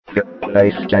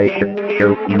PlayStation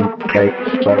Show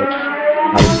UK starts.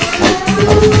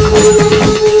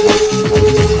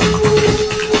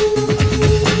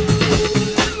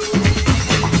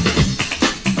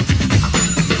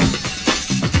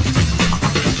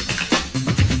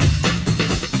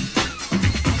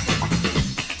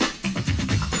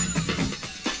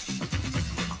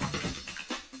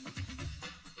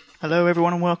 Hello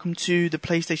everyone and welcome to the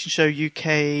PlayStation Show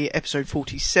UK episode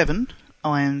 47.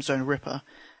 I am Zona Ripper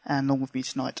and along with me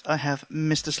tonight I have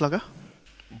Mr. Slugger.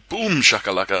 Boom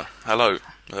shakalaka. Hello.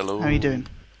 Hello. How are you doing?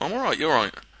 I'm alright, you're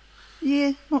alright.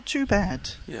 Yeah, not too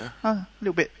bad. Yeah. A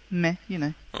little bit meh, you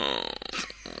know. Oh.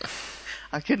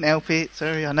 I couldn't help it,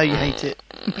 sorry, I know you hate it.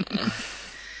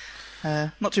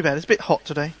 Not too bad, it's a bit hot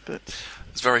today, but...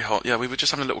 It's very hot, yeah, we were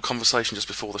just having a little conversation just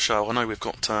before the show. I know we've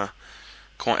got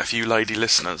quite a few lady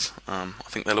listeners. I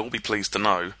think they'll all be pleased to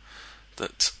know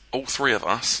that all three of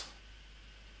us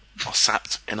are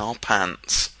sat in our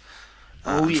pants.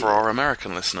 Oh, and yeah. for our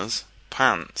American listeners,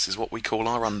 pants is what we call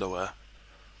our underwear.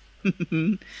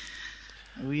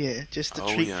 Oh yeah, just a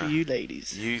treat for you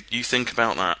ladies. You think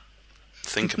about that.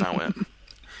 Think about it.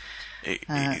 It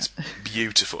is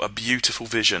beautiful. A beautiful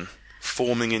vision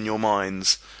forming in your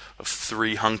minds of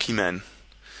three hunky men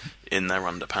in their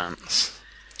underpants.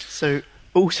 So,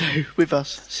 also with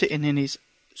us, sitting in his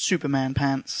Superman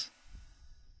pants,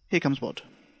 here comes Bod.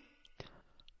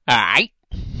 Aye.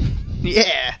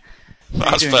 Yeah!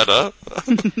 That's better.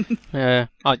 I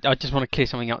just want to clear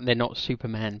something up. They're not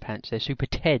Superman pants. They're Super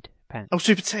Ted pants. Oh,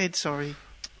 Super Ted, sorry.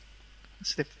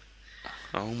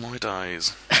 Oh my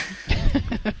days.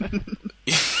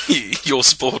 You're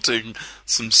sporting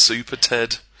some Super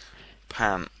Ted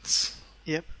pants.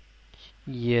 Yep.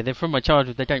 Yeah, they're from my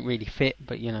childhood. They don't really fit,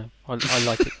 but you know, I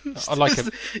like it. I like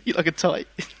it. You like a tight.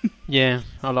 Yeah,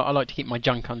 I like to keep my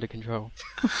junk under control.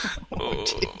 Oh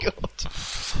dear God.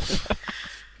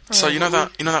 So you know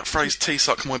that phrase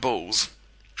 "TpSUK my balls"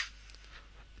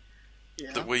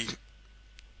 that we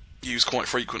use quite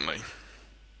frequently.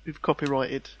 We've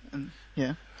copyrighted, and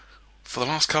yeah. For the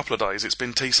last couple of days, it's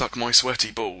been "TpSUK my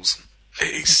sweaty balls."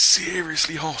 It is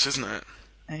seriously hot, isn't it?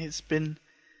 It's been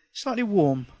slightly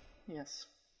warm. Yes.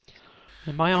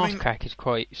 And my arse crack is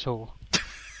quite sore.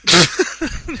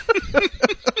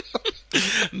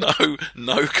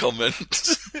 No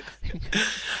comment.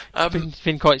 It's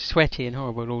been quite sweaty and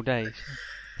horrible all day. So.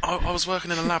 I was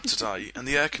working in a lab today, and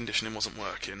the air conditioning wasn't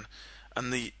working,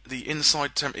 and the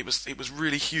inside temp it was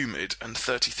really humid and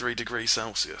 33 degrees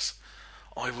Celsius.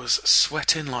 I was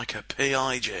sweating like a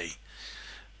pig.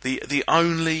 The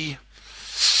only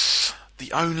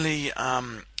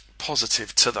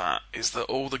positive to that is that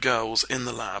all the girls in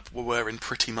the lab were wearing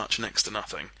pretty much next to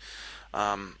nothing.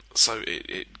 So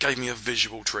it gave me a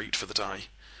visual treat for the day.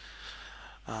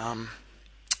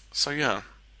 So yeah.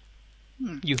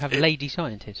 You have lady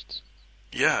scientists?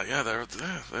 Yeah,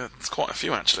 there's quite a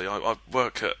few actually. I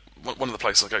work at one of the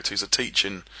places I go to is a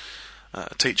teaching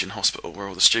hospital where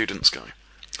all the students go.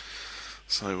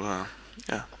 So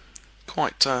yeah,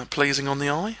 quite pleasing on the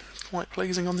eye. Quite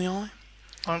pleasing on the eye.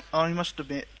 I must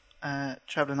admit,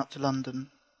 travelling up to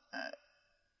London,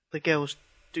 the girls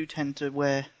do tend to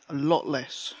wear a lot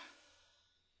less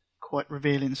quite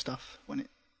revealing stuff when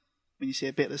you see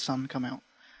a bit of the sun come out.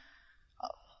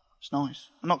 It's nice.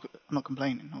 I'm not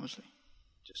complaining, obviously.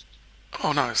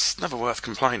 Oh no, it's never worth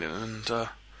complaining. And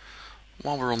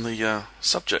while we're on the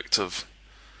subject of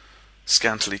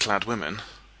scantily clad women,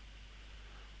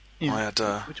 yeah. I had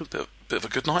a bit of a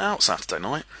good night out Saturday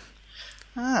night.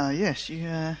 Ah, yes,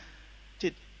 you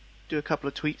did do a couple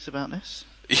of tweets about this.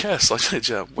 Yes, I did,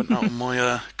 yeah. Went out on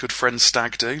my good friend's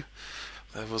stag do.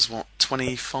 There was,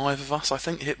 25 of us, I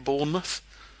think, hit Bournemouth.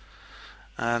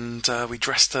 And we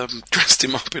dressed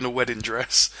him up in a wedding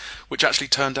dress, which actually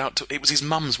turned out it was his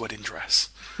mum's wedding dress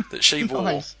that she wore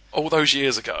Nice. all those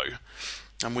years ago.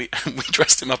 And we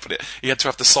dressed him up in it. He had to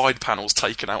have the side panels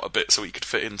taken out a bit so he could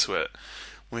fit into it.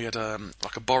 We had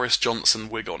like a Boris Johnson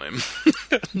wig on him.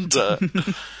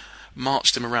 And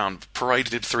marched him around,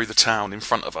 paraded him through the town in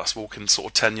front of us, walking sort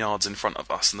of 10 yards in front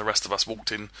of us, and the rest of us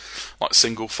walked in like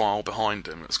single file behind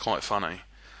him. It was quite funny.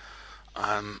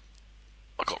 I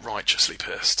got righteously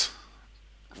pissed.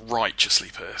 Well,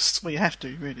 you have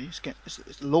to, really.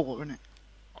 It's law, isn't it?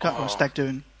 Can't go on stag do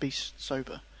and be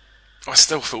sober. I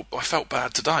felt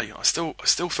bad today. I still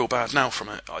feel bad now from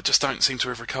it. I just don't seem to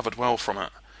have recovered well from it.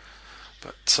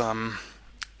 But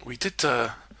we did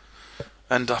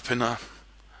end up in a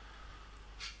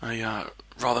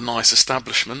rather nice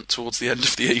establishment towards the end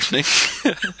of the evening,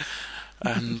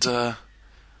 and I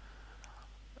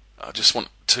just want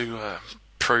to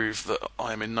prove that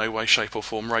I am in no way, shape or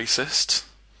form racist.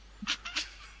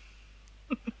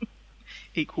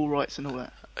 Equal rights and all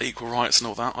that. Equal rights and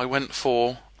all that. I went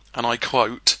for, and I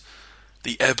quote,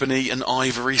 the Ebony and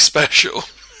Ivory special.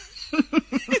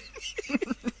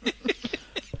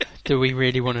 Do we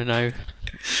really want to know?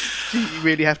 Do you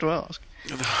really have to ask?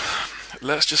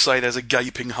 Let's just say there's a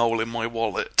gaping hole in my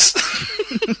wallet.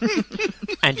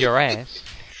 And your ass.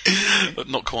 But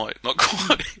not quite.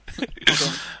 Hold on.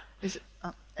 Is it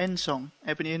end song?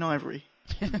 Ebony and Ivory.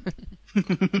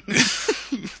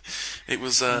 It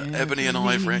was Ebony and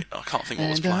Ivory. I can't think what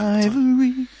was playing.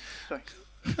 Ivory. Sorry.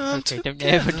 Okay, don't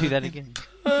ever do that again.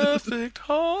 Perfect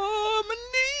harmony.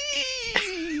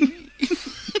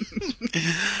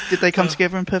 Did they come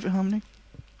together in perfect harmony?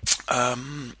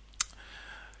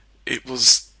 It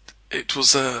was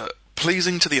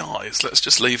pleasing to the eyes. Let's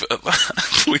just leave it at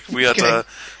that. we had Okay.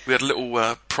 we had a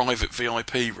little private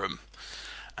VIP room,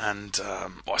 and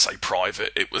I say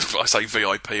private. I say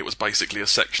VIP. It was basically a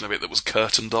section of it that was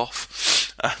curtained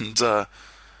off, and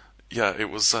yeah,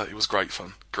 it was great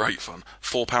fun. Great fun.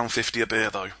 £4.50 a beer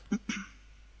though.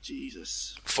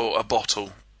 Jesus. For a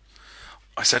bottle.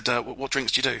 I said, what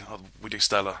drinks do you do? Oh, we do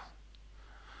Stella.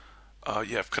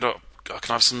 Yeah, can I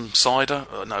have some cider?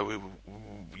 No,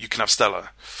 you can have Stella.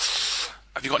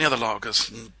 Have you got any other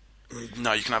lagers?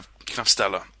 No, you can have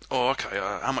Stella. Oh, okay.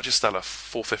 How much is Stella?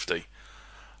 £4.50.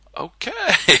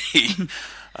 Okay.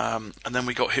 And then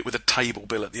we got hit with a table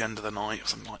bill at the end of the night,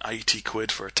 something like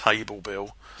 £80 for a table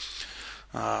bill.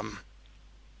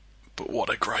 But what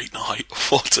a great night!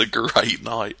 What a great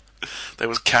night! There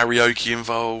was karaoke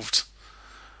involved.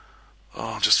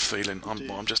 Oh, I'm just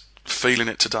feeling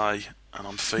it today, and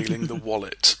I'm feeling the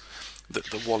wallet. That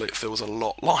the wallet feels a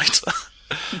lot lighter.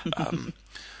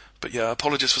 But yeah,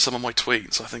 apologies for some of my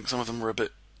tweets. I think some of them were a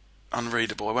bit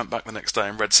unreadable. I went back the next day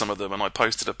and read some of them, and I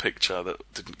posted a picture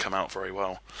that didn't come out very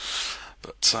well.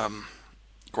 But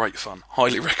great fun.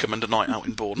 Highly recommend a night out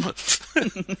in Bournemouth.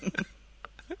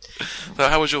 So,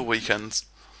 how was your weekend?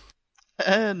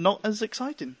 Not as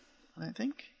exciting, I don't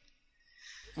think.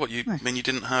 What, you mean you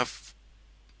didn't have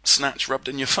snatch rubbed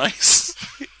in your face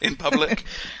in public?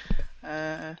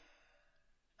 In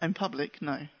public,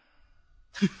 no.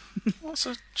 That's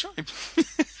a shame.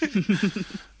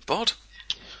 Bod?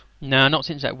 No, not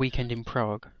since that weekend in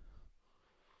Prague.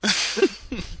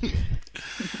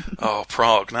 Oh,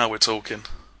 Prague, now we're talking.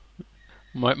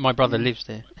 My brother lives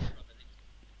there.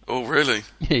 Oh, really?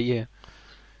 Yeah.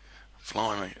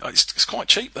 Blimey. It's quite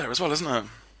cheap there as well, isn't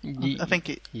it? I think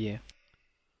it. Yeah.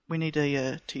 We need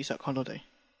a TsUK holiday.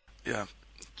 Yeah.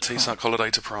 TsUK holiday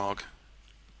to Prague.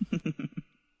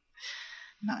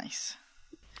 Nice.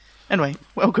 Anyway,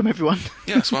 welcome everyone.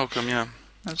 Yes, welcome, yeah.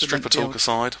 That's a Stripper lengthy talk old-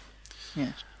 aside.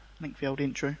 Yeah, lengthy old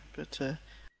intro. But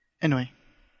anyway,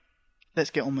 let's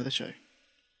get on with the show.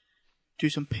 Do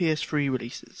some PS3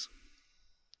 releases.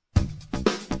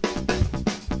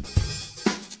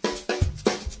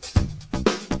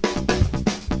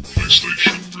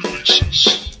 PlayStation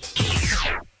releases.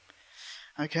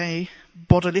 Okay,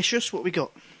 Bodilicious, what we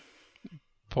got?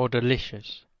 For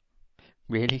delicious.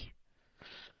 Really?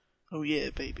 Oh yeah,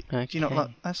 baby. Okay. Do you not like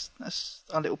that's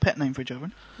our little pet name for each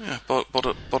other? Yeah,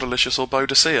 Bodilicious or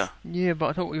Bodicea. Yeah, but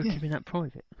I thought we were keeping that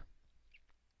private.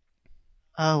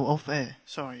 Oh, off air.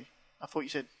 Sorry, I thought you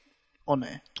said on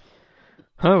air.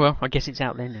 Oh well, I guess it's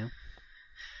out there now.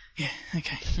 Yeah.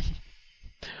 Okay.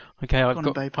 Okay, Go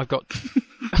on, babe. I've got.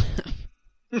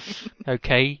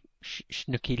 Okay,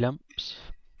 Snooky Lumps.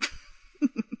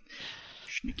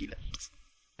 Sneaky lips.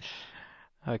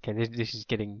 Okay, this is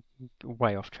getting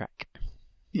way off track.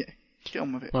 Yeah. Get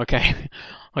on with it. Okay,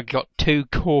 I got 2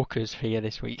 corkers for you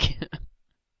this week.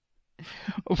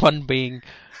 One being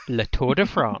Le Tour de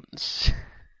France.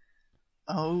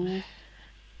 Oh.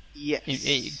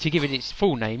 Yes. To give it its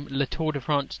full name, Le Tour de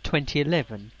France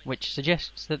 2011, which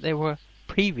suggests that there were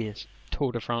previous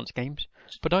Tour de France games,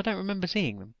 but I don't remember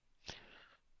seeing them.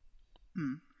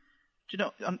 Do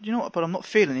you know what? But I'm not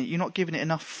feeling it. You're not giving it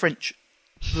enough French.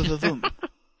 Vroom.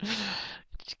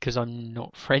 Because I'm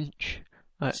not French,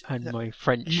 and my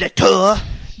French... Le Tour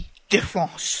de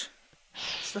France.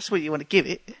 So that's what you want to give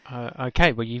it.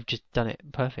 Okay, well you've just done it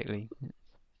perfectly.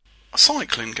 A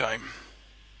cycling game.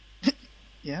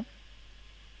 Yeah.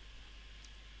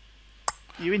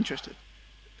 You interested?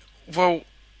 Well,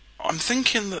 I'm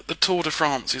thinking that the Tour de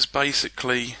France is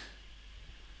basically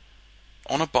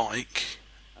on a bike,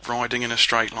 riding in a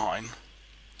straight line.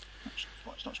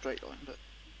 Well, it's not straight line, but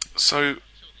So,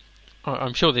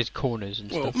 I'm sure there's corners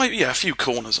and well, stuff. maybe, yeah, a few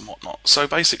corners and whatnot. So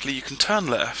basically you can turn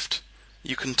left,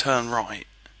 you can turn right,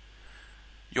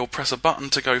 you'll press a button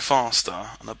to go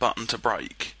faster and a button to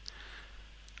brake,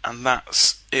 and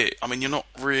that's it. I mean, you're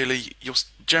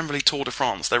generally Tour de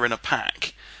France, they're in a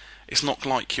pack. It's not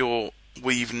like you're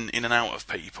weaving in and out of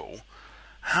people.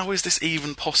 How is this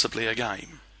even possibly a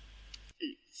game?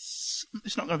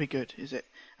 It's not going to be good, is it?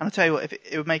 And I'll tell you what, if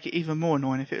it would make it even more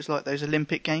annoying if it was like those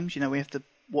Olympic games, we have to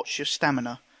watch your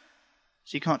stamina.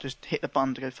 So you can't just hit the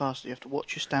button to go faster, you have to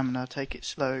watch your stamina, take it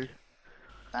slow.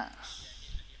 That's...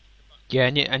 Yeah,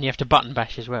 and you have to button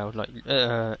bash as well, like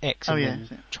X and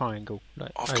then triangle.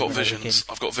 Like, I've got visions.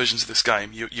 I've got visions of this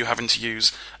game. You having to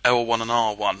use L1 and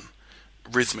R1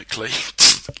 rhythmically,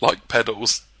 like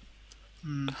pedals.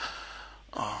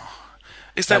 Oh.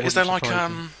 Is there like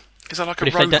a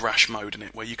road rash mode in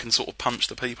it where you can sort of punch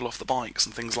the people off the bikes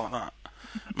and things like that?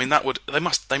 I mean,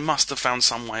 they must have found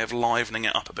some way of livening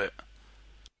it up a bit.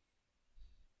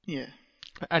 Yeah.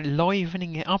 And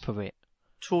livening it up a bit.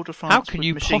 Tour de France. How can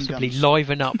you possibly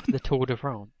liven up the Tour de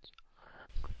France?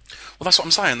 Well, that's what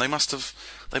I'm saying. They must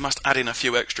add in a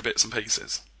few extra bits and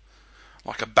pieces,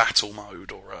 like a battle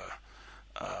mode, or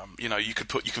you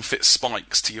can fit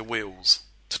spikes to your wheels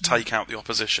to take out the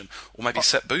opposition, or maybe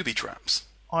set booby traps.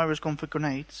 Ira's gone for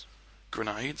grenades. Or,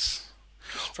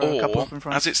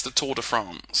 as it's the Tour de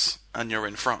France, and you're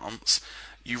in France,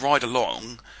 you ride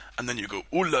along, and then you go,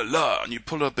 ooh la la, and you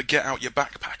pull a baguette out your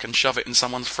backpack and shove it in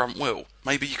someone's front wheel.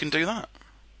 Maybe you can do that.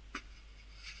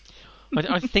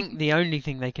 I think the only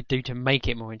thing they could do to make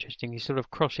it more interesting is sort of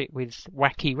cross it with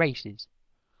wacky races.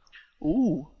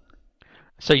 Ooh.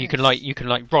 So you can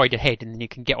ride ahead, and then you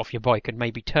can get off your bike and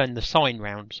maybe turn the sign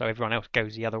round so everyone else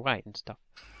goes the other way and stuff.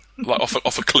 Like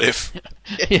off a cliff.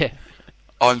 Yeah.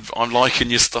 I'm liking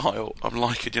your style.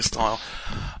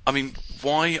 I mean,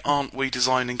 why aren't we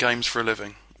designing games for a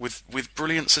living with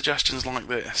brilliant suggestions like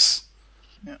this?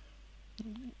 Yeah.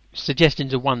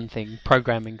 Suggestions are one thing,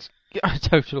 programming's a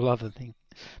total other thing.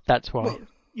 That's why. Well,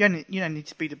 you don't need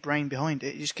to be the brain behind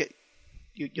it. You just get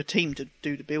your team to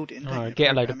do the building.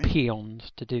 Get a load of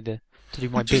peons to do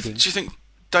my bidding. Do you think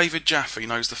David Jaffe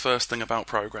knows the first thing about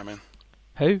programming?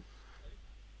 Who?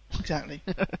 Exactly.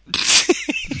 the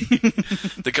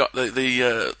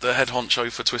head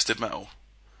honcho for Twisted Metal.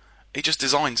 He just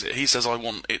designs it. He says, I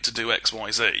want it to do X,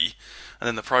 Y, Z. And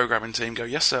then the programming team go,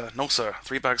 yes sir, no sir,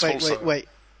 3 bags full sir. Wait.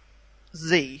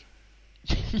 Z?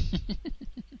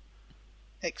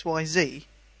 XYZ?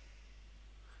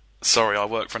 Sorry, I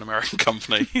work for an American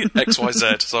company.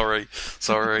 XYZ, sorry.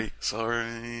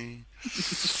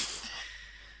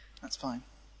 That's fine.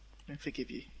 I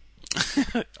forgive you.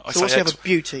 So what's the other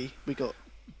beauty we got?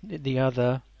 The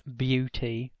other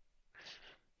beauty...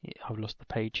 Yeah, I've lost the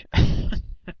page.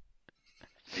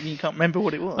 You can't remember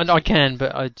what it was? And I can,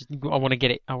 but I want to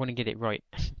get it. I want to get it right.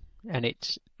 And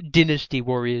it's Dynasty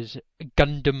Warriors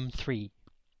Gundam 3.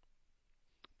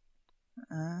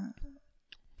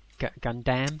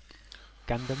 Gundam.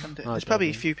 There's probably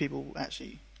a few people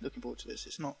actually looking forward to this.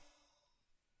 It's not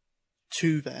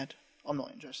too bad. I'm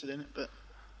not interested in it, but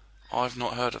I've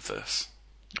not heard of this.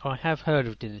 I have heard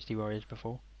of Dynasty Warriors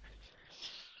before.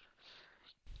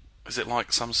 Is it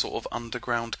like some sort of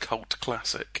underground cult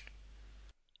classic?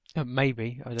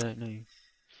 Maybe, I don't know.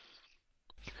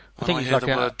 When I hear the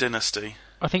word Dynasty...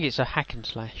 I think it's a hack and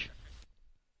slash.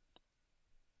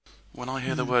 When I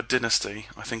hear the word Dynasty,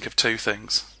 I think of two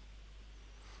things.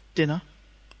 Dinner.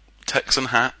 Texan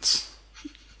hats.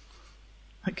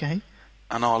 Okay.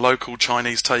 And our local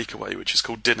Chinese takeaway, which is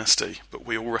called Dynasty, but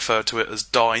we all refer to it as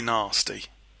Die Nasty.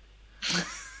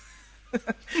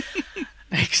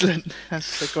 Excellent.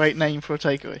 That's a great name for a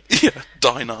takeaway. Yeah,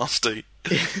 Die Nasty.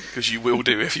 Because you will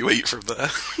do if you eat from there.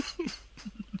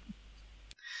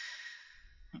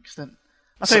 Excellent.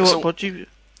 I'll tell you what, Bod, I was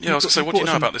going to say, what do you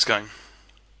know about this game?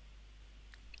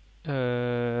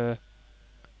 That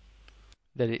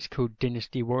it's called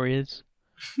Dynasty Warriors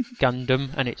Gundam,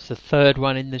 and it's the third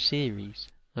one in the series.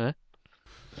 Huh?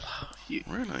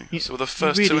 Really? So the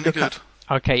first two any good?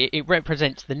 Okay, it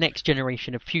represents the next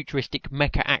generation of futuristic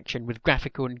mecha action with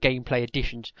graphical and gameplay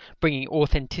additions, bringing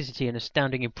authenticity and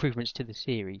astounding improvements to the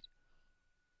series.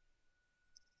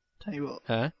 Tell you what,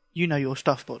 huh? You know your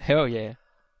stuff, Bod. Hell yeah.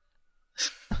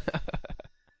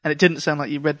 And it didn't sound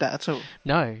like you read that at all.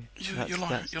 No.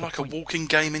 You're like a walking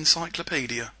game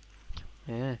encyclopedia.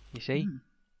 Yeah, you see?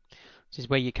 This is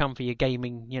where you come for your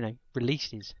gaming,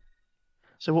 releases.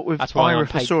 So what with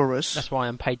Irophosaurus... That's why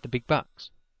I'm paid the big bucks.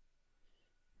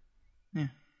 Yeah.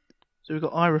 So we've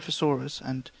got Irophosaurus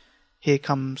and here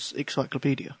comes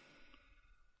Encyclopedia.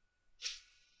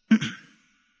 It's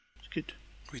good.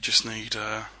 We just need...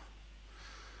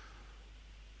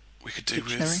 we could do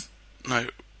Dictionary? with... No,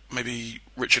 maybe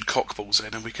Richard Cockball's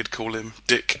in and we could call him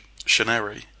Dick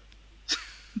Shaneri.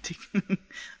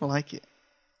 I like it.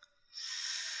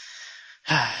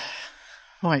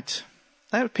 Right.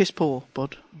 They were piss poor,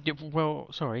 Bod. Yeah, well,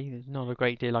 sorry, there's not a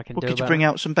great deal I can Well, do could you about bring it.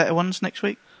 out some better ones next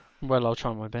week? Well, I'll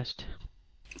try my best.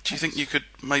 Do you think you could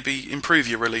maybe improve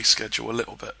your release schedule a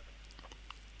little bit?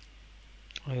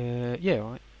 Yeah,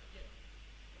 all right.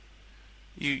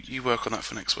 You work on that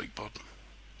for next week, Bod.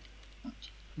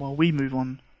 While we move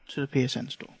on to the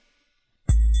PSN store.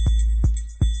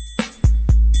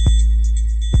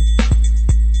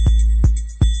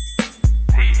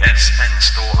 PSN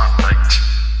store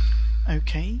update.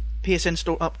 Okay, PSN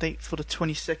store update for the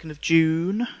 22nd of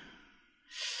June.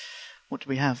 What do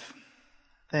we have?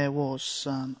 There was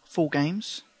 4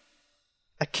 games.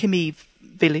 Akimi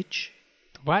Village.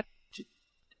 What?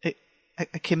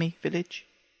 Akimi Village.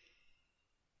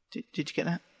 Did you get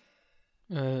that?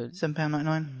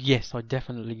 £7.99. Yes, I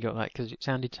definitely got that because it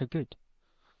sounded so good.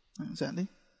 Exactly.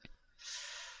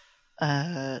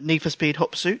 Need for Speed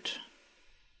Hot Pursuit.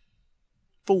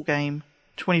 Full game,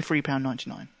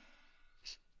 £23.99.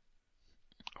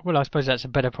 Well, I suppose that's a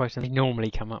better price than they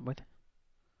normally come up with.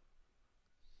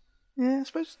 Yeah, I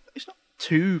suppose it's not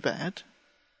too bad.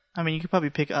 I mean, you could probably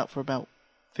pick it up for about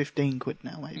 15 quid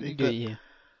now, maybe. But Yeah.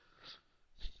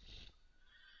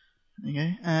 there you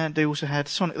go. And they also had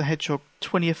Sonic the Hedgehog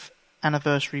 20th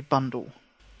Anniversary Bundle,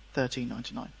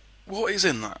 £13.99. What is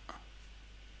in that?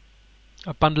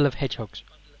 A bundle of hedgehogs.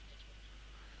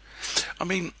 I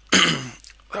mean,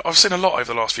 I've seen a lot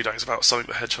over the last few days about Sonic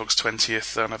the Hedgehog's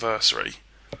 20th anniversary.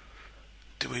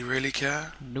 Do we really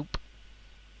care? Nope.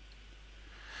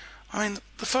 I mean,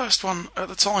 the first one at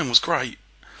the time was great,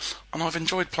 and I've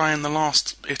enjoyed playing the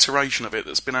last iteration of it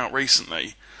that's been out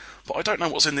recently, but I don't know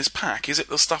what's in this pack. Is it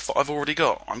the stuff that I've already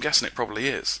got? I'm guessing it probably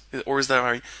is. Or is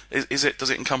there a... does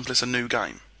it encompass a new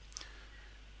game?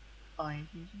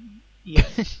 Yeah,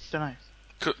 don't know.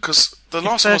 Because the It's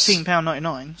last one was...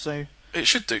 £13.99, so... It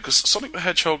should do, because Sonic the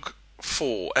Hedgehog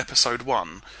 4, Episode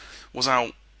 1, was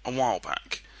out a while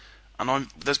back, and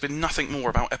there's been nothing more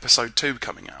about Episode 2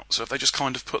 coming out, so if they just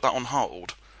kind of put that on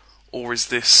hold, or is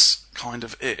this kind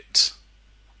of it?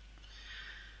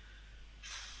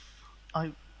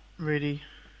 I really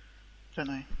don't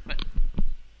know.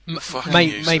 Fucking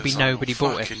Maybe useless, nobody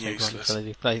bought it. fucking useless. So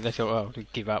they thought, oh, we'll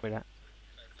give up with that.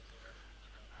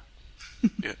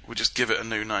 Yeah, we'll just give it a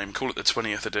new name. Call it the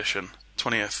 20th edition.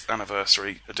 20th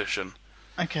Anniversary Edition.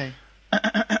 Okay.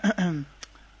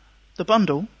 The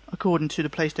bundle, according to the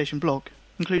PlayStation blog,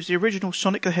 includes the original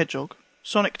Sonic the Hedgehog,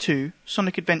 Sonic 2,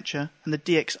 Sonic Adventure, and the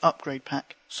DX Upgrade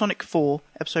Pack, Sonic 4,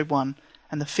 Episode 1,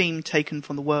 and the theme taken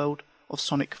from the world of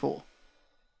Sonic 4.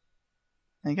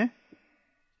 There you go.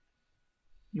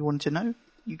 You wanted to know?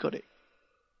 You got it.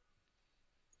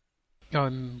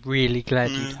 I'm really glad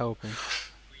you told me.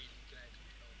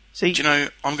 See, Do you know,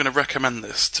 I'm going to recommend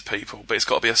this to people, but it's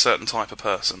got to be a certain type of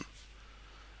person.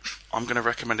 I'm going to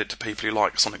recommend it to people who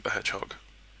like Sonic the Hedgehog.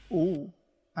 ooh,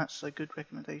 that's a good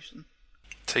recommendation.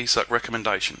 TpSUK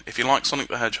recommendation. If you like Sonic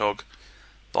the Hedgehog,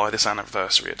 buy this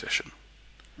Anniversary Edition.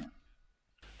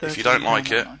 If you don't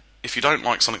like it, £13.99. if you don't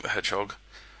like Sonic the Hedgehog,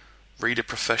 read a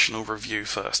professional review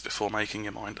first before making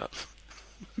your mind up.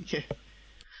 Yeah.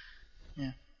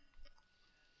 Yeah.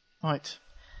 Right.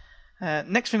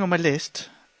 Next thing on my list,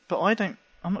 but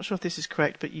I'm not sure if this is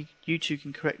correct, but you two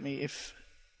can correct me if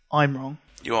I'm wrong.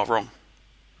 You are wrong.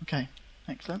 Okay.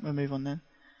 Excellent. We'll move on then.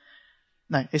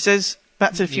 No, it says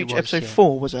Back to the Future was, Episode yeah.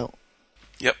 4 was out.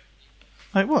 Yep.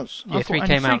 Oh, it was? I Yeah, thought 3 only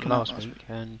came out came last week,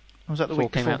 and Or was that the 4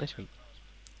 week came before? out this week.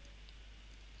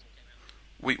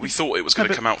 We thought it was going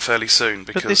to come out fairly soon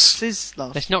because... But this is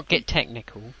last. Let's not get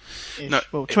technical. ish. No,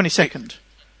 Well, 22nd.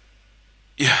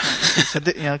 Yeah. So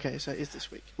yeah, okay, so it is this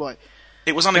week. Right.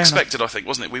 It was unexpected, I think,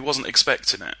 wasn't it? We wasn't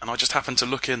expecting it, and I just happened to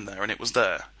look in there, and it was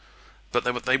there. But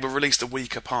they were released a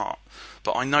week apart.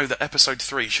 But I know that Episode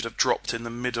 3 should have dropped in the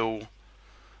middle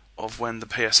of when the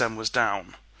PSN was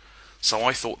down. So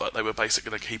I thought that they were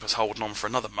basically going to keep us holding on for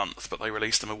another month, but they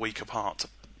released them a week apart to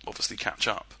obviously catch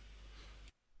up.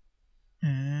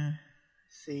 Let's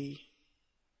see.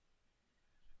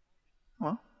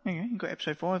 Well, there you go. You got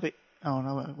Episode 4 of it. Oh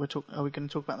no, are we going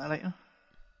to talk about that later?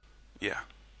 Yeah.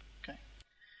 Okay.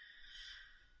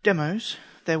 Demos.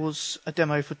 There was a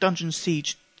demo for Dungeon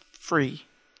Siege 3.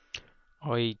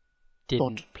 I didn't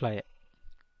Bod. play it.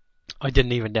 I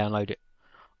didn't even download it.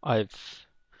 I've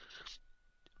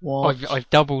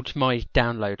doubled my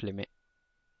download limit,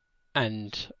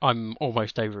 and I'm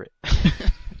almost over it.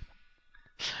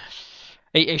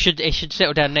 It should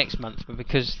settle down next month, but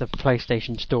because the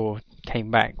PlayStation Store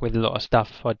came back with a lot of stuff,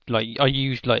 I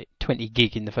used like 20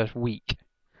 gig in the first week,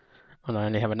 and I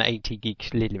only have an 80 gig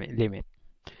limit.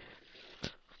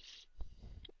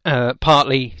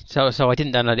 Partly, so I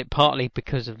didn't download it. Partly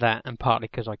because of that, and partly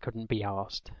because I couldn't be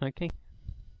asked. Okay.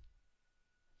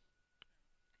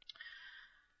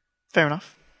 Fair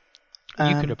enough.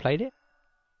 You could have played it,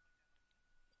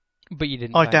 but you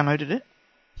didn't. I play downloaded it.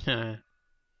 it.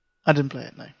 I didn't play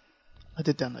it, no. I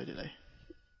did download it, though.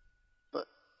 But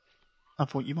I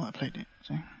thought you might have played it.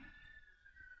 So.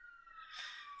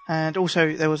 And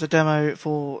also, there was a demo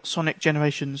for Sonic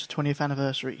Generations 20th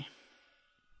Anniversary,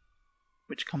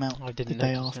 which come out I the didn't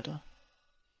day notice after.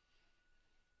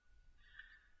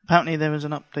 Apparently, there was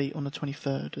an update on the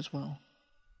 23rd as well.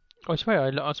 I swear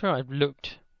I've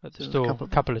looked at the There's store a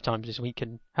couple of times this week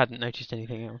and hadn't noticed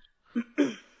anything else.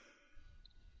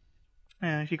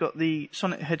 Yeah, if you got the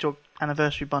Sonic the Hedgehog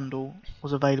Anniversary Bundle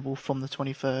was available from the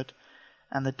 23rd,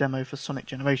 and the demo for Sonic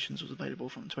Generations was available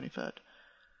from the 23rd.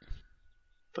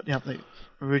 But the update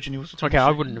originally was the 23rd. Okay,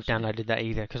 I wouldn't have downloaded that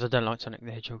either because I don't like Sonic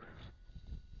the Hedgehog.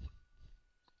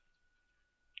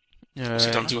 What's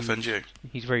he done to offend you?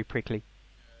 He's very prickly.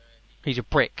 He's a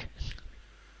prick.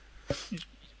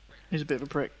 He's a bit of a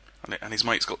prick. And his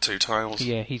mate's got 2 tails.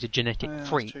 Yeah, he's a genetic Yeah, that's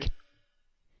freak. true.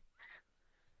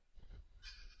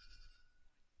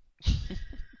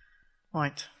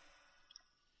 Right.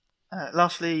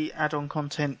 Lastly, add-on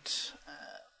content.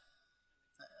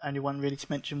 Only one really to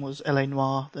mention was LA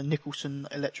Noire, the Nicholson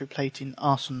electroplating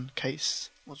arson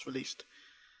case was released.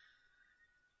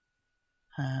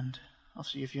 And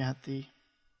obviously if you had the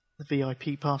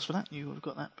VIP pass for that, you would have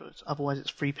got that, but otherwise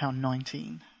it's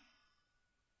 £3.19.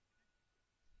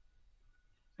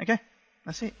 Okay,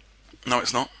 that's it. No,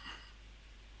 it's not.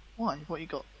 Why? What you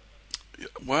got?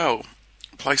 Well,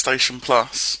 PlayStation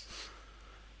Plus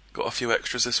got a few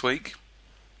extras this week.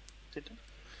 Did it?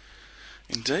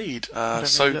 Indeed.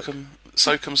 don't really look.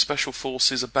 SOCOM Special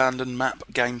Forces Abandoned Map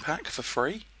Game Pack for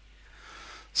free.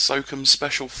 SOCOM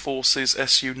Special Forces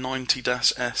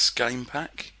SU-90-S Game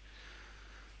Pack.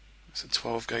 It's a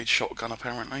 12-gauge shotgun,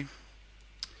 apparently.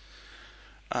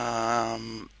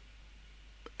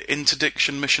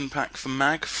 Interdiction Mission Pack for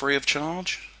MAG, free of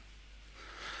charge.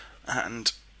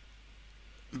 And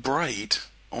Braid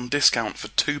on discount for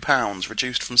 £2,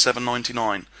 reduced from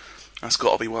 $7.99. That's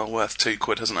got to be well worth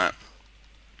 £2, hasn't it?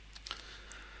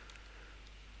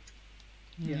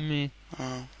 Yeah. Meh.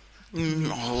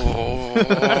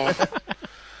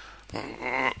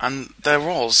 And there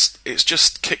was, it's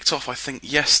just kicked off, I think,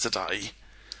 yesterday,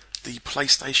 the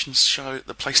PlayStation show.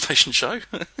 The PlayStation show?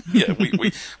 Yeah,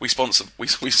 we sponsor the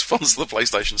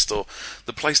PlayStation Store.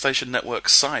 The PlayStation Network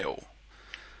sale,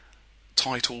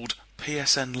 titled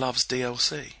PSN Loves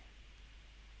DLC.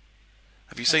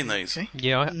 Have you seen these? Okay.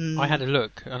 Yeah, I had a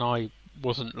look and I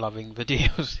wasn't loving the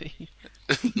DLC.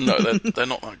 No, they're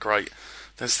not that great.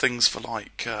 There's things for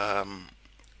like,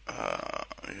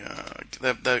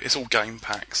 it's all game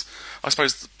packs. I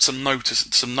suppose some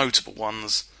notable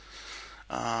ones.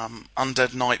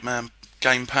 Undead Nightmare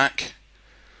game pack.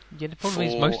 Yeah, the problem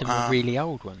is most of them are really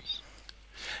old ones.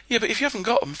 Yeah, but if you haven't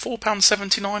got them,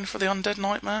 £4.79 for the Undead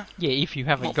Nightmare. Yeah, if you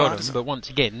haven't Not got bad, is them, it? but once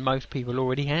again, most people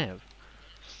already have.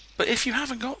 But if you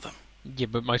haven't got them, Yeah,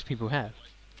 but most people have.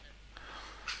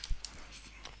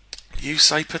 you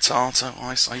say potato,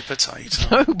 I say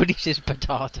potato. Nobody says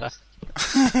patata.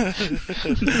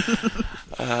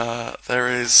 There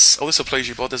is. Oh, this will please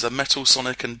you, Bod. There's a Metal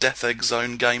Sonic and Death Egg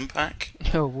Zone game pack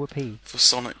Oh, whoopee. for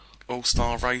Sonic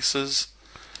All-Star Racers.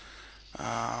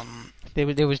 There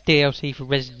was DLC for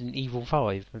Resident Evil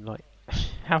 5, and like,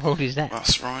 how old is that?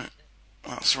 That's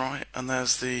right. And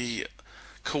there's the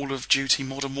Call of Duty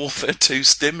Modern Warfare 2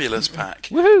 Stimulus pack.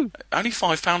 Woohoo! Only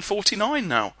 £5.49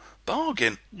 now.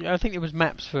 Bargain. Yeah, I think there was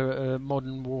maps for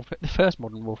Modern Warfare, the first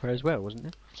Modern Warfare as well, wasn't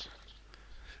there?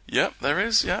 Yep, there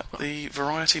is. Yeah, the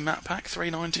Variety Map Pack,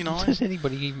 $3.99. Does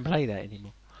anybody even play that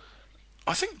anymore?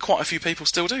 I think quite a few people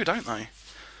still do, don't they?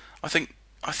 I think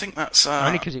that's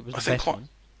Only because it was the best one.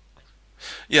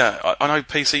 Yeah, I know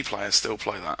PC players still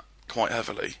play that quite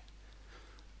heavily.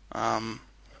 But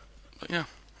yeah,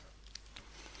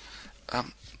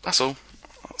 that's all.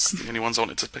 That's the only ones I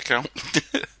wanted to pick out.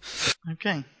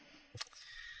 Okay.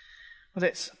 Well,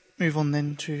 let's move on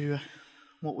then to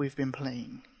what we've been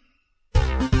playing.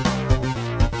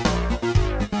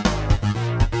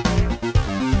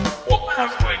 What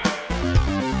have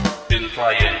we been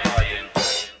playing?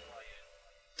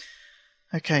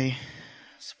 Okay.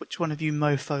 So which one of you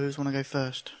mofos want to go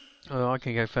first? I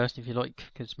can go first if you like,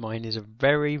 because mine is a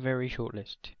very, very short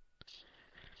list.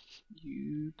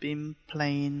 You've been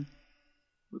playing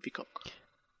Whoopicock.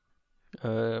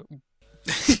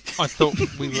 I thought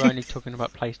we were only talking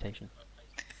about PlayStation.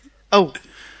 Oh,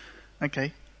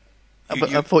 okay.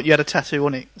 You- I thought you had a tattoo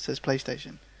on it that says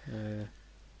PlayStation. Uh,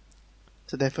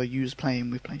 So therefore you was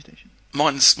playing with PlayStation.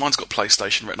 Mine's got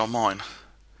PlayStation written on mine.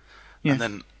 Yeah. And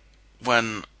then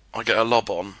when I get a lob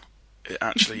on, it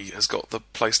actually has got the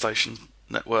PlayStation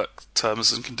Network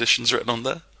terms and conditions written on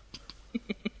there.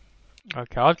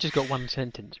 Okay, I've just got one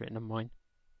sentence written on mine.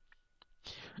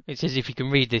 It says, if you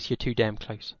can read this, you're too damn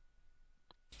close.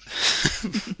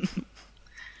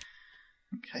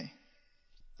 Okay.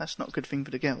 That's not a good thing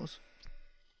for the girls.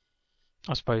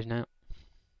 I suppose now.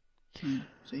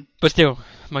 See? But still,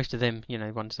 most of them,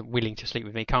 ones that are willing to sleep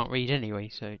with me can't read anyway,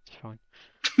 so it's fine.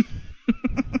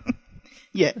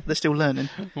 Yeah, they're still learning.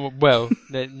 Well,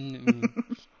 they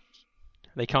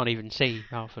can't even see,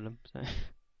 half of them. So.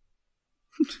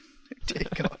 Dear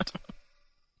God.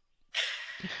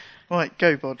 Right,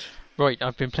 go, Bod. Right,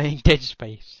 I've been playing Dead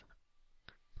Space.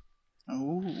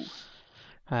 Oh.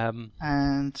 Um,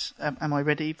 And am I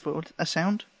ready for a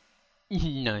sound?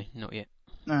 No, not yet.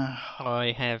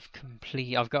 I've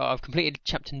completed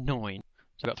chapter 9,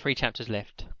 so I've got 3 chapters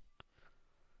left.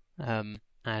 And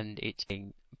it's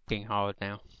getting hard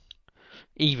now.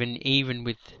 Even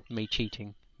with me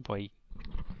cheating by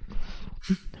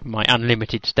my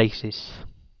unlimited stasis.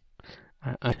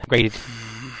 I upgraded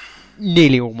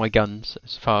nearly all my guns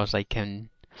as far as they can.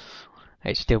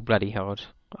 It's still bloody hard.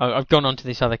 I've gone onto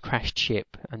this other crashed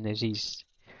ship, and there's these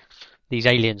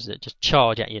aliens that just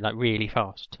charge at you like really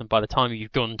fast. And by the time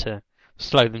you've gone to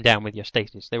slow them down with your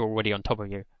stasis, they're already on top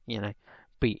of you,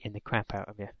 beating the crap out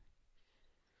of you.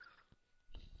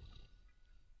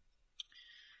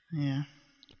 Yeah.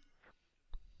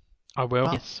 I will.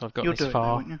 Well, Yes, I've got you'll this do it far.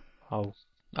 though, won't you?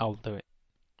 I'll do it.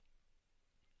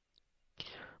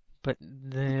 But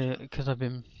because I've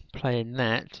been playing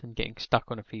that and getting stuck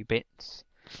on a few bits,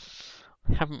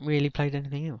 I haven't really played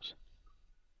anything else.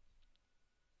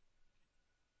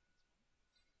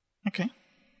 Okay,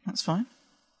 that's fine.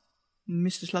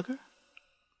 Mr. Slugger?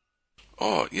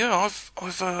 Oh yeah, I've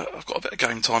got a bit of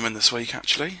game time in this week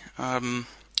actually. A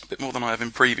bit more than I have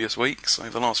in previous weeks,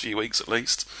 over the last few weeks at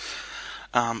least.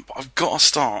 But I've got to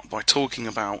start by talking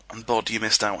about, and Bod, you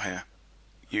missed out here.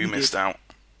 You missed out.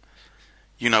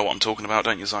 You know what I'm talking about,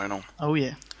 don't you, Zonal? Oh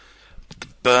yeah.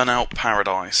 Burnout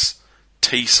Paradise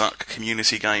TpSUK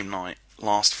Community Game Night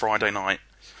last Friday night.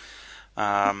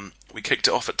 We kicked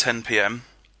it off at 10 p.m.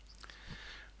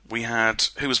 We had,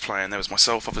 who was playing? There was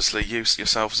myself, obviously,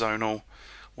 yourself, Zonal.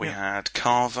 We had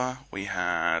Carver. We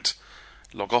had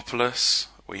Logopolis.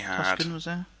 We had Tuscan was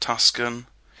there. Tuscan.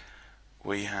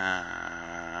 We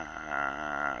had,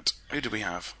 who did we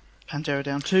have? Pantera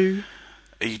Down 2.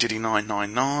 Ediddy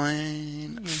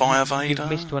 999. Fire Vader. You've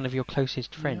missed one of your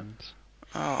closest friends.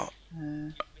 Oh.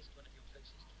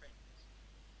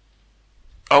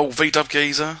 Oh, V-Dub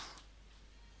Geezer.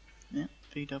 Yeah,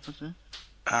 V-Dub was there.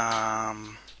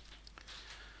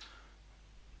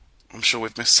 I'm sure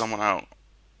we've missed someone out.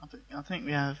 I think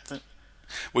we have, but...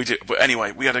 We did, but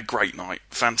anyway, we had a great night.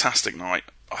 Fantastic night.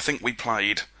 I think we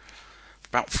played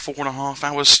about 4.5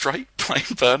 hours straight playing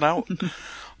Burnout.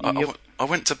 Yep. I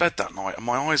went to bed that night and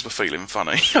my eyes were feeling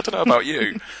funny. I don't know about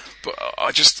you, but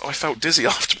I felt dizzy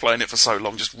after playing it for so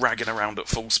long, just ragging around at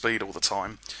full speed all the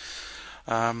time.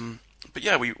 But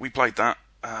yeah, we played that.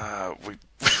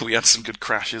 We had some good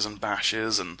crashes and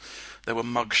bashes, and there were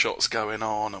mug shots going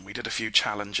on, and we did a few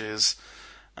challenges.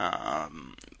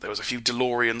 There was a few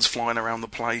DeLoreans flying around the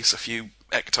place, a few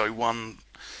Ecto-1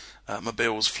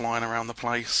 mobiles flying around the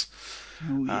place.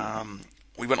 Oh, yeah.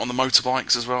 We went on the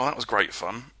motorbikes as well. That was great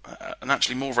fun, and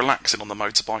actually more relaxing on the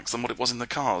motorbikes than what it was in the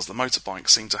cars. The motorbikes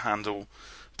seemed to handle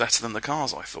better than the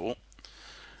cars, I thought.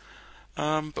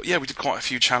 But yeah, we did quite a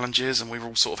few challenges, and we were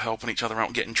all sort of helping each other out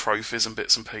and getting trophies and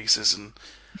bits and pieces. And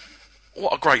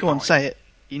what a great Go on, night. say it.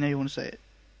 You know you want to say it.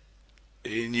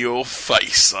 In your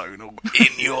face, Zonal.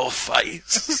 In your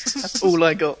face. That's all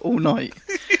I got all night.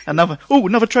 Another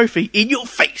trophy. In your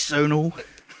face, Zonal.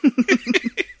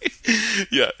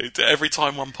 Yeah, every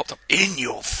time one popped up, in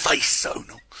your face,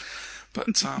 Zonal.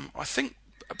 But I think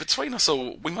between us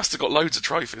all, we must have got loads of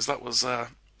trophies. That was a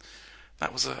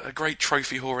great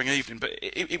trophy whoring evening, but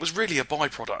it was really a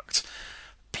byproduct.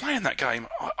 Playing that game,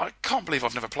 I can't believe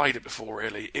I've never played it before,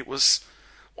 really.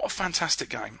 What a fantastic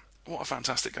game. What a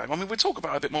fantastic game. I mean, we'll talk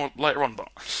about it a bit more later on, but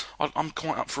I'm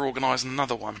quite up for organising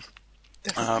another one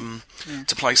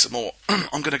to play some more.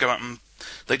 I'm going to go out and...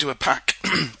 They do a pack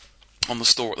on the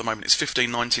store at the moment. It's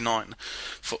 $15.99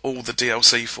 for all the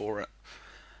DLC for it.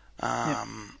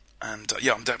 And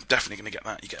I'm definitely going to get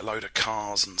that. You get a load of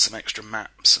cars and some extra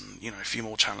maps and, a few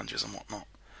more challenges and whatnot.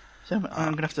 So I'm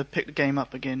going to have to pick the game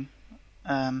up again.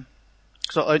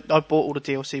 Because I bought all the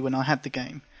DLC when I had the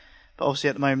game. But obviously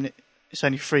at the moment it's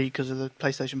only free because of the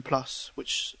PlayStation Plus,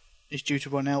 which is due to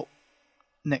run out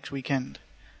next weekend.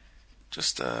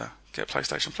 Just get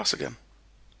PlayStation Plus again.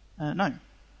 No.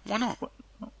 Why not?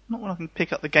 Not when I can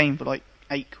pick up the game for like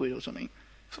 £8 or something.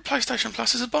 For PlayStation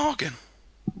Plus is a bargain.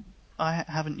 I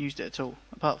haven't used it at all,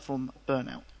 apart from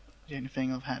Burnout. The only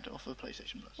thing I've had off of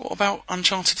PlayStation Plus. What about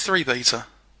Uncharted 3 beta?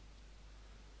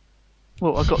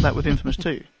 Well, I got that with Infamous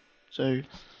 2, so...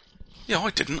 Yeah,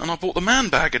 I didn't, and I bought the Man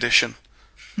Bag edition.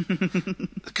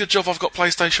 Good job I've got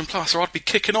PlayStation Plus, or I'd be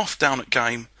kicking off down at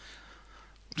game.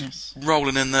 Yes.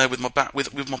 Rolling in there with my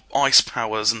with my ice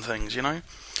powers and things, you know?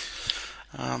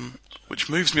 Which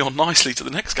moves me on nicely to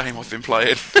the next game I've been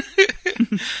playing.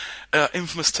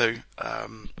 Infamous 2.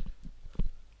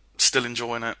 Still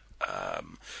enjoying it.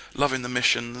 Loving the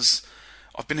missions.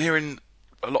 I've been hearing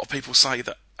a lot of people say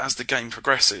that as the game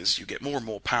progresses, you get more and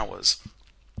more powers.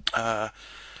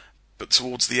 But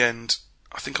towards the end,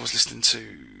 I think I was listening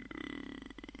to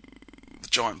the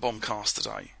Giant Bombcast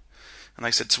today, and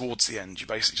they said towards the end, you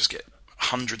basically just get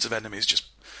hundreds of enemies just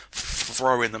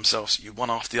throwing themselves at you one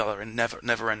after the other in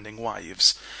never-ending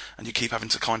waves, and you keep having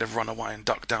to kind of run away and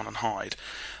duck down and hide.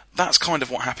 That's kind of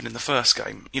what happened in the first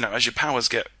game. You know, as your powers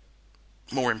get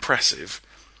more impressive,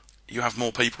 you have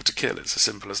more people to kill. It's as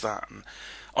simple as that. And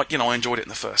I enjoyed it in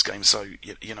the first game, so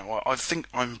I think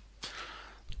I've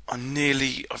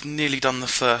nearly done the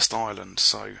first island,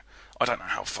 so I don't know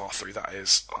how far through that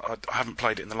is. I haven't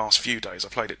played it in the last few days. I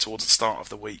played it towards the start of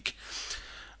the week.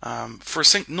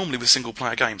 Normally with single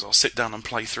player games, I'll sit down and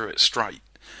play through it straight.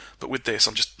 But with this,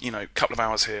 I'm just, a couple of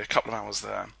hours here, a couple of hours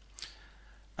there.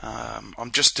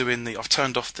 I'm just doing I've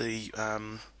turned off the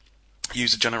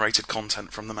user-generated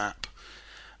content from the map.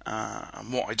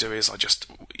 And what I do is I just,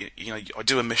 I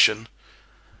do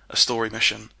a story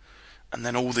mission, and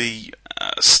then all the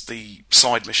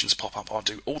side missions pop up. I'll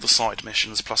do all the side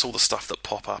missions plus all the stuff that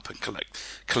pop up and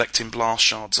collecting blast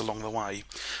shards along the way.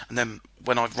 And then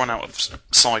when I've run out of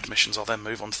side missions, I'll then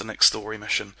move on to the next story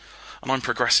mission. And I'm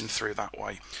progressing through that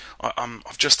way.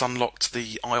 I've just unlocked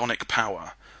the ionic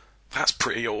power. That's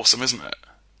pretty awesome, isn't it?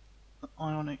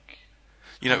 Ionic.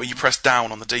 You press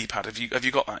down on the D-pad. Have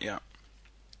you got that yet?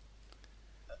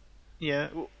 Yeah,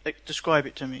 describe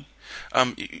it to me.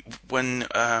 When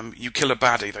you kill a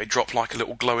baddie, they drop like a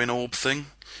little glowing orb thing,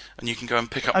 and you can go and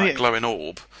pick up that glowing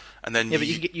orb, and then but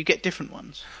you get different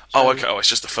ones. So okay. Oh, it's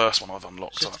just the first one I've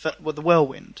unlocked. The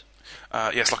whirlwind.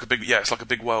 Yeah, it's like a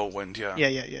big whirlwind. Yeah.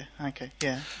 Yeah. Okay.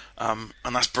 Yeah. And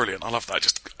that's brilliant. I love that.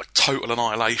 Just like total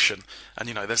annihilation, and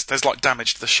there's like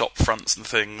damage to the shop fronts and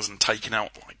things, and taking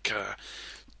out like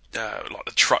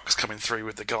the trucks coming through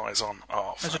with the guys on.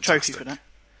 Oh, there's fantastic. a trophy for that.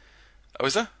 Oh,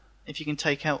 is there? If you can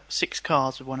take out 6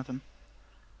 cars with one of them.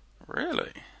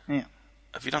 Really? Yeah.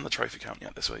 Have you done the trophy count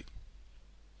yet this week?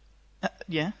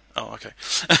 Yeah. Oh, okay.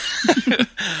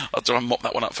 I'll try and mop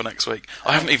that one up for next week.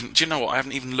 I haven't even. Do you know what? I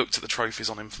haven't even looked at the trophies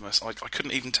on Infamous. I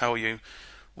couldn't even tell you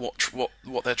what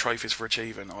their trophies for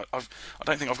achieving. I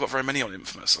don't think I've got very many on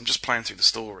Infamous. I'm just playing through the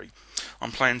story.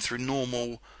 I'm playing through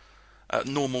normal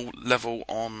level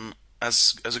on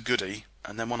as a goodie,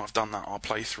 and then when I've done that, I'll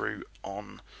play through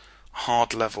on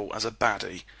hard level as a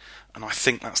baddie, and I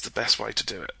think that's the best way to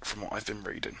do it from what I've been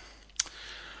reading.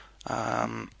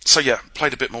 So yeah,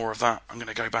 played a bit more of that. I'm going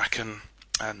to go back and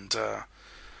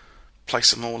play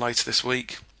some more later this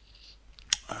week.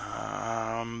 What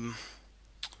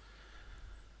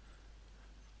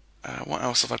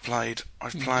else have I played?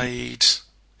 I've played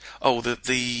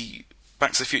the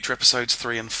Back to the Future episodes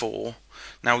 3 and 4.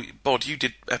 Now, Bod, you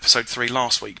did episode 3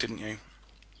 last week, didn't you?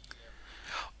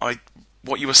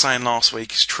 What you were saying last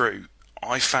week is true.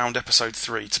 I found episode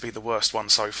 3 to be the worst one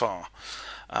so far.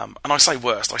 And I say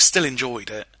worst, I still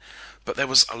enjoyed it, but there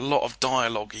was a lot of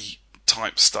dialogue-y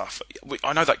type stuff.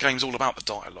 I know that game's all about the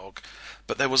dialogue,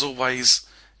 but there was always,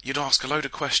 you'd ask a load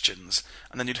of questions,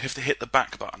 and then you'd have to hit the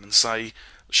back button and say,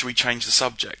 should we change the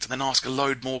subject? And then ask a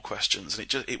load more questions, and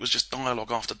it was just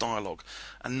dialogue after dialogue,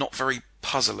 and not very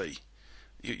puzzly.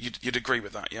 You'd agree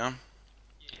with that, yeah?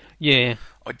 Yeah.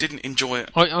 I didn't enjoy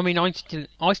it.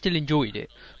 I still enjoyed it,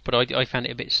 but I found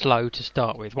it a bit slow to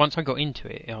start with. Once I got into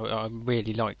it, I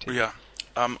really liked it. Yeah.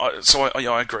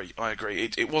 I agree.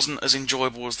 It wasn't as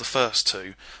enjoyable as the first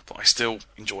two, but I still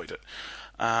enjoyed it.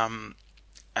 And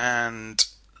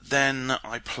then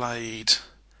I played.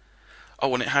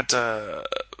 Oh, and it had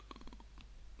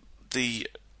the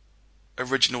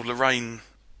original Lorraine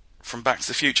from Back to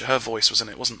the Future. Her voice was in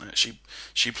it, wasn't it?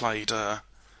 She played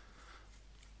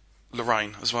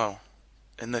Lorraine as well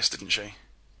in this, didn't she?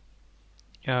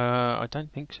 I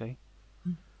don't think so.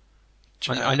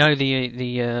 I know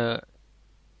the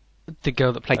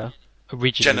girl that played her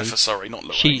originally. Jennifer, sorry, not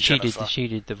Lorraine. She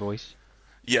did the voice.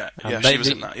 Yeah, she was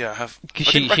in that. Yeah, I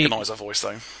didn't recognise her voice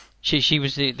though. She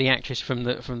was the actress from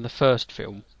the first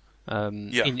film.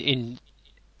 Yeah. In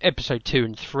episode 2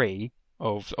 and 3,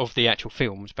 of the actual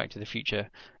films, Back to the Future,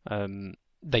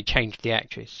 they changed the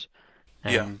actress,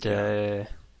 and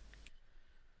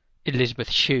Elizabeth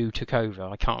Shue took over.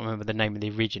 I can't remember the name of the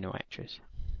original actress.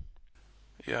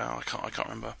 Yeah, I can't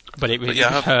remember. But it was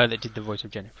her that did the voice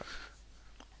of Jennifer.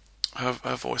 Her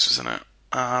voice was in it.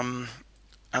 And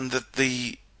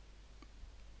the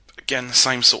again, the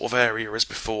same sort of area as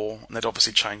before, and they'd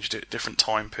obviously changed it, different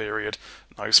time period,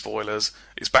 no spoilers.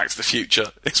 It's Back to the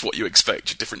Future. It's what you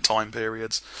expect, different time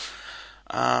periods.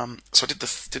 So I did the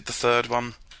third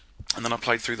one, and then I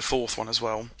played through the fourth one as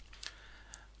well.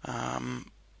 And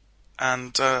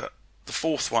the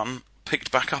fourth one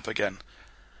picked back up again.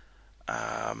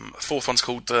 The fourth one's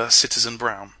called Citizen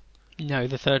Brown. No,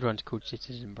 the third one's called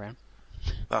Citizen Brown.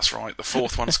 That's right. The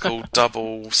fourth one's called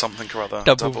Double something or other.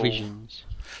 Double Visions.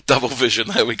 Double Vision,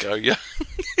 there we go, yeah.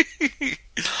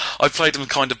 I played them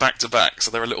kind of back to back,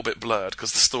 so they're a little bit blurred,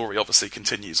 because the story obviously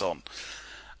continues on.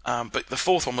 But the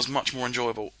fourth one was much more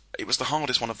enjoyable. It was the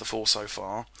hardest one of the four so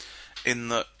far, in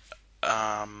that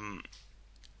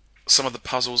some of the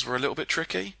puzzles were a little bit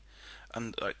tricky,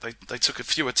 and they took a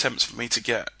few attempts for me to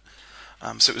get.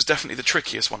 So it was definitely the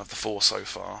trickiest one of the four so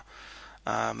far.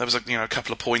 There was a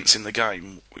couple of points in the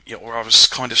game where I was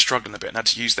kind of struggling a bit and had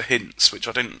to use the hints, which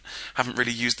haven't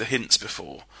really used the hints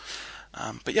before.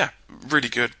 But yeah, really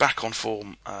good, back on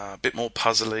form, a bit more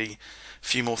puzzly, a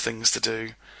few more things to do,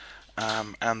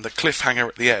 and the cliffhanger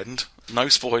at the end, no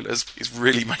spoilers, is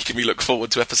really making me look forward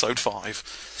to episode 5.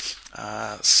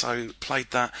 So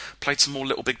played that, played some more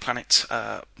Little Big Planet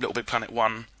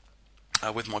 1.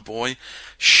 With my boy.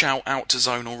 Shout out to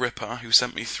Zonal Ripper, who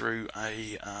sent me through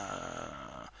the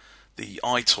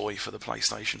iToy for the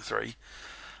PlayStation 3.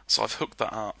 So I've hooked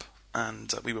that up,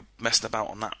 and we were messing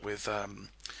about on that with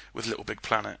Little Big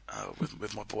Planet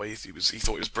with my boy. He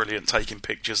thought it was brilliant, taking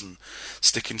pictures and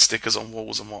sticking stickers on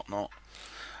walls and whatnot.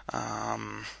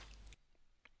 I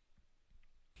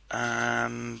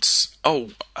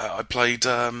played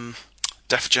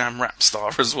Def Jam Rap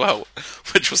Star as well,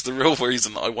 which was the real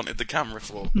reason that I wanted the camera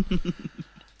for.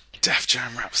 Def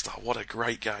Jam Rap Star, what a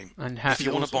great game. And if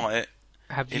you want to buy it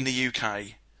in the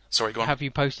UK... Sorry, go on. Have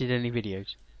you posted any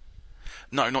videos?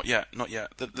 No, not yet.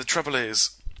 The trouble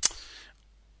is,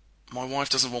 my wife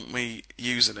doesn't want me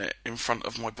using it in front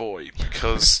of my boy,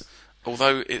 because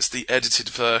although it's the edited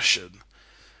version,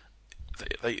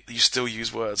 you still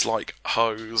use words like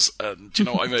hose, and do you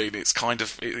know what I mean? It's kind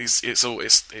of there's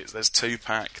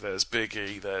Tupac, there's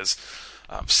Biggie, there's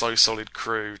So Solid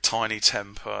Crew, Tiny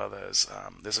Temper. There's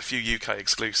a few UK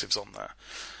exclusives on there,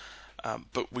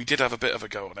 but we did have a bit of a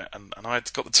go on it, and I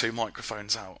had got the two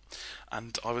microphones out,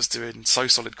 and I was doing So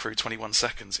Solid Crew 21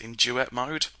 Seconds in duet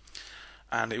mode,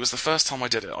 and it was the first time I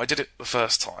did it. I did it the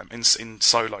first time in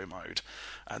solo mode.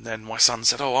 And then my son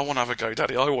said, "Oh, I want to have a go,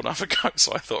 Daddy, I want to have a go."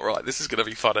 So I thought, right, this is going to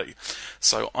be funny.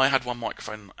 So I had one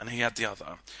microphone and he had the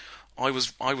other. I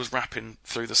was rapping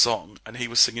through the song and he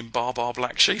was singing Bar Bar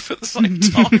Black Sheep at the same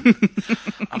time.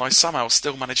 And I somehow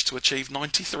still managed to achieve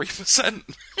 93%.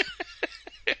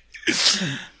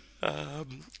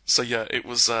 So yeah, it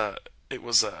was a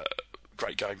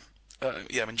great game.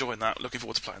 I'm enjoying that. Looking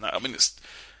forward to playing that. I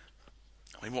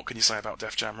mean, what can you say about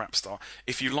Def Jam Rap Star?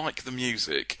 If you like the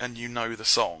music and you know the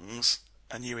songs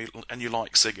and you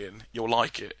like singing, you'll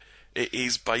like it. It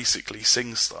is basically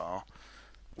SingStar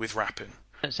with rapping.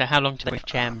 So how long did Def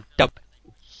Jam dub?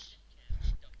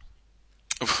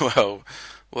 Well,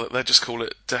 they just call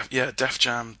it Def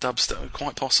Jam dubstep.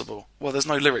 Quite possible. Well, there's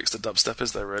no lyrics to dubstep,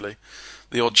 is there really?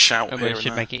 The odd shout here and there. It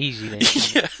should make it easy then.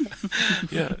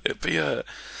 Yeah, it'd be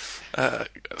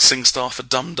SingStar for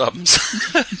dum-dums.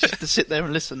 Just to sit there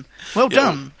and listen. Well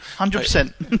done,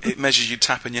 100%. It measures you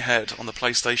tapping your head on the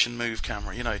PlayStation Move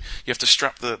camera. You have to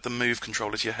strap the Move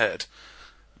controller to your head.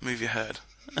 Move your head.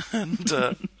 And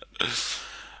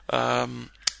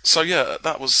so yeah,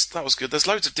 that was good. There's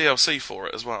loads of DLC for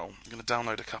it as well. I'm going to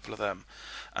download a couple of them.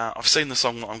 I've seen the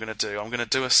song that I'm going to do. I'm going to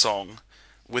do a song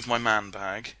with my man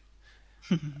bag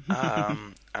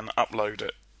and upload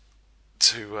it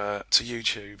to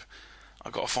YouTube.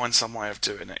 I've got to find some way of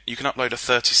doing it. You can upload a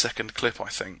 30-second clip, I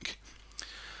think,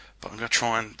 but I'm going to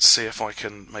try and see if I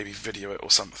can maybe video it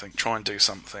or something. Try and do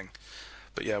something.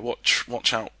 But yeah, watch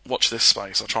this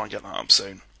space. I'll try and get that up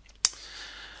soon.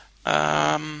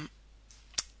 And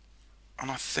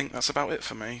I think that's about it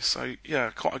for me. So yeah,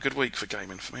 quite a good week for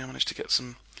gaming for me. I managed to get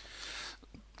some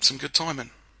good time in.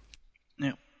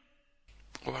 Yeah.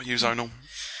 What about you, Zonal?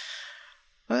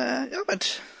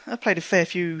 I played a fair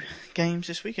few games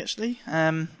this week, actually.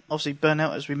 Obviously,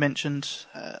 Burnout, as we mentioned,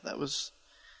 that was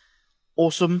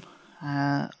awesome.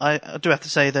 I do have to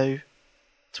say, though,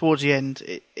 towards the end,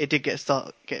 it did get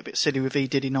a bit silly with E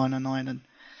Diddy 909 and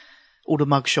all the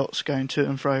mug shots going to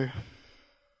and fro.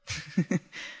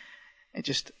 It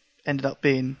just ended up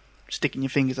being sticking your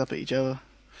fingers up at each other.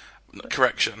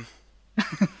 Correction.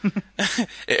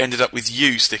 It ended up with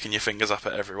you sticking your fingers up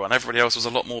at everyone. Everybody else was a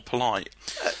lot more polite.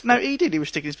 No, E Diddy was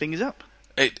sticking his fingers up.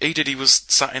 E Diddy was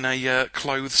sat in a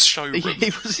clothes showroom.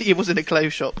 He was in a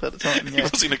clothes shop at the time. Yeah. He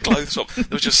was in a clothes shop. There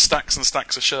was just stacks and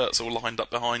stacks of shirts all lined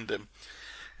up behind him.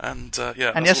 And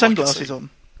yeah, and he had sunglasses on.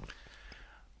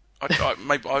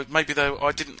 Maybe they.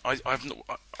 I didn't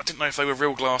know if they were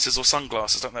real glasses or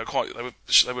sunglasses. Don't know quite.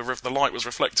 They were. The light was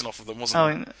reflecting off of them,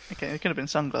 wasn't it? Okay. It could have been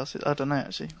sunglasses. I don't know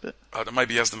actually, but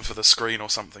maybe he has them for the screen or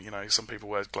something. You know, some people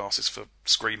wear glasses for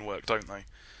screen work, don't they?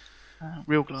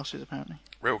 Real glasses, apparently.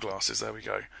 Real glasses. There we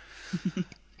go.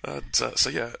 And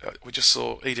so yeah, we just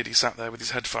saw E Diddy sat there with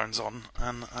his headphones on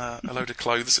and a load of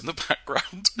clothes in the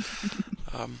background.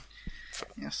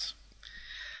 Yes.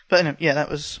 But anyway, yeah, that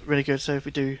was really good. So if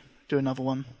we do another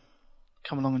one,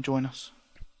 come along and join us.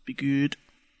 Be good.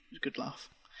 It was a good laugh.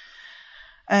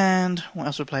 And what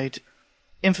else we played?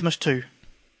 Infamous 2.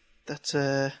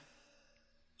 That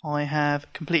I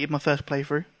have completed my first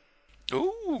playthrough.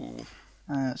 Ooh.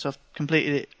 So I've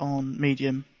completed it on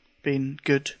medium, been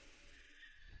good.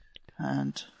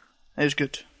 And it was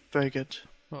good. Very good.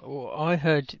 Well, I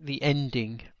heard the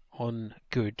ending on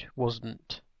good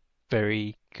wasn't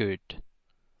very good.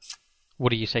 What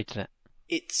do you say to that?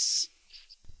 It's...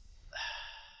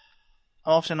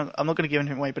 Obviously, I'm not going to give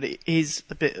anything away, but it is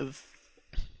a bit of...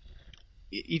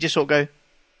 You just sort of go,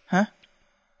 huh?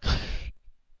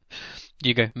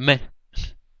 You go, meh.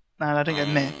 No, I didn't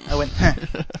go meh. I went, huh.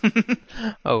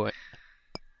 Oh, wait.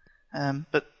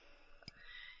 But,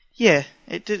 yeah,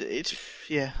 it did...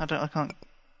 Yeah, I can't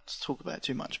talk about it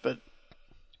too much, but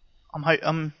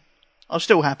I was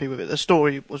still happy with it. The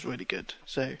story was really good,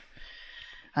 so...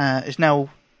 it's now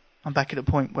I'm back at a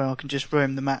point where I can just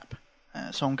roam the map.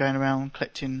 So I'm going around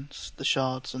collecting the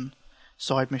shards and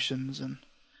side missions and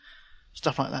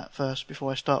stuff like that first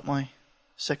before I start my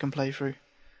second playthrough.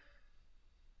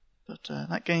 But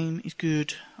that game is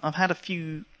good. I've had a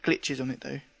few glitches on it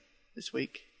though this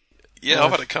week. Yeah,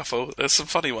 I've had a couple. There's some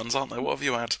funny ones, aren't there? What have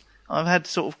you had? I've had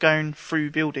sort of going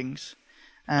through buildings.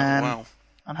 Oh, wow.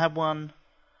 I had one.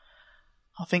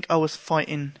 I think I was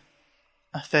fighting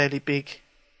a fairly big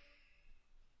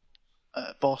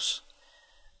boss,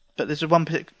 but there's one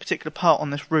particular part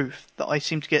on this roof that I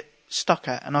seemed to get stuck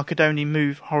at, and I could only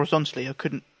move horizontally. I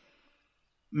couldn't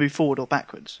move forward or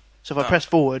backwards. So if I pressed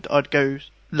forward, I'd go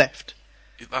left.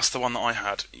 That's the one that I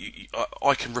had.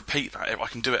 I can repeat that. I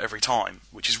can do it every time,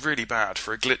 which is really bad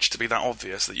for a glitch to be that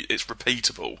obvious that it's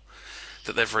repeatable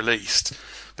that they've released.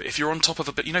 But if you're on top of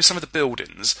a bit, you know, some of the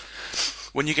buildings,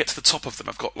 when you get to the top of them,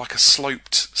 have got like a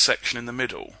sloped section in the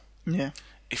middle. Yeah.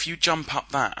 If you jump up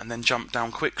that and then jump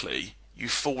down quickly, you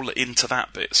fall into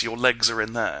that bit, so your legs are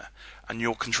in there, and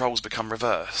your controls become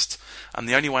reversed. And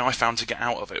the only way I found to get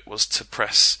out of it was to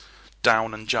press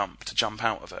down and jump to jump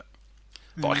out of it.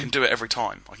 But I can do it every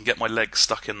time. I can get my legs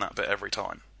stuck in that bit every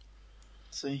time.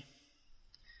 See.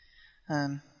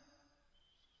 But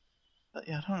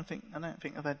yeah, I don't think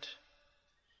I've had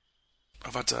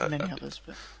many others.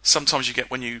 But sometimes you get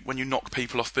when you knock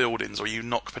people off buildings or you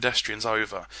knock pedestrians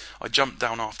over. I jumped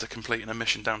down after completing a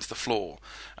mission down to the floor,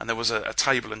 and there was a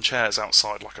table and chairs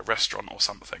outside, like a restaurant or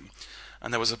something.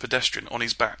 And there was a pedestrian on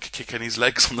his back kicking his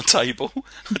legs on the table.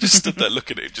 I just stood there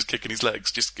looking at him, just kicking his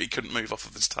legs. He couldn't move off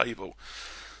of his table.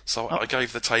 So I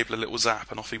gave the table a little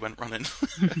zap, and off he went running.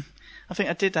 I think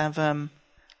I did have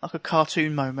like a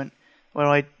cartoon moment where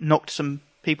I knocked some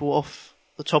people off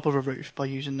the top of a roof by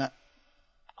using that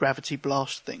gravity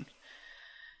blast thing.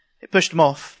 It pushed them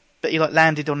off, but he like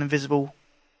landed on invisible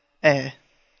air,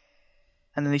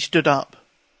 and then he stood up,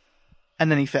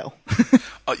 and then he fell.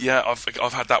 Yeah,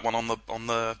 I've had that one on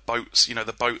the boats. You know,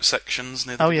 the boat sections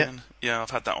near the beginning. Yeah, I've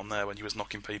had that on there when you was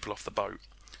knocking people off the boat.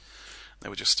 They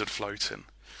were just stood floating.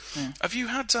 Yeah. Have you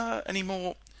had any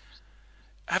more?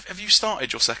 Have you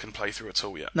started your second playthrough at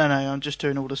all yet? No, I'm just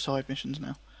doing all the side missions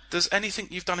now. Does anything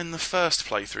you've done in the first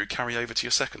playthrough carry over to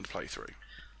your second playthrough?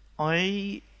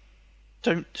 I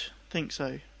don't think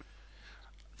so.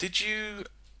 Did you?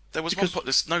 There was one part.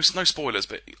 There's no spoilers,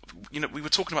 but you know we were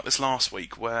talking about this last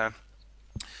week, where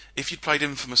if you'd played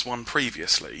Infamous 1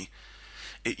 previously,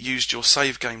 it used your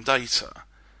save game data,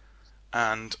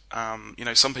 and you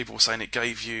know some people were saying it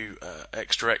gave you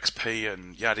extra XP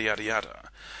and yada yada yada.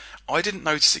 I didn't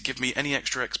notice it give me any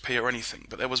extra XP or anything,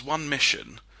 but there was one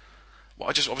mission. Well,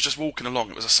 I was just walking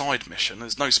along. It was a side mission.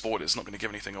 There's no spoilers. Not going to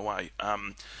give anything away.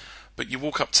 But you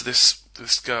walk up to this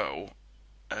girl,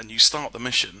 and you start the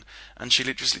mission, and she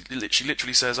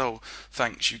literally says, "Oh,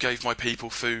 thanks, you gave my people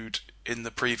food in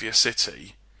the previous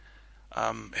city.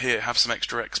 Here, have some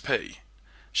extra XP."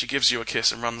 She gives you a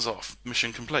kiss and runs off.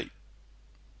 Mission complete.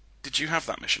 Did you have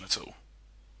that mission at all?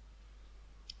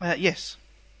 Yes,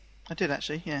 I did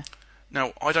actually. Yeah.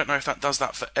 Now, I don't know if that does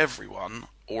that for everyone,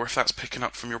 or if that's picking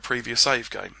up from your previous save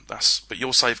game. But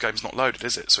your save game's not loaded,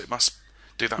 is it? So it must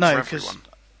do that for everyone.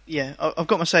 Yeah, I've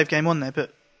got my save game on there,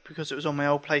 but because it was on my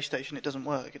old PlayStation, it doesn't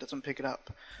work. It doesn't pick it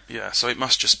up. Yeah, so it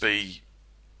must just be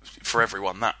for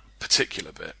everyone, that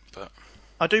particular bit. But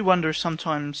I do wonder if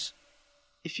sometimes,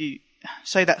 if you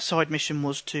say that side mission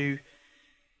was to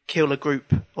kill a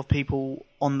group of people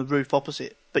on the roof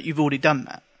opposite, but you've already done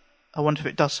that. I wonder if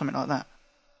it does something like that.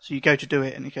 So you go to do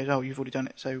it, and it goes, "Oh, you've already done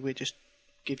it, so we'll just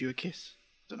give you a kiss."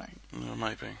 I don't know.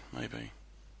 Maybe.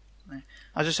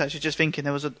 I was just actually just thinking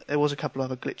there was a couple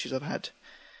of other glitches I've had,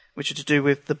 which are to do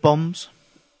with the bombs.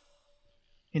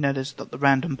 You know, there's the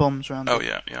random bombs around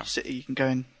the city you can go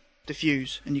and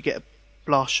defuse, and you get a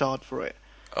blast shard for it.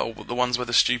 Oh, the ones where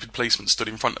the stupid policeman stood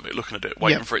in front of it, looking at it,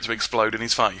 waiting for it to explode in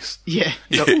his face. Yeah,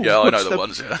 yeah, I know the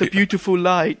ones. Yeah, the beautiful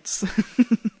lights.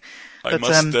 I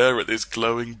must stare at this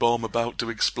glowing bomb about to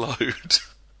explode.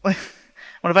 Well,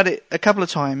 I've had it a couple of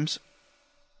times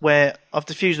where I've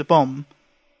defused the bomb,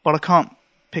 but I can't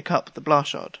pick up the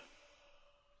blast shard.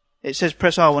 It says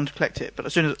press R1 to collect it, but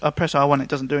as soon as I press R1, it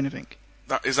doesn't do anything.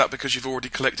 Is that because you've already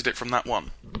collected it from that one?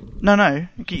 No.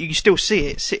 You can still see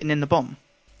it sitting in the bomb.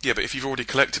 Yeah, but if you've already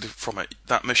collected it from it,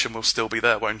 that mission will still be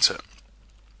there, won't it?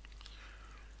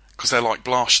 Because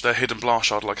they're hidden blast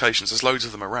shard locations. There's loads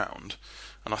of them around,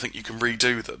 and I think you can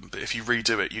redo them. But if you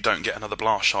redo it, you don't get another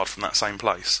blast shard from that same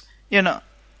place. Yeah, no,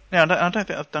 I don't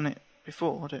think I've done it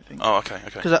before. I don't think. Oh, okay.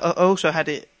 Because I also had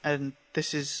it, and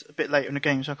this is a bit later in the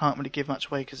game, so I can't really give much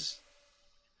away because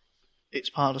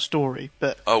it's part of the story.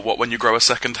 But when you grow a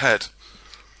second head?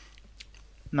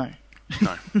 No.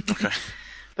 No. Okay.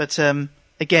 But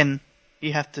again,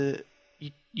 you have to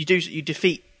you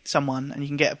defeat someone and you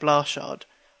can get a blast shard.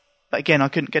 But again, I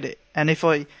couldn't get it. And if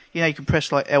you can press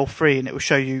L3 and it will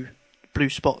show you blue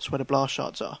spots where the blast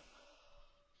shards are.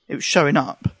 It was showing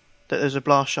up that there's a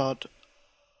blast shard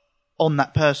on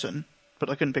that person, but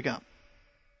I couldn't pick up.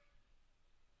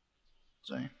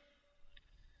 So,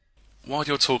 while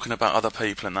you're talking about other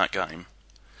people in that game,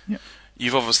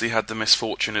 you've obviously had the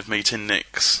misfortune of meeting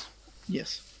Nyx.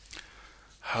 Yes.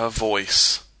 Her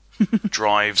voice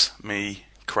drives me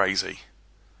crazy.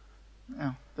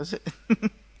 Oh, does it?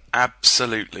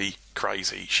 Absolutely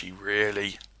crazy. She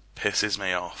really pisses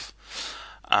me off.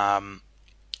 I'm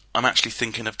actually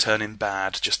thinking of turning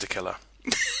bad just to kill her.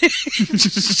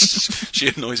 She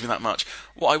annoys me that much.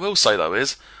 What I will say though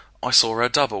is, I saw her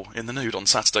double in the nude on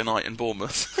Saturday night in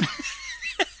Bournemouth.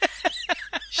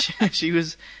 She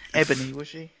was Ebony, was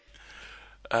she?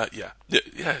 Yeah.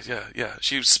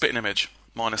 She was spitting image,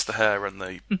 minus the hair and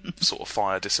the sort of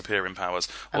fire disappearing powers.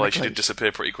 Although she did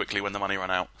disappear pretty quickly when the money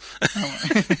ran out.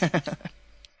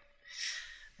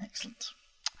 Excellent.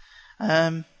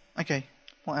 Okay,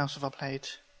 what else have I played?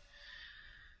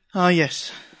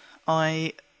 Yes.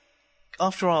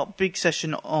 After our big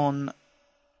session on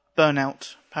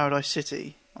Burnout Paradise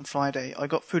City on Friday, I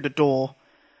got through the door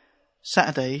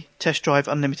Saturday, Test Drive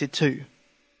Unlimited 2.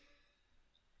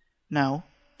 Now,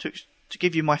 to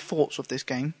give you my thoughts of this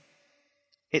game,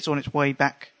 it's on its way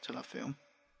back to Love Film.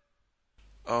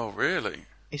 Oh, really?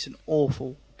 It's an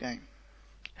awful game.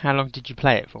 How long did you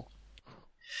play it for?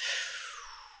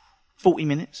 40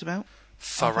 minutes, about.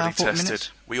 Thoroughly tested.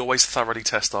 Minutes. We always thoroughly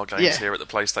test our games here at the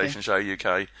PlayStation Show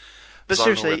UK. But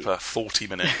Zone seriously, Ripper, 40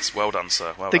 minutes. Well done,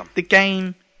 sir. Well done. The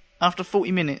game, after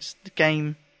 40 minutes, the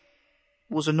game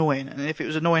was annoying. And if it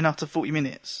was annoying after 40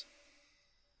 minutes,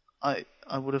 I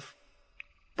would have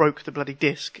broke the bloody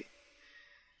disc.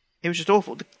 It was just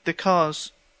awful. The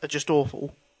cars are just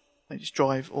awful. They just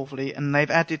drive awfully. And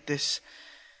they've added this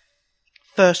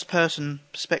first-person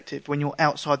perspective when you're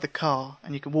outside the car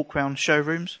and you can walk around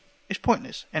showrooms. It's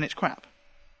pointless and it's crap.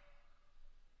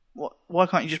 Why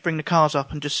can't you just bring the cars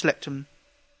up and just select them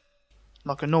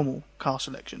like a normal car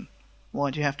selection?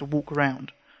 Why do you have to walk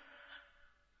around?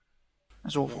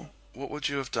 That's awful. What would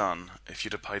you have done if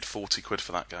you'd have paid 40 quid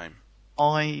for that game?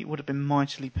 I would have been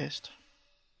mightily pissed.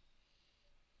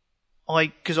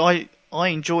 Because I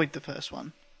enjoyed the first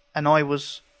one, and I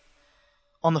was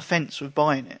on the fence with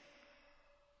buying it.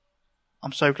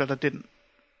 I'm so glad I didn't.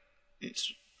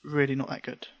 It's really not that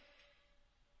good.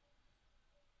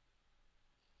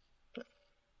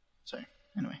 So,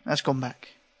 anyway, that's gone back.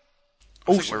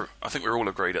 I think we're all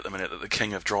agreed at the minute that the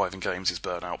king of driving games is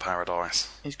Burnout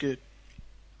Paradise. It's good.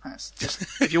 That's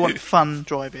just, if you want fun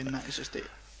driving, that is just it.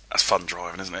 That's fun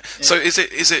driving, isn't it? Yeah. So is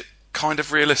it kind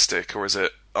of realistic, or is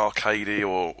it arcadey,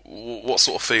 or what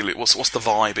sort of feel? What's the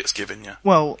vibe it's giving you?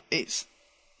 Well, it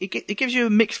gives you a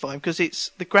mixed vibe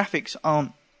because the graphics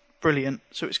aren't brilliant,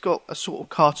 so it's got a sort of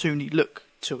cartoony look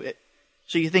to it.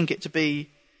 So you think it to be,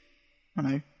 I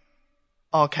don't know,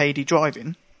 arcadey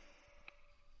driving.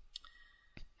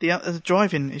 The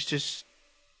driving is just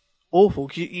awful.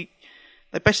 They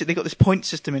basically got this point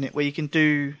system in it where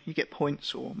you get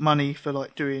points or money for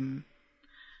like doing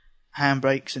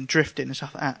handbrakes and drifting and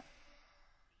stuff like that.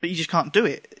 But you just can't do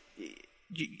it.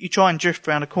 You try and drift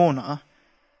around a corner,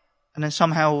 and then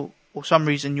somehow or some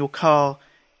reason your car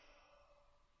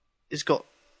has got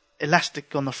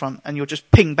elastic on the front, and you'll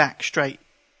just ping back straight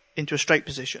into a straight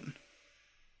position.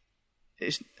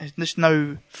 There's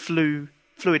no fluid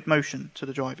motion to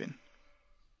the driving.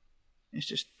 It's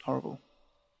just horrible.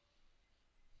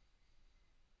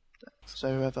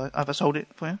 So have I sold it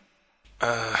for you?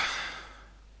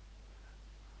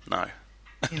 No.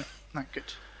 No, good.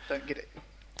 Don't get it.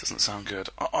 Doesn't sound good.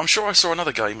 I'm sure I saw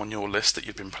another game on your list that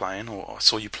you'd been playing, or I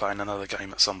saw you playing another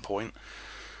game at some point.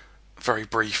 Very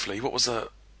briefly. What was that?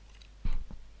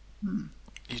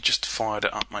 You just fired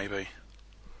it up, maybe.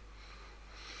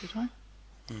 Did I?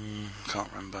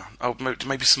 Can't remember. Oh,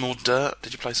 maybe some more Dirt.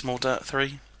 Did you play some more Dirt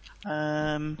 3?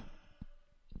 Don't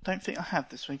think I have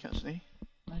this week, actually.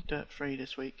 No Dirt 3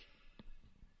 this week.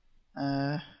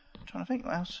 I'm trying to think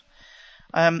what else.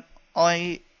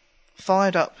 I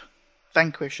fired up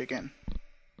Vanquish again,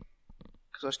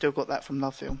 because I still got that from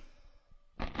Love Film.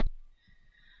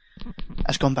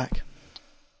 That's gone back.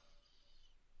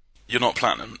 You're not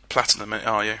platinum it,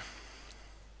 are you?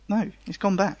 No, it's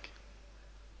gone back.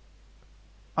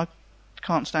 I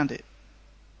can't stand it.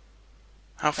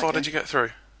 How far did you get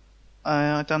through?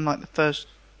 I done like the first.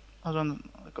 I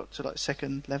got to like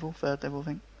second level, third level, I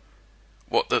think.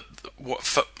 What the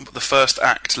first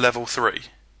act, level 3?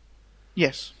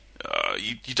 Yes.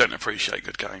 You don't appreciate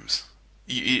good games.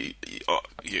 I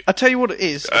tell you what it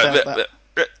is about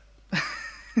that.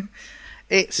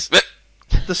 It's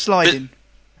the sliding.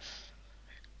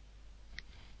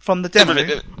 From the demo.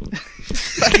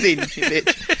 Back in, you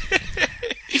bitch.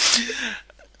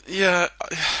 Yeah.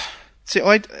 See,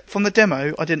 from the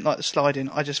demo, I didn't like the sliding.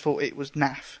 I just thought it was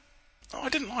naff. Oh, I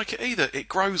didn't like it either. It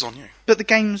grows on you. But the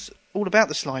game's all about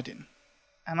the sliding.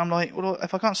 And I'm like, well,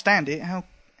 if I can't stand it, how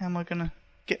am I going to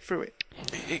get through it?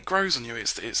 It grows on you.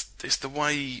 It's the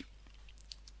way...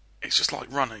 It's just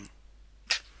like running.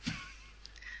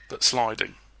 But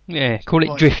sliding. Yeah, call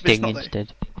it drifting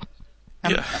instead.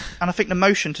 And I think the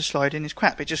motion to sliding is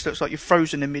crap. It just looks like you're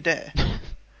frozen in midair.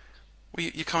 Well,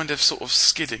 you're kind of sort of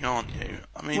skidding, aren't you?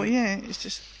 I mean... Well, yeah, it's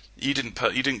just... You gave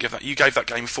that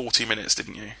game 40 minutes,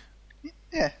 didn't you?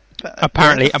 Yeah. But,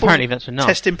 apparently that's enough.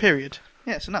 Testing period.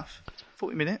 Yeah, it's enough.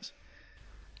 40 minutes.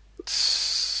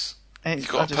 You've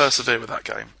got to persevere with that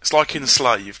game. It's like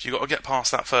Enslaved. You've got to get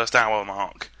past that first hour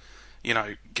mark.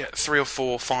 Get 3 or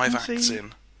 4, 5 acts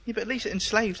in. Yeah, but at least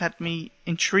Enslaved had me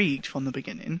intrigued from the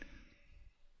beginning.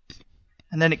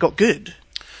 And then it got good.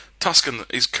 Tuscan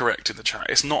is correct in the chat.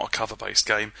 It's not a cover-based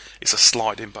game. It's a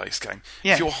sliding-based game.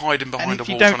 Yeah. If you're hiding behind a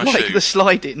wall trying to shoot... if you don't like the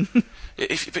sliding...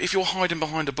 if you're hiding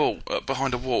behind a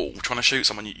wall trying to shoot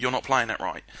someone, you're not playing it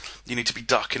right. You need to be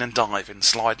ducking and diving,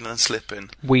 sliding and slipping,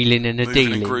 wheeling and moving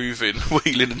dealing, and grooving,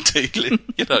 wheeling and dealing.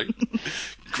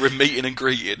 Meeting and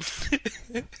greeting.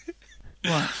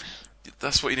 Right.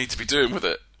 That's what you need to be doing with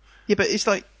it. Yeah, but it's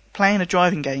like playing a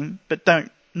driving game, but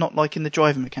not liking the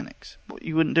driving mechanics.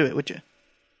 You wouldn't do it, would you?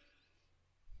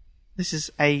 This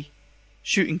is a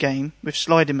shooting game with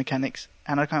sliding mechanics,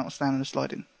 and I can't stand the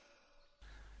sliding.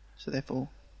 So therefore,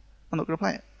 I'm not going to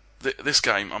play it. This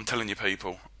game, I'm telling you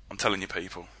people,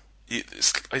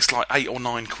 it's like £8 or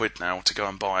 £9 now to go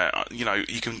and buy it.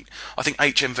 You can. I think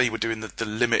HMV were doing the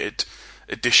limited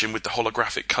edition with the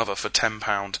holographic cover for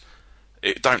 £10.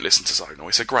 Don't listen to Zonal.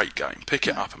 It's a great game. Pick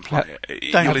it up and play it.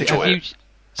 You'll enjoy it.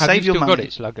 Have you your still money. got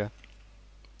it, Slugger?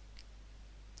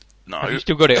 No. Have you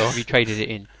still got it, or have you traded it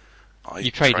in?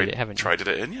 You traded it, haven't you? Traded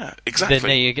it in, yeah. Exactly.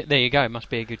 Then there you go. It must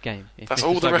be a good game. That's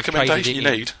all the recommendation you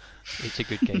need. It's a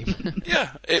good game.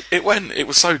 Yeah, it went. It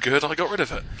was so good, I got rid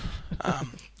of it.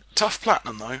 Tough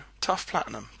platinum, though. Tough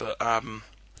platinum, but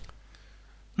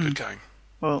good game.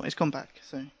 Well, it's gone back,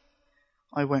 so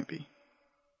I won't be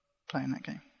playing that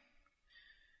game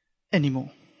anymore.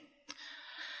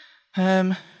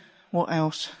 What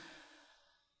else?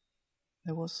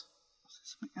 Was there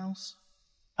something else?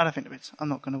 I don't think there is. I'm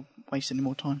not going to waste any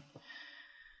more time.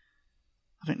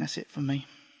 I think that's it for me.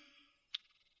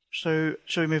 So,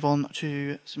 shall we move on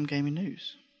to some gaming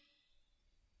news?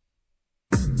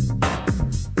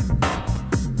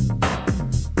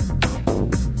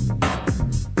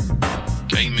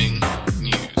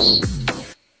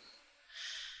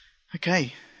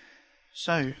 Okay,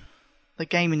 so the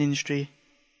gaming industry,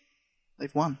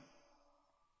 they've won.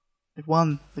 They've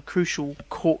won the crucial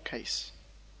court case.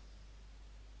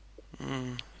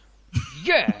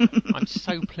 Yeah, I'm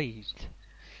so pleased.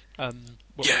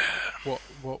 Yeah.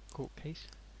 What court case?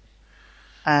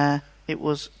 The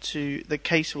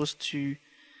case was to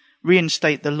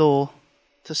reinstate the law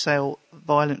to sell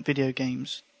violent video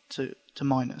games to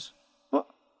minors. What?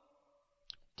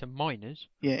 To minors?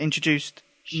 Yeah, introduced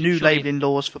new labelling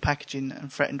laws for packaging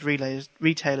and threatened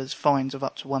retailers fines of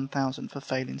up to 1,000 for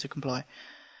failing to comply.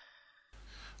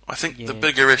 I think the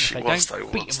bigger issue was though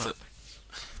that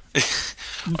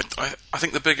I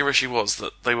think the bigger issue was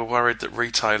that they were worried that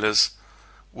retailers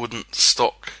wouldn't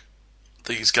stock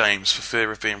these games for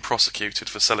fear of being prosecuted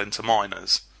for selling to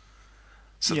minors.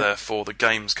 So therefore the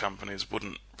games companies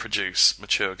wouldn't produce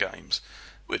mature games,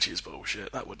 which is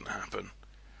bullshit. That wouldn't happen.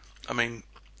 I mean,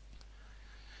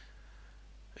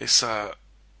 it's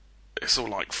all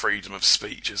like freedom of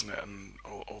speech, isn't it, and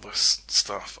all this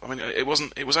stuff. I mean, it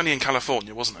was only in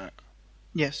California, wasn't it?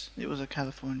 Yes, it was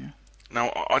California.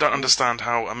 Now, I don't understand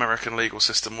how American legal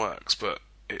system works, but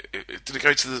did it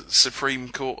go to the Supreme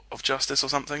Court of Justice or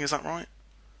something? Is that right?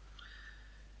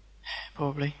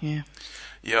 Probably, yeah.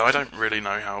 Yeah, I don't really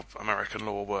know how American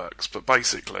law works, but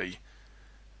basically,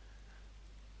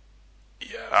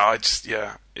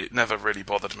 it never really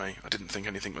bothered me. I didn't think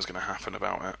anything was going to happen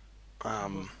about it.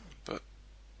 But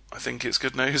I think it's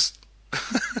good news.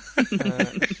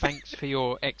 Thanks for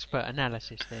your expert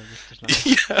analysis there, Mr.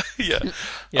 Sloan.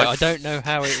 Yeah. I don't know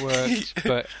how it works,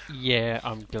 but yeah,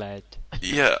 I'm glad.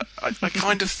 Yeah, I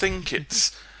kind of think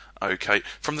it's okay.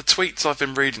 From the tweets I've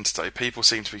been reading today, people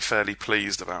seem to be fairly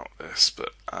pleased about this,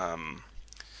 but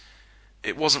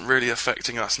it wasn't really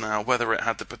affecting us now. Whether it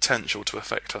had the potential to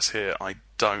affect us here, I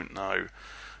don't know.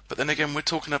 But then again, we're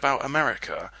talking about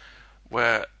America,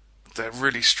 where they're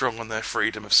really strong on their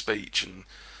freedom of speech and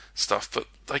stuff, but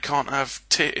they can't have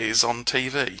titties on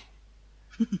TV.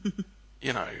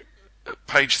 You know,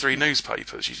 page 3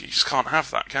 newspapers, you just can't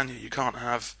have that, can you? You can't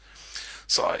have...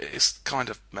 So it's kind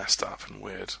of messed up and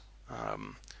weird.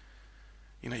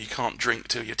 You know, you can't drink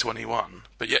till you're 21,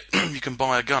 but yet you can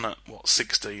buy a gun at,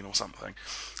 16 or something.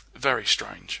 Very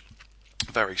strange.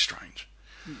 Very strange.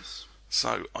 Yes.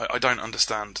 So I don't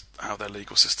understand how their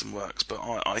legal system works, but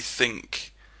I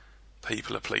think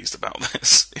people are pleased about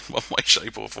this in one way,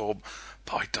 shape or form,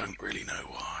 but I don't really know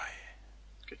why.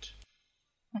 Good.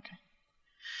 Okay.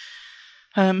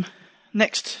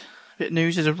 Next bit of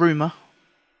news is a rumour.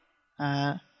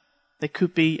 There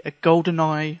could be a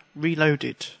GoldenEye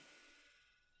Reloaded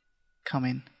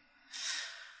coming.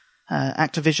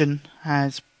 Activision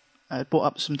has brought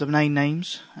up some domain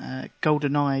names.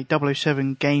 GoldenEye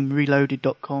 007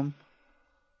 GameReloaded.com,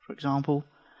 for example.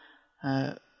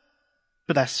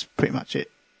 But that's pretty much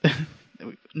it.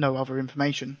 No other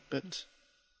information, but...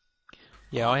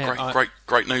 Yeah,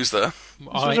 Great news there. This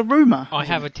was a rumour. I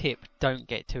have a tip. Don't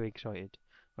get too excited.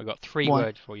 I got 3 Why?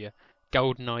 words for you.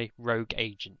 GoldenEye Rogue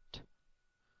Agent.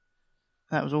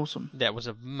 That was awesome. That was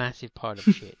a massive pile of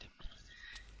shit.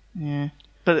 Yeah.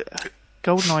 But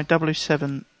GoldenEye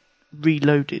 007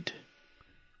 Reloaded.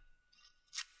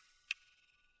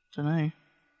 Don't know.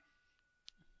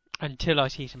 Until I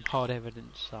see some hard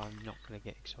evidence, I'm not going to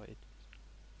get excited.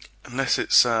 Unless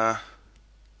it's...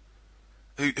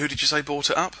 Who did you say bought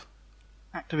it up?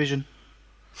 Activision.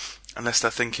 Unless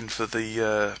they're thinking for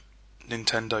the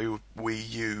Nintendo Wii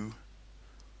U.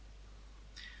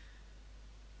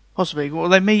 Possibly. Well,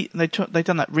 they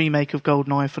done that remake of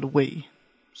GoldenEye for the Wii,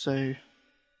 so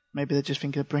maybe they're just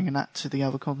thinking of bringing that to the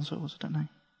other consoles. I don't know.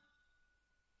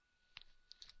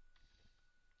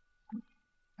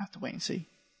 Have to wait and see.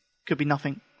 Could be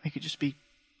nothing. They could just be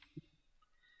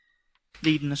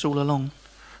leading us all along.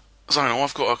 Zonal,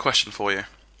 I've got a question for you.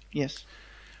 Yes.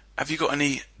 Have you got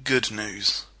any good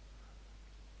news?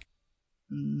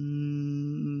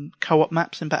 Co-op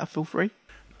maps in Battlefield 3?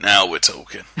 Now we're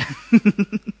talking.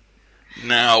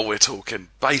 Now we're talking.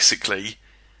 Basically,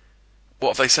 what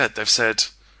have they said? They've said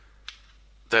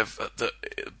that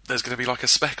there's going to be like a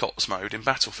Spec Ops mode in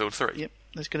Battlefield 3. Yep.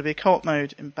 There's going to be a co-op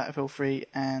mode in Battlefield 3,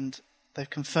 and they've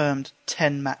confirmed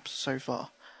 10 maps so far.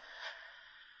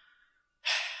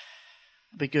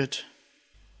 It'll be good.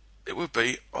 It would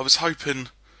be. I was hoping...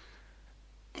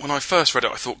 When I first read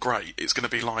it, I thought, great, it's going to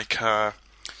be like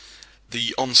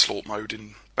the Onslaught mode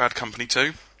in Bad Company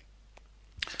 2.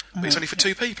 But it's only for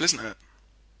 2 people, isn't it?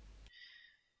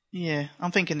 Yeah,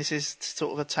 I'm thinking this is to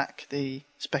sort of attack the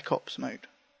Spec Ops mode.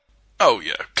 Oh,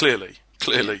 yeah, clearly.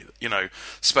 You know,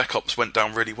 Spec Ops went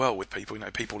down really well with people. You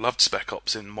know, people loved Spec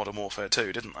Ops in Modern Warfare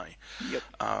 2, didn't they? Yep.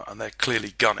 And they're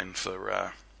clearly gunning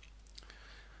for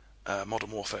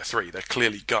Modern Warfare 3. They're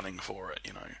clearly gunning for it,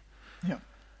 Yeah.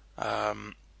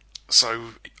 So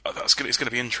it's going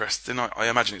to be interesting. I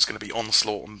imagine it's going to be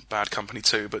Onslaught and Bad Company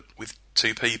 2, but with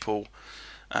 2 people,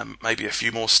 maybe a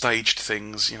few more staged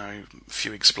things, a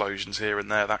few explosions here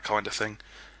and there, that kind of thing.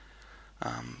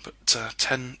 But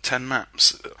 10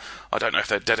 maps. I don't know if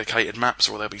they're dedicated maps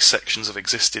or there'll be sections of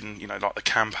existing, like the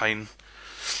campaign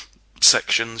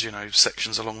sections,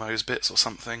 sections along those bits or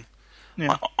something.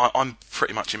 Yeah. I'm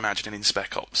pretty much imagining in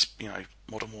Spec Ops,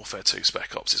 Modern Warfare 2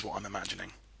 Spec Ops is what I'm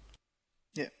imagining.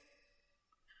 Yeah.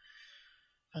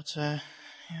 But,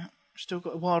 still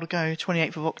got a while to go.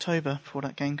 28th of October before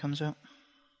that game comes out.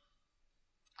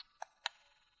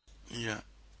 Yeah.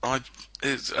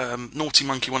 Naughty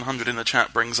Monkey 100 in the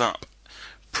chat brings up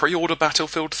pre-order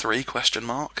Battlefield 3 ?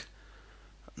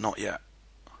 Not yet.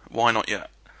 Why not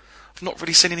yet? I've not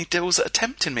really seen any deals that are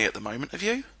tempting me at the moment, have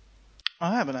you?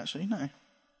 I haven't actually, no.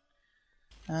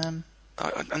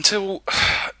 Until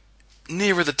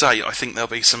nearer the date, I think there'll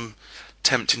be some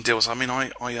tempting deals. I mean,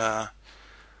 I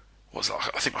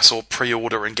think I saw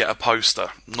pre-order and get a poster.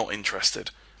 Not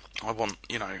interested. I want,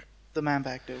 The man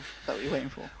bag deal. Is that what you're waiting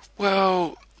for?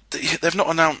 Well, they've not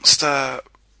announced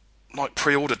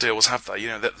pre-order deals, have they?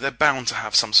 They're bound to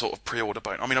have some sort of pre-order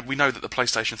bonus. I mean, we know that the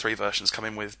PlayStation 3 version's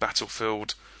coming with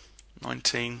Battlefield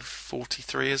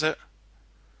 1943, is it?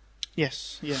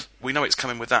 Yes, yeah. We know it's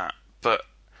coming with that, but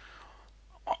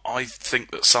I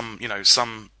think that some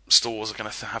stores are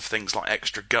going to have things like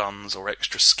extra guns or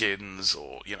extra skins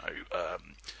or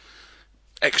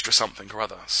extra something or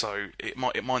other. So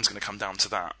mine's going to come down to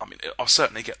that. I mean, I'll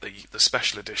certainly get the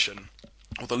special edition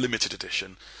or the limited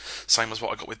edition, same as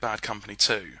what I got with Bad Company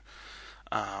 2,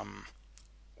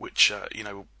 which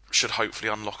should hopefully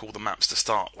unlock all the maps to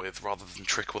start with rather than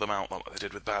trickle them out like they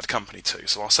did with Bad Company 2.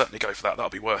 So I'll certainly go for that. That'll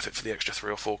be worth it for the extra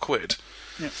 £3 or £4.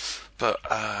 Yep. But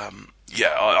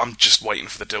I'm just waiting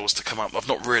for the deals to come up. I've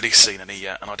not really seen any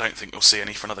yet, and I don't think we'll see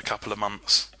any for another couple of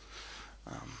months.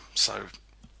 So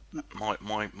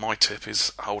my tip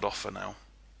is hold off for now.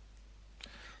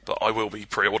 But I will be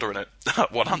pre-ordering it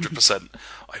 100%.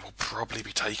 I will probably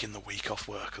be taking the week off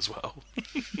work as well.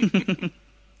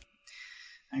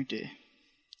 Oh dear.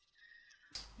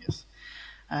 Yes.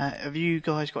 Have you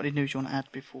guys got any news you want to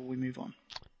add before we move on?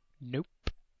 Nope.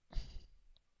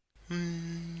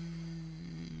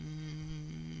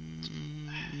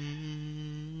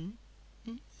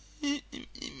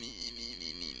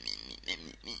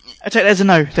 I take that as a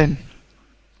no, then.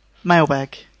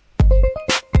 Mailbag.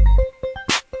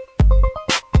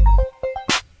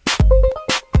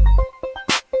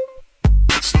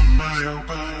 It's the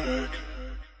mailbag.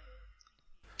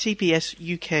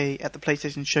 TpSUK at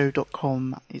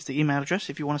theplaystationshow.com is the email address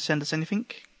if you want to send us anything.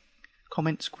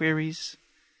 Comments, queries.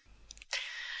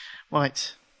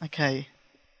 Right, okay.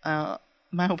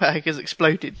 Mailbag has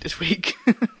exploded this week.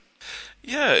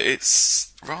 Yeah,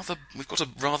 we've got a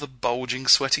rather bulging,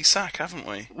 sweaty sack, haven't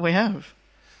we? We have.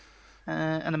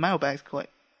 And the mailbag's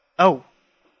quite... Oh.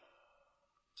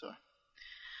 Sorry.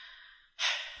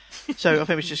 So I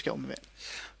think we should just get on with it.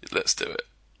 Let's do it.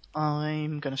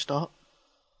 I'm going to start.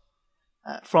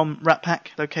 From Rat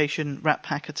Pack, location Rat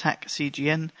Pack Attack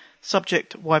CGN,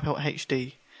 subject Wipeout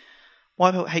HD.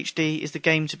 Wipeout HD is the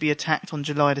game to be attacked on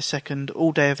July the 2nd,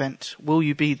 all-day event. Will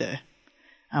you be there?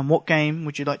 And what game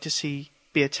would you like to see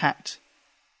be attacked?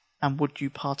 And would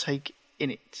you partake in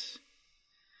it?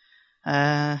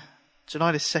 July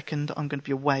the 2nd, I'm going to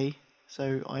be away,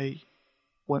 so I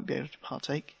won't be able to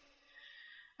partake.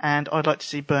 And I'd like to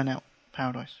see Burnout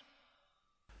Paradise.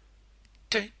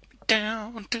 Take me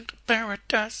down to the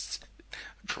paradise.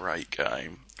 Great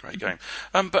game.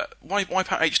 But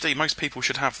Wipeout HD, most people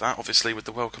should have that, obviously, with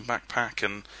the Welcome Back pack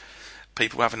and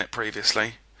people having it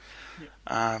previously. Yep.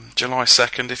 July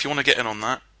 2nd, if you want to get in on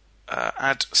that,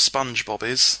 add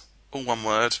SpongeBobbies, all one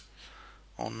word,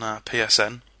 on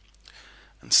PSN,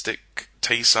 and stick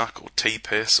TsUK or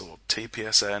TpIS or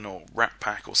TPSN or Rat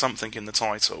Pack or something in the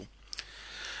title.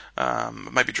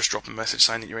 Maybe just drop a message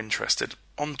saying that you're interested.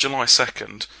 On July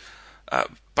 2nd,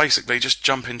 basically just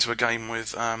jump into a game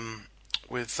with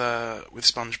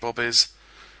SpongeBobbies,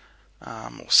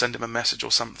 or send him a message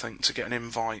or something to get an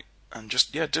invite, and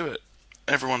just do it.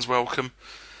 Everyone's welcome.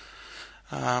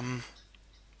 I'll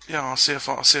see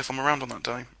if I'm around on that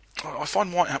day. I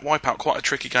find Wipeout quite a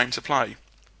tricky game to play.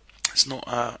 It's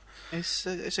not.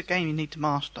 It's a game you need to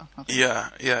master. I think. Yeah.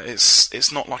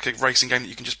 It's not like a racing game that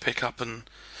you can just pick up and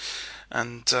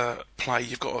play.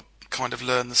 You've got to kind of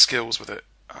learn the skills with it.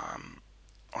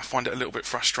 I find it a little bit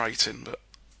frustrating, but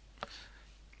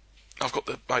I've got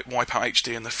the Wipeout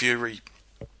HD and the Fury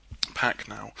pack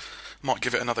now. Might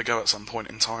give it another go at some point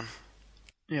in time.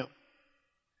 Yep.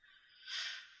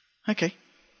 Okay.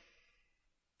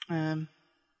 Bod,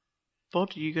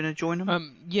 are you going to join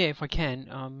them? Yeah, if I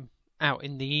can. Out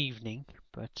in the evening,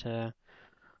 but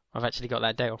I've actually got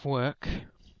that day off work.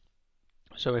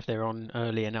 So if they're on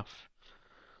early enough,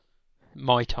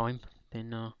 my time,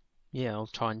 then yeah, I'll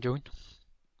try and join.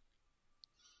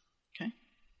 Okay.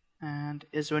 And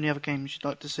is there any other games you'd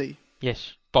like to see?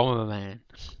 Yes, Bomberman.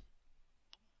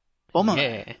 Bomberman?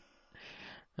 Yeah.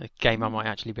 A game I might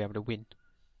actually be able to win.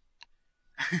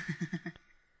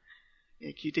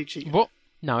 Yeah, you do cheat. What?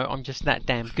 No, I'm just that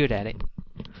damn good at it.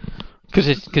 Because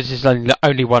it's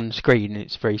only one screen and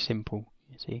it's very simple,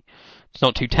 you see. It's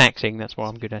not too taxing, that's why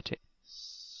I'm good at it.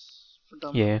 For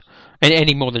dumb. Yeah.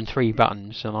 Any more than 3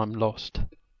 buttons and I'm lost.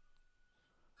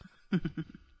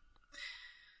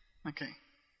 Okay.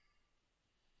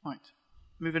 Right.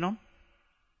 Moving on.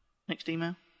 Next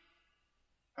email.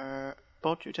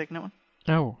 Bod, you taking that one?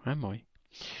 Oh, am I?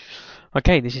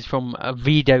 Okay, this is from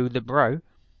Vito the Bro.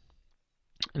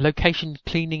 Location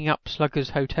cleaning up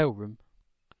Slugger's hotel room.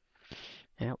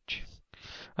 Ouch.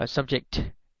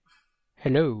 Subject.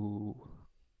 Hello.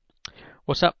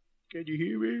 What's up? Can you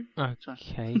hear me?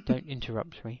 Okay, don't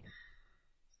interrupt me.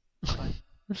 Fine.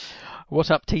 What's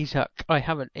up, TpSUK? I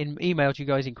haven't emailed you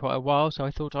guys in quite a while, so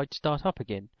I thought I'd start up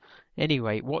again.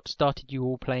 Anyway, what started you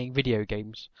all playing video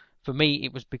games? For me,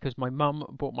 it was because my mum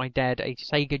bought my dad a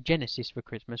Sega Genesis for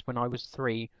Christmas when I was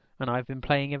 3, and I've been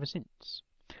playing ever since.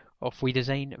 Auf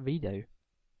Wiedersehen, Vito.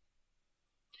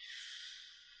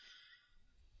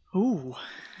 Ooh.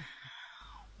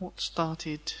 What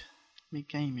started me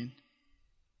gaming?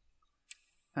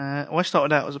 Well, I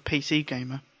started out as a PC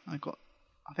gamer. I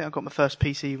think I got my first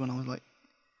PC when I was like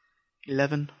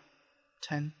 11,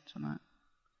 10, something like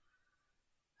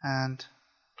that. And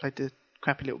played the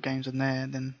crappy little games on there,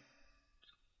 and then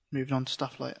moving on to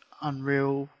stuff like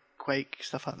Unreal, Quake,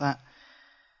 stuff like that.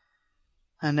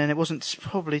 And then it wasn't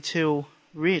probably till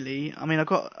really, I mean, I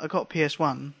got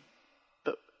PS1,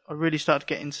 but I really started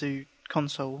to get into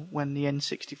console when the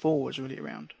N64 was really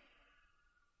around.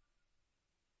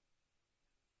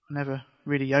 I never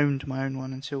really owned my own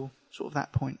one until sort of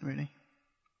that point, really.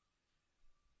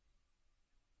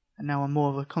 And now I'm more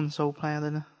of a console player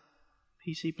than a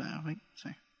PC player, I think. So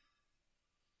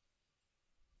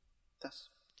that's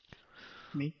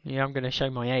me. Yeah, I'm going to show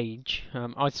my age.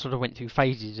 I sort of went through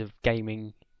phases of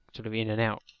gaming, sort of in and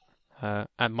out.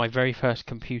 And my very first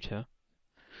computer,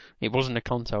 it wasn't a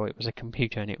console, it was a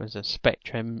computer, and it was a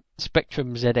Spectrum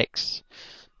ZX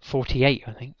 48,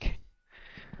 I think.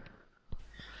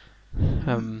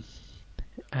 And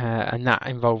that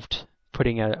involved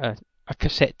putting a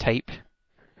cassette tape,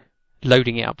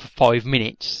 loading it up for 5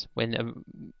 minutes. When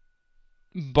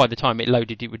by the time it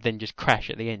loaded, it would then just crash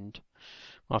at the end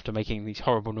after making these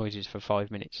horrible noises for 5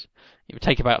 minutes. It would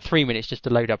take about 3 minutes just to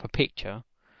load up a picture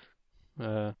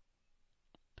to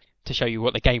show you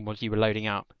what the game was you were loading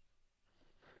up,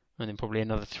 and then probably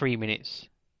another 3 minutes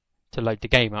to load the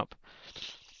game up.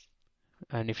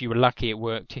 And if you were lucky, it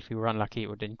worked. If you were unlucky, it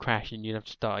would then crash and you'd have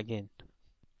to start again.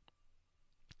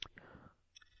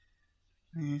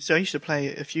 Yeah, so I used to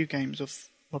play a few games of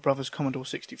my brother's Commodore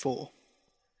 64,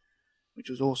 which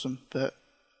was awesome, but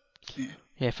yeah.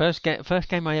 Yeah, first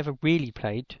game I ever really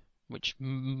played, which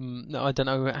I don't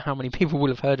know how many people will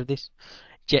have heard of this,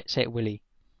 Jet Set Willy.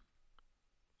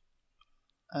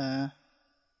 Is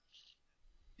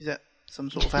that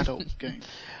some sort of adult game?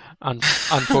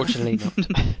 Unfortunately not.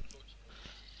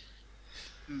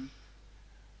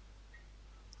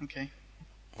 Okay.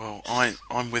 Well,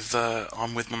 I'm with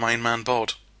my main man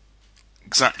Bod.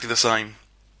 Exactly the same.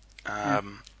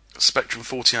 Spectrum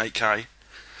 48K.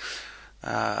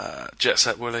 Jet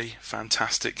Set Willy,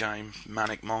 fantastic game.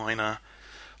 Manic Miner.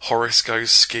 Horace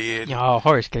Goes Skiing. Oh,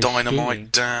 Horace Goes Dynamite Skiing.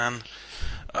 Dan.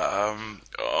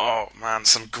 Oh man,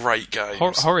 some great games.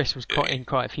 Horace was in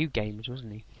quite a few games,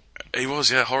 wasn't he? He was,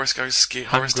 yeah. Horace Goes Skiing.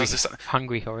 Horace does this.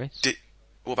 Hungry Horace.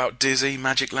 What about Dizzy,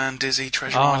 Magic Land Dizzy,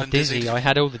 Treasure Ah, Island Dizzy. Dizzy? I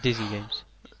had all the Dizzy games.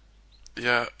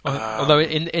 Yeah. Although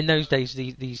in those days,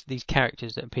 these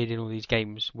characters that appeared in all these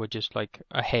games were just like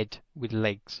a head with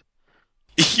legs.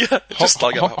 Yeah, just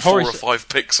like about 4 or 5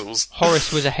 pixels.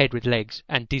 Horace was a head with legs,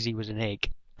 and Dizzy was an egg.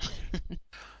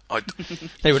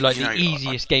 They were like the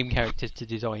easiest game characters to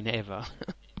design ever.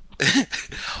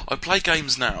 I play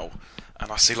games now, and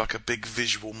I see like a big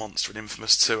visual monster in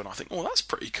Infamous 2, and I think, oh, that's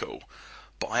pretty cool.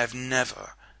 But I have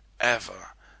never,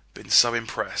 ever been so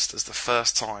impressed as the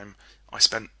first time I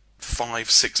spent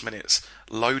 5-6 minutes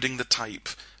loading the tape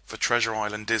for Treasure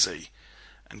Island Dizzy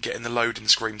and getting the loading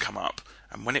screen come up.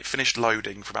 And when it finished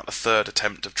loading for about the third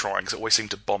attempt of trying, because it always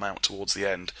seemed to bomb out towards the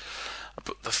end,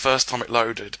 But the first time it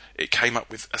loaded, it came up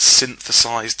with a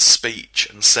synthesized speech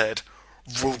and said,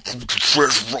 "Welcome to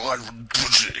Treasure Island,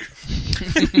 Dizzy."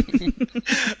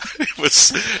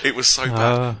 It was so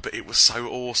bad, but it was so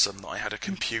awesome that I had a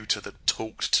computer that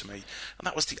talked to me, and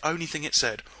that was the only thing it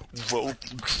said.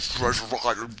 "Welcome to Treasure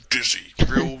Island, Dizzy."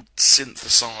 Real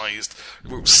synthesized,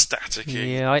 real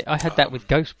staticky. Yeah, I had that with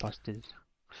Ghostbusters.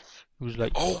 It was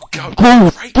like, oh god,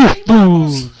 great game that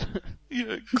was.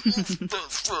 Yeah,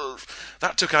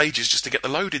 that took ages just to get the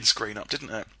loading screen up, didn't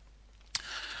it?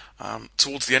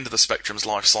 Towards the end of the Spectrum's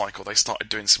life cycle, they started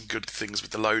doing some good things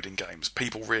with the loading games.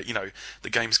 People, the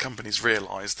games companies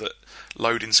realised that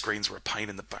loading screens were a pain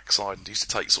in the backside and used to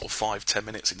take sort of 5-10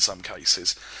 minutes in some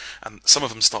cases. And some of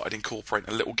them started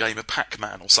incorporating a little game of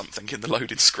Pac-Man or something in the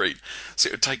loading screen. So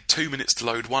it would take 2 minutes to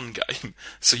load one game,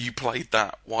 so you played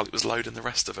that while it was loading the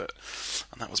rest of it.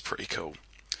 And that was pretty cool.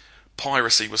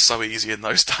 Piracy was so easy in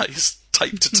those days.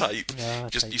 Tape to tape. Yeah,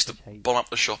 just tape used to to tape. bomb up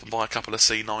the shop and buy a couple of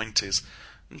C90s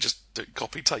and just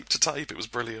copy tape to tape. It was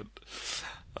brilliant.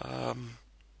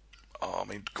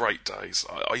 Great days.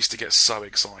 I used to get so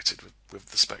excited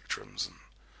with the Spectrums and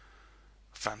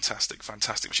fantastic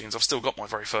machines. I've still got my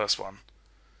very first one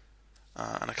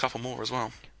and a couple more as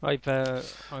well. I've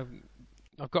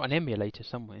got an emulator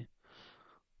somewhere,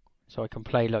 so I can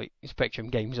play like Spectrum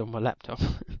games on my laptop.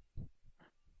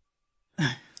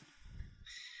 Oh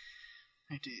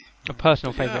dear. A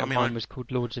personal Yeah, favourite of mine was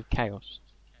called Lords of Chaos,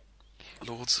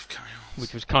 Lords of Chaos.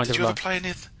 which was kind Did of you ever like play any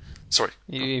of... Sorry.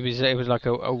 it was like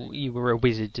you were a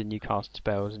wizard and you cast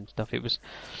spells and stuff. It was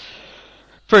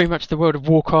very much the World of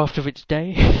Warcraft of its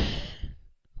day.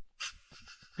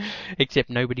 Except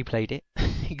nobody played it,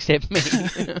 except me.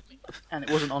 And it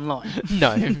wasn't online.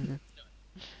 No.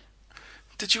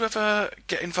 Did you ever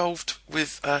get involved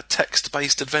with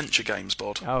text-based adventure games,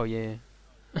 Bod? Oh yeah.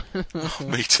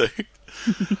 Me too.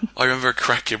 I remember a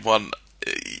cracking one.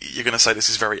 You're going to say this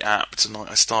is very apt, and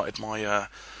I started my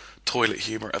toilet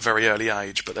humour at a very early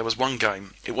age, but there was one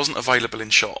game. It wasn't available in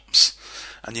shops,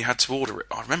 and you had to order it.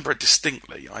 I remember it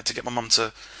distinctly. I had to get my mum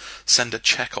to send a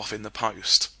cheque off in the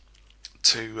post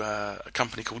to a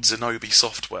company called Zenobi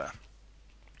Software,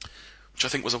 which I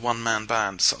think was a one-man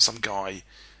band. Some guy...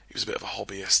 He was a bit of a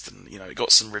hobbyist, and he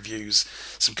got some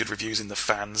good reviews in the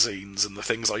fanzines and the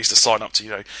things I used to sign up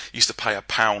to. Used to pay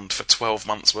 £1 for 12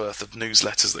 months worth of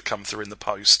newsletters that come through in the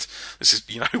post. This is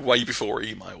way before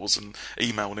emails and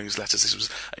email newsletters. This was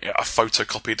a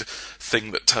photocopied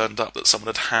thing that turned up that someone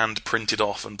had hand printed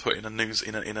off and put in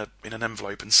in an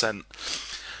envelope and sent.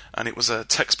 And it was a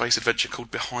text-based adventure called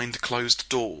Behind Closed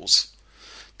Doors.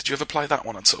 Did you ever play that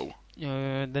one at all?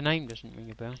 The name doesn't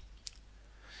ring a bell.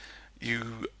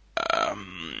 You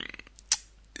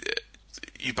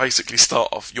basically start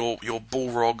off you're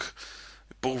Bullrog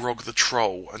the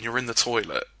troll, and you're in the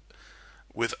toilet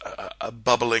with a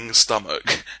bubbling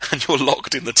stomach, and you're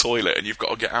locked in the toilet, and you've got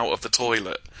to get out of the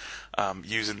toilet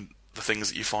using the things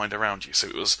that you find around you. So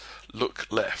it was look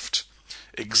left,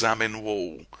 examine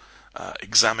wall,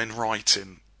 examine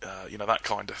writing, that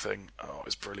kind of thing. Oh, it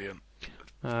was brilliant.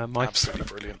 Absolutely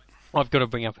brilliant. I've got to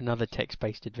bring up another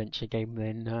text-based adventure game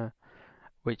then,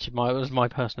 which was my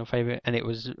personal favourite, and it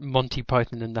was Monty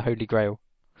Python and the Holy Grail.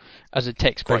 As a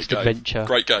text-based adventure,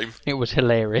 great game. It was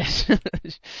hilarious.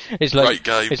 It's like great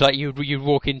game. It's like you'd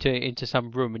walk into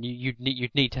some room and you'd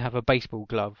need to have a baseball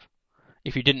glove.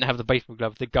 If you didn't have the baseball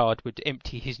glove, the guard would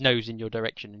empty his nose in your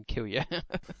direction and kill you.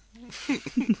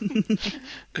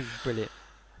 It was brilliant.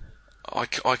 I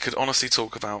could honestly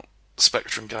talk about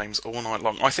Spectrum games all night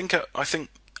long. I think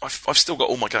I've still got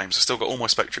all my games. I've still got all my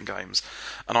Spectrum games,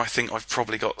 and I think I've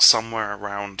probably got somewhere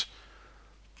around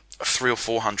 300 or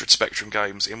 400 Spectrum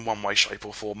games in one way, shape,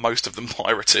 or form. Most of them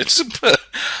pirated, but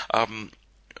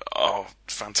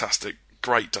fantastic,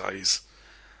 great days.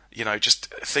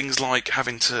 Just things like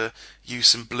having to use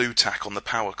some blue tack on the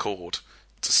power cord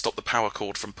to stop the power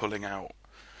cord from pulling out,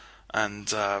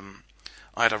 and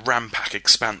I had a RAM pack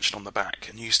expansion on the back,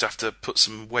 and you used to have to put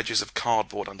some wedges of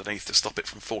cardboard underneath to stop it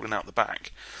from falling out the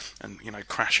back, and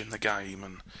crashing the game,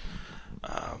 and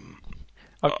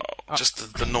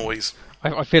just the noise.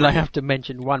 I feel I have to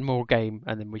mention one more game,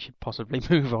 and then we should possibly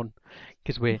move on,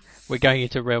 because we're going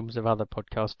into realms of other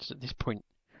podcasts at this point.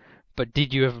 But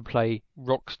did you ever play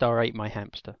Rockstar Ate My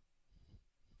Hamster?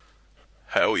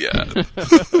 Hell yeah.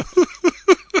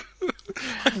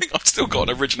 I think I've still got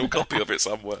an original copy of it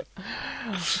somewhere.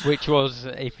 Which was,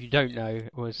 if you don't know,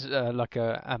 was like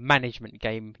a management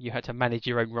game. You had to manage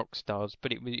your own rock stars,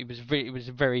 but it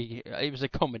was a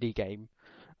comedy game,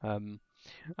 and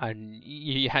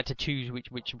you had to choose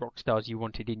which rock stars you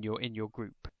wanted in your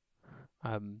group.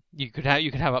 You could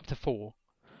have up to 4.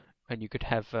 and you could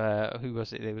have who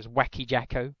was it? There was Wacky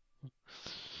Jacko.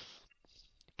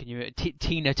 Can you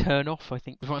Tina Turnoff? I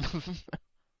think was one of them.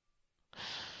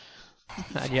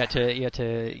 And you had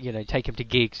to take him to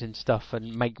gigs and stuff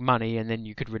and make money, and then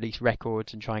you could release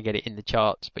records and try and get it in the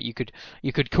charts. But you could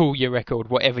call your record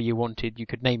whatever you wanted. You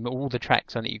could name all the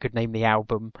tracks on it. You could name the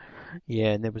album.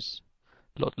 Yeah, and there was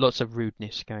lots of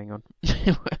rudeness going on.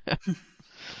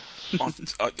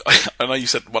 I know you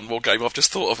said one more game. I've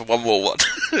just thought of one more one.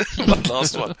 One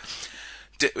last one.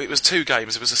 It was 2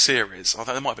 games. It was a series. I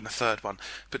think there might have been a third one.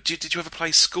 But did you ever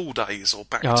play School Days or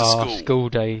Back to School? School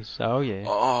Days. Oh yeah.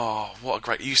 Oh, what a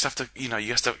great! You used to have to, you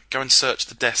used to go and search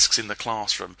the desks in the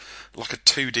classroom, like a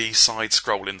 2D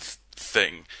side-scrolling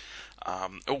thing,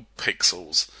 all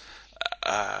pixels,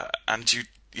 and you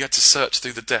had to search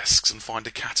through the desks and find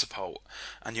a catapult,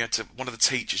 and you had to, one of the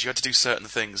teachers, you had to do certain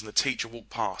things, and the teacher walked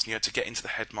past, and you had to get into the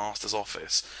headmaster's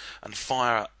office and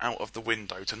fire out of the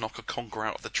window to knock a conker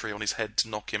out of the tree on his head to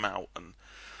knock him out, and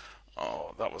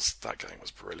that game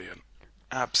was brilliant,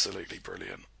 absolutely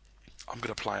brilliant. I'm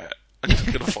going to play it. I'm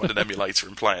going to find an emulator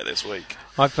and play it this week.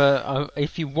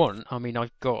 If you want, I mean,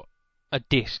 I've got a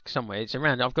disc somewhere. It's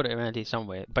around. I've got it around here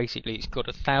somewhere. Basically, it's got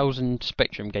 1,000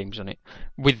 Spectrum games on it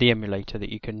with the emulator that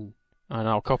you can. And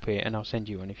I'll copy it and I'll send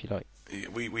you one if you like.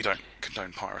 We don't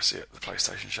condone piracy at the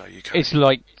PlayStation Show UK. It's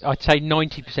like I'd say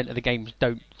 90% of the games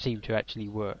don't seem to actually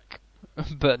work,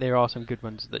 but there are some good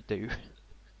ones that do.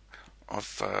 I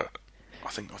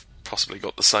think I've possibly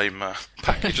got the same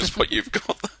package as what you've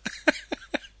got.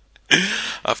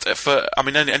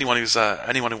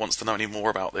 Anyone who wants to know any more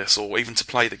about this, or even to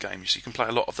play the games, you can play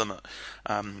a lot of them at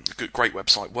a great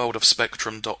website,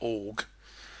 worldofspectrum.org.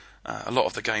 A lot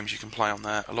of the games you can play on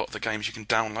there. A lot of the games you can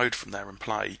download from there and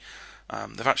play.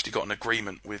 They've actually got an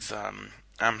agreement with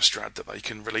Amstrad that they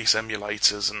can release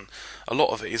emulators, and a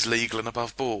lot of it is legal and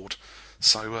above board.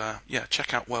 So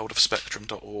check out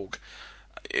worldofspectrum.org.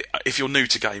 If you're new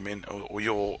to gaming, or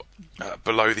you're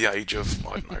below the age of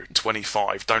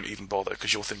 25, don't even bother,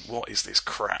 because you'll think, what is this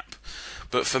crap?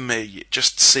 But for me,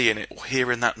 just seeing it or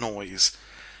hearing that noise,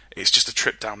 it's just a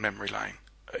trip down memory lane.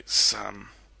 It's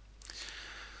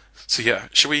so yeah.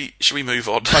 Should we move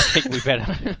on? I think we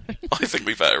better. I think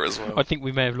we better as well. I think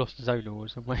we may have lost Zonal or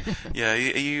somewhere. Yeah, are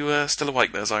you still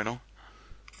awake there, Zonal?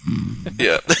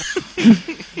 Yeah.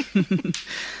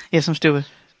 Yes, I'm still.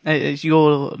 It's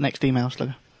your next email,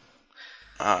 Slugger.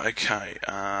 Okay.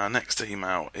 Next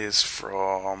email is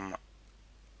from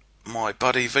my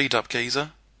buddy VW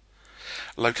Geezer.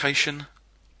 Location: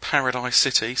 Paradise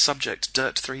City. Subject: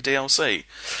 Dirt 3 DLC.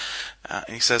 And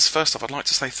he says, first off, I'd like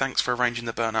to say thanks for arranging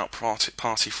the Burnout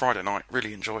Party Friday night.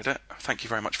 Really enjoyed it. Thank you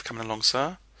very much for coming along,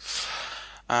 sir.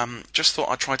 Just thought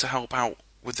I'd try to help out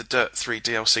with the Dirt 3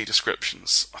 DLC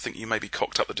descriptions. I think you maybe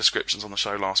cocked up the descriptions on the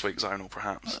show last week, Zonal,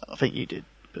 perhaps. I think you did,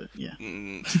 but yeah.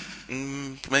 Me?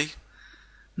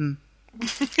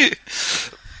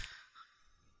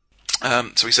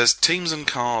 So he says, Teams and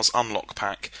Cars Unlock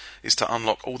Pack is to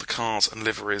unlock all the cars and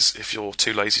liveries if you're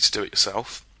too lazy to do it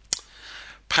yourself.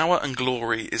 Power and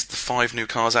Glory is the 5 new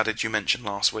cars added you mentioned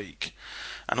last week.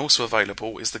 And also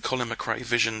available is the Colin McRae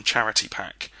Vision Charity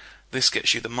Pack. This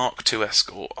gets you the Mark II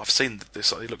Escort. I've seen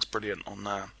this, it looks brilliant on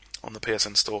the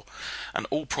PSN store. And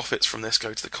all profits from this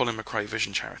go to the Colin McRae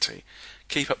Vision Charity.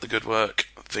 Keep up the good work,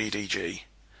 VDG.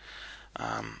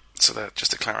 So there,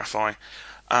 just to clarify.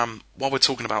 While we're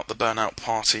talking about the Burnout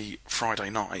Party Friday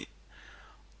night,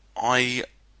 I'm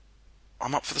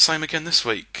up for the same again this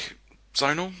week.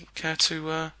 Zonal, care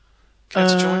to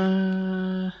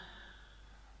join?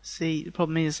 See, the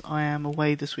problem is I am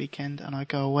away this weekend and I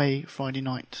go away Friday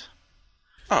night.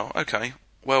 Oh, okay.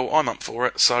 Well, I'm up for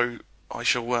it, so I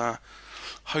shall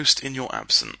host in your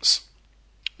absence.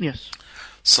 Yes.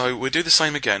 So we'll do the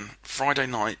same again, Friday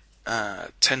night,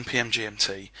 10 p.m.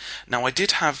 GMT. Now, I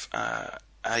did have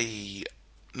a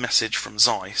message from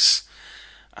Zeiss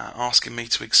asking me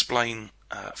to explain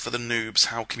for the noobs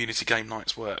how community game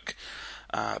nights work,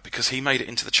 because he made it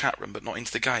into the chat room but not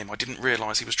into the game. I didn't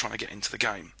realise he was trying to get into the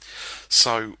game.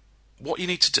 So what you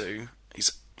need to do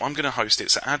is, I'm going to host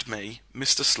it, so add me,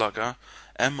 Mr. Slugger,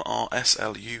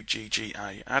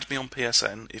 MRSLUGGA. Add me on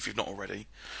PSN if you've not already.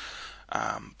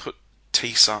 Put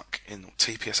TsUK in, or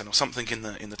TpSN or something in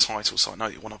the title so I know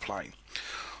you want to play.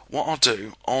 What I'll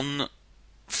do on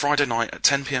Friday night at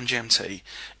 10 p.m. GMT,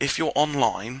 if you're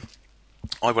online,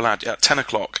 I will add, at 10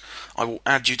 o'clock, I will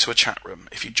add you to a chat room.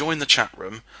 If you join the chat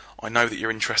room, I know that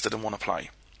you're interested and want to play.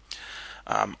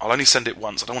 I'll only send it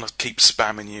once. I don't want to keep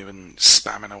spamming you and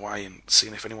spamming away and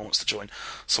seeing if anyone wants to join.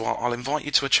 So I'll invite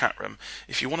you to a chat room.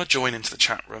 If you want to join into the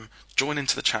chat room, join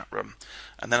into the chat room.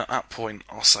 And then at that point,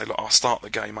 I'll say, look, I'll start the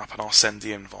game up and I'll send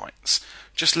the invites.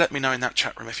 Just let me know in that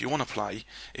chat room if you want to play.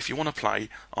 If you want to play,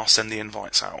 I'll send the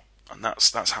invites out. And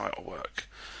that's how it'll work.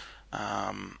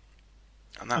 And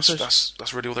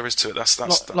that's really all there is to it. That's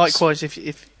likewise, if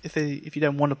you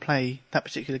don't want to play that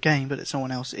particular game, but there's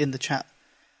someone else in the chat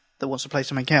that wants to play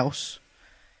something else,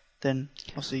 then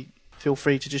obviously feel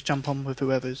free to just jump on with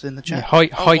whoever's in the chat. Yeah,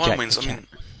 hijack the chat.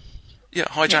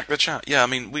 Hijack the chat. Yeah, I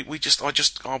mean,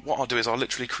 what I'll do is I'll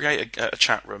literally create a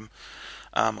chat room.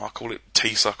 I'll call it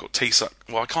TsUK or TsUK.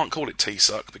 Well, I can't call it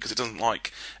TsUK because it doesn't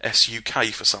like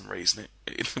SUK for some reason.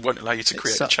 It won't allow you to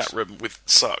create a chat room with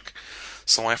SUK.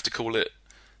 So I have to call it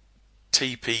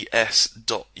TpSUK.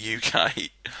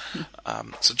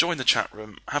 So join the chat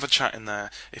room, have a chat in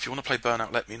there. If you want to play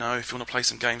Burnout, let me know. If you want to play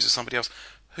some games with somebody else,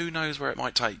 who knows where it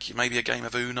might take you? Maybe a game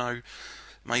of Uno,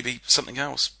 maybe something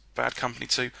else. Bad Company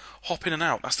 2. Hop in and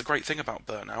out. That's the great thing about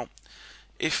Burnout.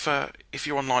 If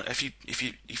you're online, if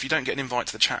you don't get an invite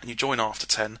to the chat and you join after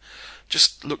 10,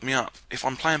 just look me up. If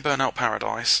I'm playing Burnout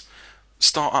Paradise,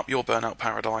 start up your Burnout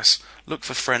Paradise, look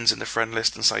for friends in the friend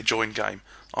list and say join game.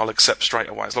 I'll accept straight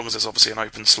away, as long as there's obviously an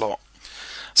open slot.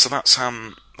 So that's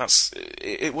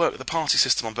it worked. The party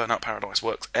system on Burnout Paradise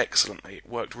worked excellently. It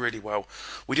worked really well.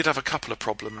 We did have a couple of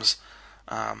problems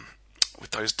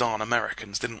with those darn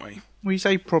Americans, didn't we? We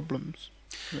say problems.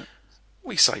 Yeah.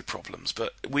 We say problems,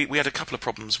 but we had a couple of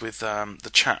problems with the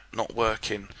chat not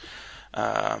working.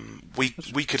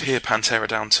 We could hear Pantera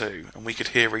Down 2, and we could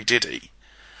hear E Diddy,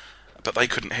 but they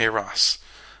couldn't hear us.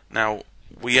 Now,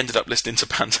 we ended up listening to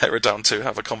Pantera Down 2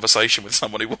 have a conversation with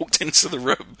someone who walked into the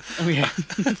room. Oh, yeah.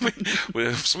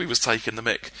 we was taking the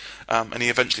mick, and he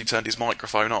eventually turned his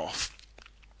microphone off.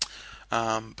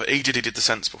 But E Diddy did the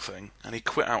sensible thing, and he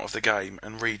quit out of the game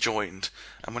and rejoined.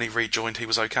 And when he rejoined, he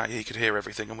was okay. He could hear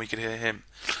everything, and we could hear him.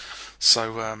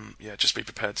 So just be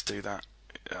prepared to do that.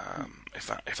 If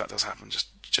that does happen,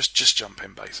 just jump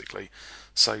in basically.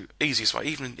 So easiest way,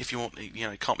 even if you want,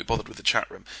 you can't be bothered with the chat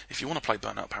room. If you want to play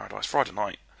Burnout Paradise Friday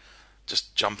night,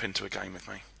 just jump into a game with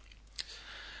me.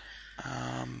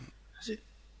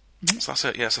 So that's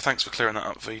it. Yeah. So thanks for clearing that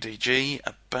up, VDG,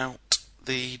 about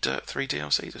the Dirt 3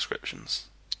 DLC descriptions.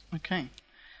 Okay.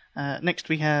 Next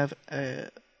we have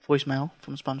a voicemail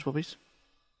from SpongeBobbies.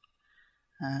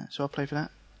 So I'll play for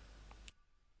that.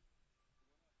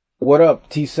 What up,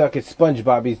 TsUK? It's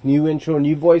SpongeBobby's new intro,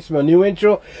 new voicemail, new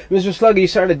intro. Mr. Slugger, you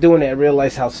started doing it. I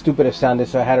realized how stupid it sounded,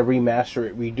 so I had to remaster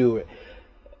it, redo it.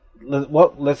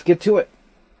 Let's get to it.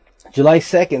 July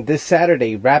 2nd, this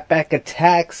Saturday, Rat Pack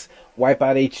Attacks,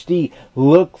 Wipeout HD.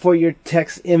 Look for your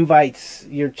text invites,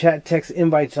 your chat text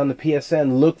invites on the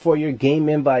PSN. Look for your game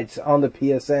invites on the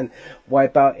PSN.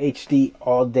 Wipeout HD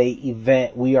all-day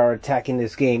event. We are attacking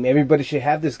this game. Everybody should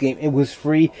have this game. It was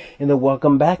free in the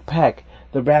Welcome Backpack.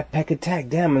 The Rat Pack Attack.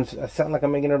 Damn, I sound like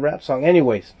I'm making a rap song.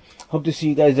 Anyways, hope to see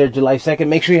you guys there July 2nd.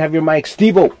 Make sure you have your mic.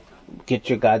 Steve-O, get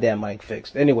your goddamn mic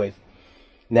fixed. Anyways,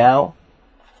 now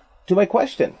to my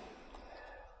question.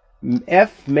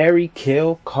 F, Marry,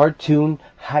 Kill Cartoon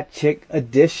Hot Chick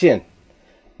Edition.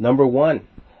 Number 1,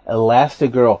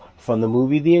 Elastigirl from the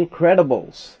movie The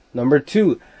Incredibles. Number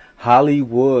 2,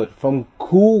 Hollywood from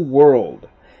Cool World.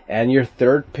 And your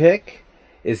third pick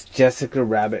is Jessica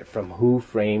Rabbit from Who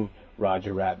Framed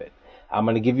Roger Rabbit. I'm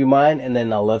going to give you mine, and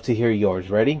then I'd love to hear yours.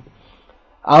 Ready?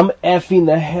 I'm effing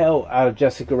the hell out of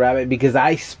Jessica Rabbit because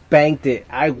I spanked it.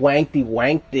 I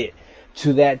wanked it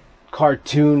to that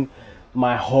cartoon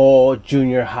my whole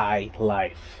junior high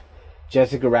life.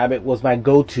 Jessica Rabbit was my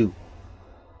go-to.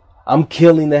 I'm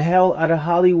killing the hell out of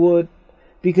Hollywood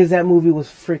because that movie was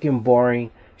freaking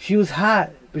boring. She was hot,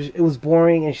 but it was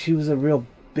boring, and she was a real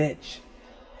bitch.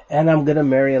 And I'm going to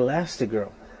marry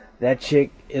Elastigirl. That chick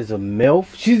is a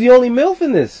MILF. She's the only MILF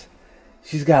in this.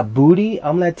 She's got booty.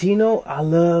 I'm Latino. I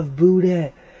love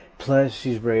booty. Plus,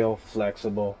 she's real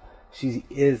flexible. She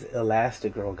is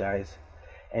Elastigirl, guys.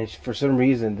 And for some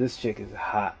reason, this chick is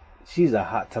hot. She's a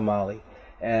hot tamale.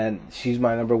 And she's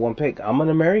my number 1 pick. I'm going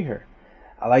to marry her.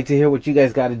 I like to hear what you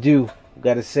guys got to do.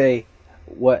 Got to say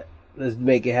what. Let's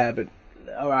make it happen.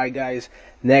 All right, guys.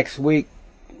 Next week,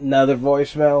 another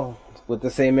voicemail with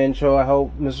the same intro, I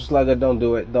hope. Mr. Slugger, don't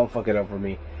do it. Don't fuck it up for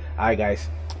me. Alright, guys.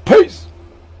 Peace!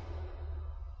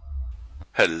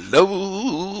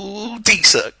 Hello,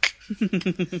 TsUK.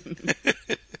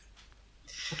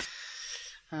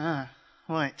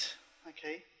 Right.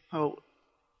 Okay. Oh,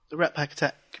 the Rat Pack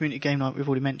Attack Community Game Night we've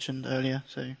already mentioned earlier.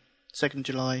 So, 2nd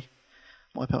July,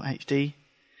 Wipeout HD.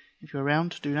 If you're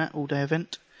around, do that all-day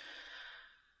event.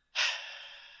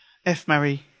 F,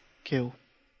 marry, kill.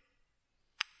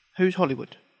 Who's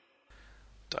Hollywood?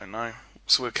 Don't know.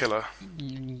 Serial killer.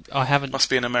 I haven't. Must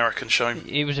be an American show.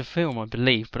 It was a film, I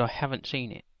believe, but I haven't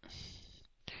seen it.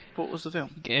 What was the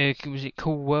film? Was it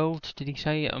Cool World? Did he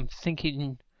say? I'm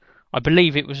thinking. I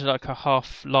believe it was like a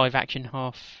half live action,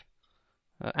 half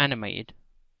animated,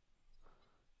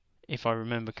 if I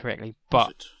remember correctly. Was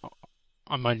But it?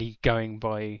 I'm only going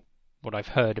by what I've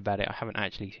heard about it. I haven't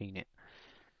actually seen it.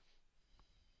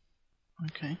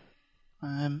 Okay.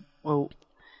 Well,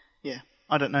 yeah.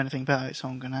 I don't know anything about it, so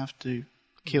I'm going to have to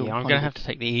kill Yeah, I'm going to have to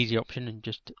take the easy option and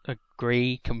just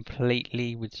agree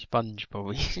completely with Sponge,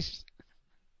 probably.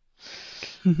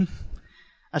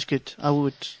 That's good. I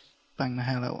would bang the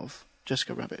hell out of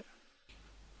Jessica Rabbit.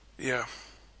 Yeah.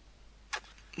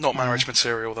 Not marriage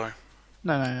material, though.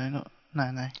 No.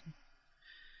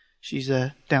 She's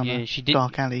down Yeah, a she did,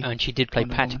 dark alley. and she did play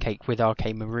kind of Pat woman. Cake with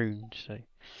RK Maroon. So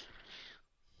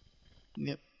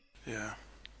Yep. Yeah.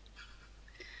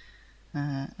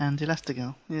 And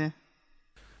Elastigirl. Yeah.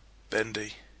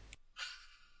 Bendy.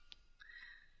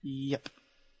 Yep.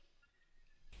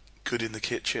 Good in the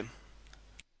kitchen.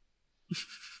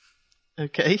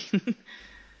 Okay.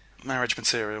 Marriage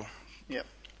material. Yep.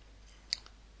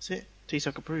 That's it.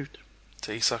 TsUK approved.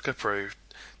 TsUK approved.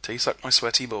 TsUK my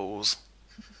sweaty balls.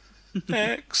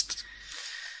 Next.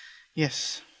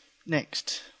 Yes.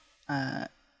 Next.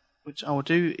 Which I will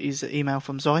do is an email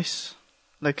from Zeiss.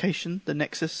 Location, the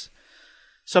Nexus.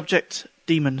 Subject,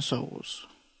 Demon Souls.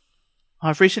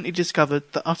 I've recently discovered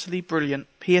the utterly brilliant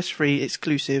PS3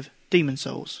 exclusive Demon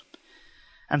Souls,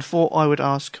 and thought I would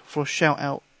ask for a shout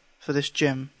out for this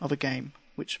gem of a game,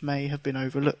 which may have been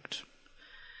overlooked.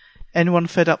 Anyone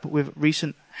fed up with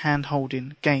recent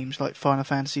hand-holding games like Final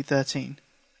Fantasy XIII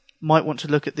might want to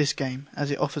look at this game, as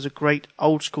it offers a great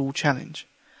old-school challenge.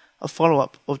 A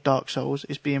follow-up of Dark Souls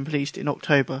is being released in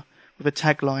October with a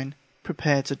tagline,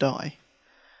 Prepare to Die.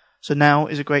 So now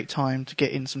is a great time to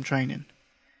get in some training.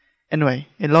 Anyway,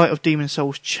 in light of Demon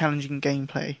Souls' challenging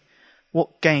gameplay,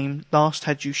 what game last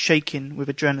had you shaking with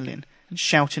adrenaline and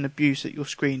shouting abuse at your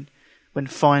screen when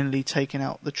finally taking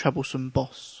out the troublesome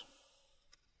boss?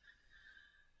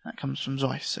 That comes from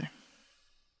Zeiss. So.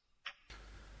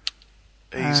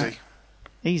 Easy.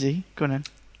 Easy? Go on then.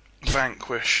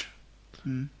 Vanquish.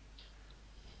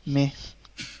 Meh.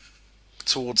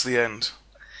 Towards the end.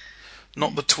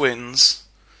 Not the twins,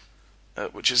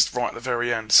 which is right at the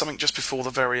very end. Something just before the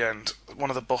very end. One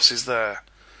of the bosses there.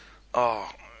 Oh,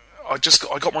 I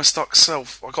got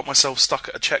myself stuck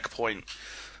at a checkpoint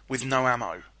with no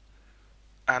ammo,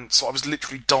 and so I was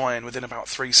literally dying within about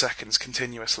 3 seconds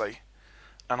continuously,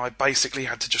 and I basically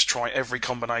had to just try every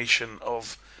combination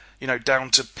of,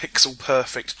 down to pixel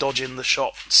perfect, dodging the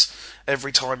shots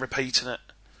every time, repeating it.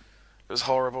 It was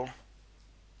horrible.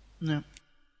 No.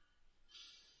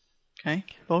 Okay,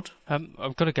 Bod?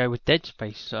 I've got to go with Dead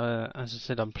Space. As I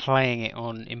said, I'm playing it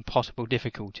on impossible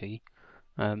difficulty.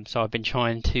 So I've been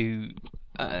trying to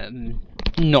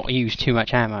not use too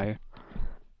much ammo.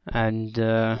 And,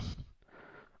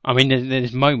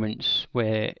 there's moments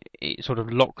where it sort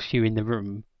of locks you in the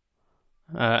room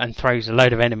and throws a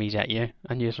load of enemies at you,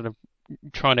 and you're sort of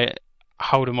trying to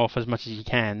hold them off as much as you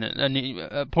can. And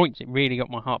at points, it really got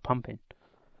my heart pumping.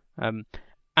 And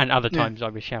other times I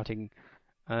was shouting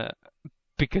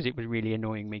because it was really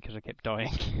annoying me because I kept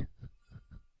dying.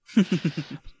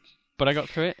 But I got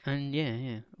through it, and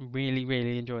yeah, really,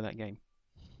 really enjoy that game.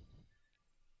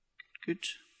 Good.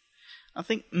 I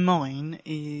think mine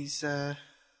is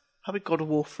probably God of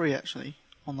War 3, actually,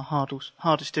 on the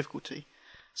hardest difficulty.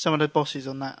 Some of the bosses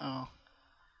on that are...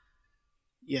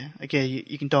 Yeah, again,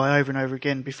 you can die over and over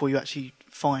again before you actually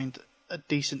find a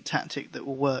decent tactic that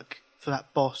will work for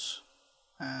that boss.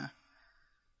 But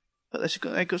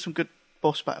they've got some good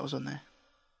boss battles on there.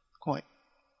 Quite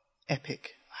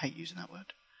epic. I hate using that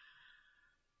word.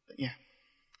 But yeah.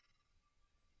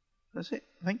 That's it,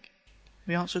 I think. Have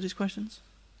we answered these questions?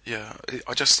 Yeah,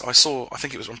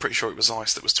 I'm pretty sure it was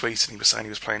Ice that was tweeting. He was saying he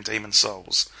was playing Demon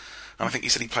Souls, and I think he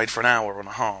said he played for an hour and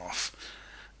a half.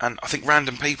 And I think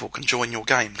random people can join your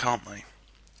game, can't they?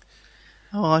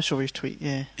 Oh, I saw his tweet,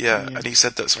 yeah. Yeah, and he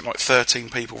said that something like 13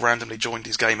 people randomly joined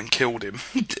his game and killed him,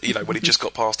 when he just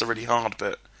got past a really hard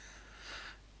bit.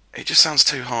 It just sounds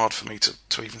too hard for me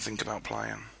to even think about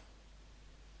playing.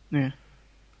 Yeah.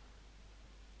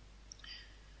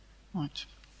 Right.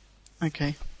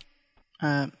 Okay.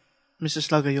 Mr.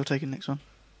 Slugger, you're taking the next one.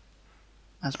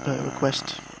 As per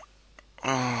request.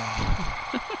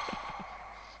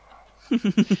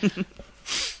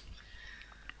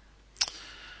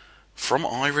 From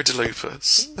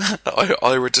Iridolupus,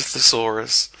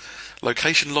 Iridothosaurus,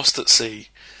 location lost at sea,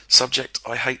 Subject,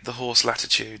 I hate the horse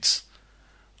latitudes.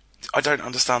 I don't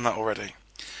understand that already.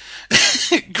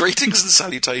 Greetings and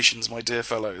salutations, my dear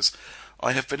fellows.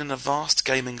 I have been in a vast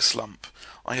gaming slump.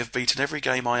 I have beaten every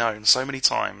game I own so many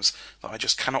times that I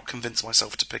just cannot convince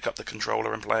myself to pick up the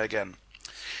controller and play again.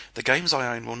 The games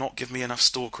I own will not give me enough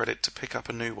store credit to pick up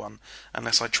a new one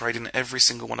unless I trade in every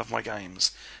single one of my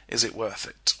games. Is it worth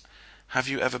it? Have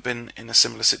you ever been in a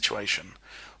similar situation?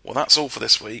 Well, that's all for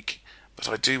this week, but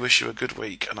I do wish you a good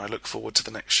week and I look forward to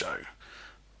the next show.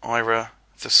 Ira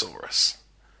Thesaurus.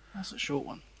 That's a short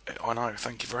one. I know,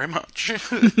 thank you very much.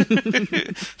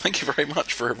 Thank you very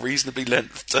much for a reasonably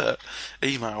lengthed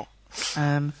email.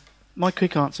 My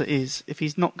quick answer is, if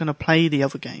he's not going to play the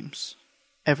other games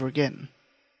ever again,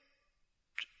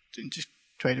 just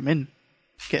trade him in.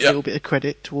 Get a little bit of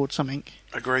credit towards something.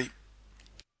 Agree.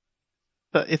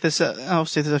 But if there's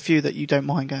obviously there's a few that you don't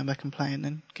mind going back and playing,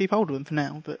 then keep hold of them for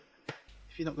now. But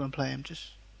if you're not going to play them,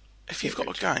 just... If you've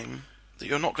got a game that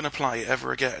you're not going to play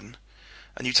ever again,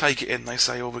 and you take it in, they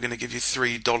say, oh, we're going to give you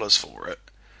 $3 for it.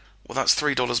 Well, that's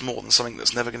 $3 more than something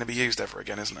that's never going to be used ever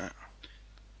again, isn't it?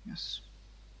 Yes.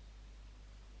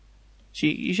 So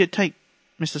you should take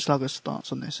Mr. Slugger's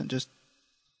stance on this and just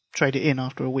trade it in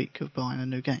after a week of buying a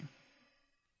new game.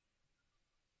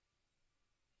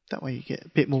 That way you get a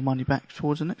bit more money back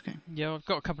towards the next game. Yeah, I've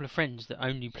got a couple of friends that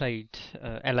only played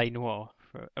LA Noire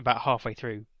for about halfway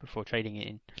through before trading it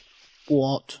in.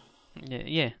 What?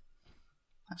 Yeah.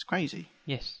 That's crazy.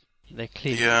 Yes, they're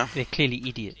clearly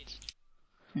idiots.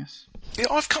 Yes. Yeah,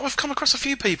 I've come across a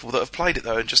few people that have played it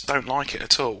though and just don't like it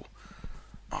at all.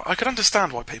 I could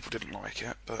understand why people didn't like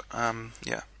it, but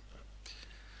yeah.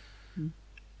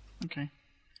 Okay.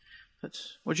 But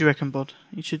what do you reckon, Bod?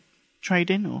 You should trade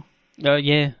in, or?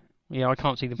 Yeah. I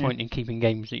can't see the point in keeping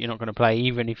games that you're not going to play,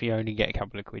 even if you only get a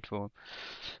couple of quid for them.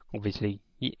 Obviously,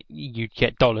 you'd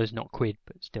get dollars, not quid,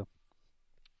 but still.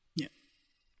 Yeah.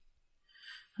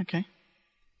 Okay.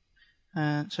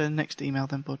 So next email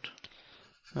then, Bod.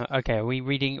 Okay, are we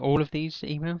reading all of these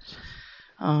emails?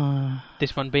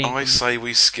 This one being... I say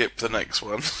we skip the next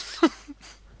one.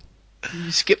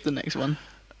 You skip the next one?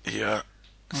 Yeah.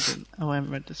 I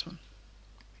haven't read this one.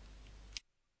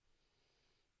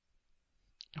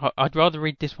 I'd rather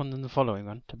read this one than the following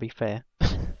one, to be fair.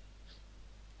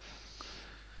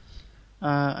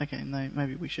 Okay, no,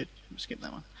 maybe we should skip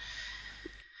that one.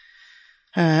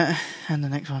 And the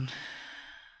next one.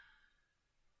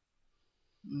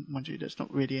 Mind you, that's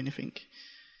not really anything.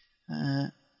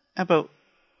 How about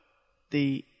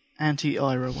the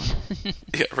anti-Ira one?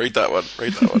 Yeah, read that one.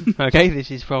 Okay,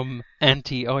 this is from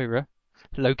Anti-Ira.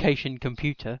 Location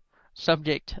computer.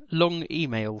 Subject, long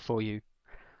email for you.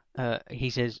 He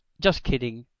says, just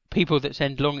kidding. People that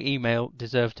send long email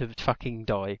deserve to fucking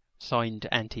die. Signed,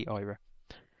 Anti-Ira.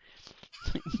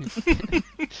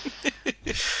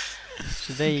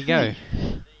 So there you go.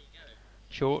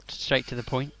 Short, straight to the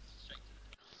point.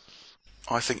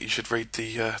 I think you should read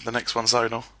the next one,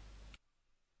 Zonal.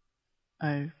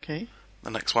 Okay.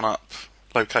 The next one up.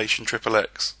 Location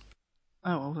XXX.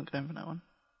 Oh, I wasn't going for that one.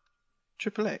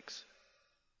 Triple X.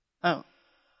 Oh.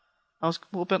 What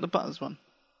about the Butters one?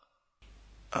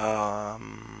 I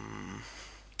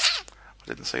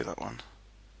didn't see that one.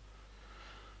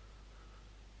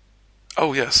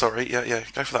 Oh yeah, sorry. Yeah,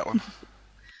 go for that one.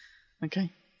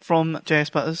 Okay. From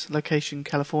JS Butters, location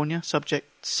California,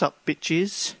 subject sup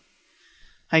bitches.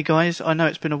 Hey guys, I know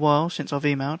it's been a while since I've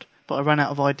emailed, but I ran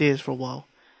out of ideas for a while.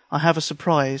 I have a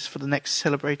surprise for the next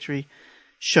celebratory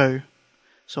show,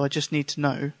 so I just need to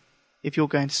know if you're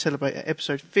going to celebrate at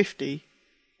episode 50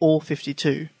 or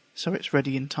 52, so it's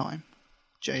ready in time.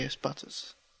 JS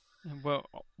Butters.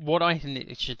 Well, what I think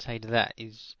it should say to that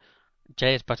is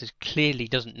JS Butters clearly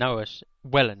doesn't know us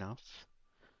well enough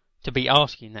to be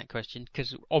asking that question,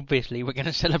 because obviously we're going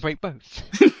to celebrate both.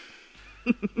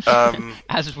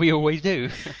 As we always do.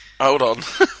 Hold on.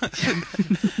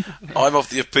 I'm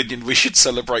of the opinion we should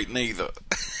celebrate neither.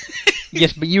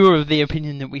 Yes, but you were of the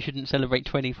opinion that we shouldn't celebrate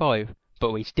 25,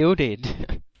 but we still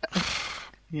did.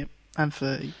 Yep, and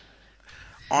 30.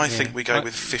 I think we go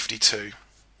with 52.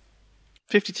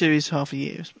 52 is half a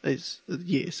year. Is a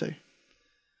year, so.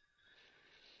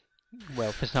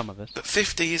 Well, for some of us. But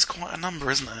 50 is quite a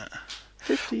number, isn't it?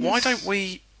 50 Why don't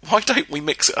we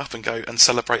mix it up and go and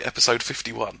celebrate episode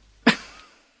 51?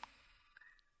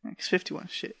 It's 51,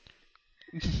 shit.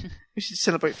 We should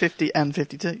celebrate 50 and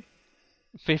 52.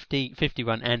 50,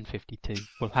 51 and 52.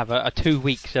 We'll have a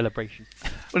 2-week celebration.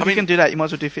 Well, if you can do that, you might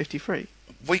as well do 53.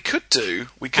 We could do.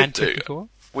 And 54?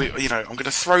 I'm going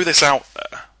to throw this out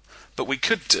there, but we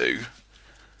could do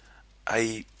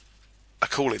a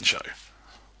call-in show.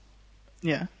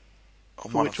 Yeah.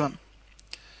 On For which one?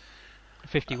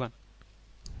 51.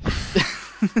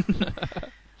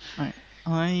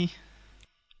 Right.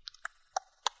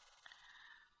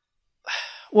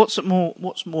 What's more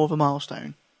of a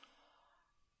milestone?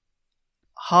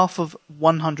 Half of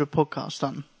 100 podcasts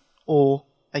done, or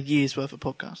a year's worth of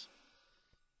podcasts?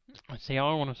 See,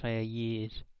 I want to say a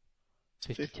year's.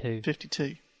 52.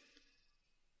 52.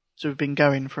 So we've been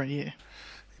going for a year.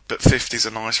 But 50's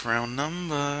a nice round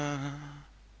number.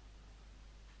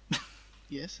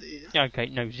 Yes, it is. Okay,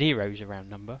 no, 0's a round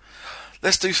number.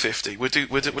 Let's do 50. We'll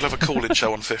have a call-in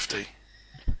show on 50.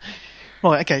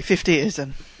 Right, okay, 50 it is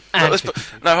then.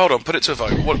 No, hold on. Put it to a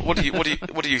vote. What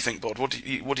do you think, Bod? What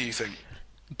do you think?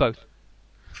 Both.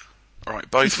 All right,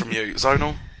 both from you.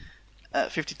 Zonal?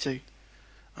 52.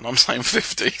 And I'm saying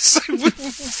 50. So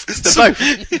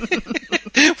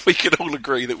both. we can all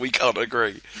agree that we can't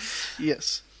agree.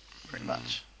 Yes, pretty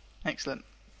much. Excellent.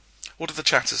 What do the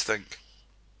chatters think?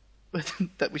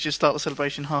 That we should start the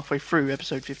celebration halfway through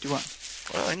episode 51.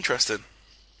 Well, interesting.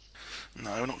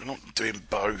 No, we're not doing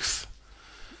both.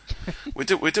 we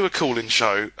do a call-in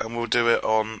show, and we'll do it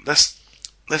on. Let's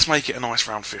make it a nice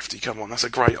round 50. Come on, that's a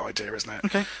great idea, isn't it?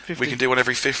 Okay, 50. We can do one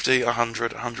every 50,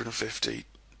 100, 150,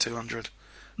 200,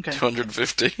 okay.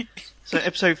 250. So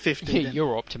episode 50. Then.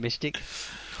 You're optimistic.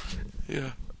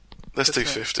 Yeah. Let's do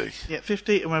 50. Yeah,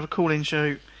 50, and we'll have a call-in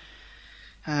show.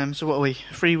 So what are we?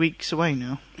 3 weeks away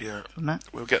now. Yeah. From that.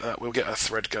 We'll get a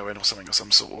thread going or something, or some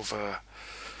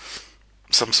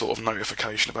sort of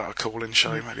notification about a call-in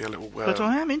show. Maybe a little. But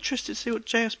I am interested to see what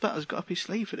JS Butter's got up his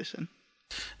sleeve for this. Then.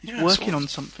 Yeah, Working on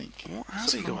something. What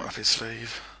has he got up his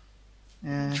sleeve?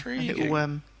 Yeah, Intriguing. a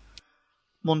little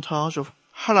montage of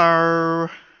hello.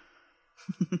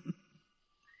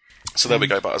 So there we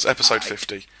go, Butters. Episode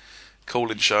 50,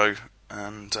 call-in show,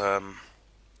 and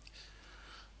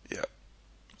yeah.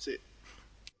 That's it.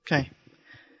 Okay.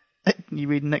 You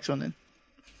read the next one then.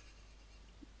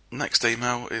 Next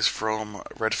email is from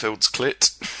Redfield's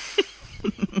Clit.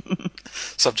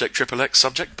 Subject XXX,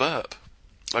 subject burp.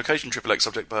 Location XXX,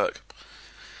 subject burp.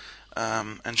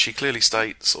 And she clearly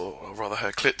states, or rather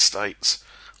her clit states,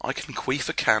 I can queef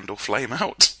a candle flame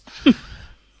out.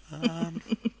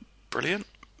 Brilliant.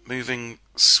 Moving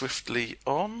swiftly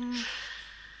on.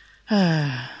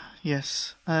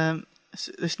 Yes.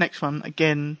 This next one,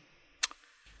 again...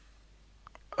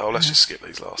 Oh, let's just skip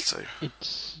these last two.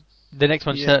 The next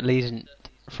one certainly isn't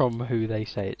from who they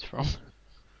say it's from.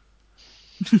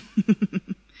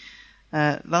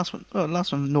 Last one,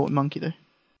 Naughty Monkey though. Do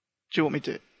you want me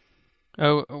to do it?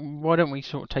 Oh, why don't we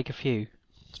sort of take a few?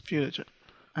 It's a few.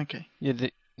 Okay. Yeah,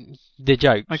 the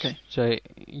jokes. Okay. So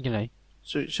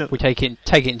So we take it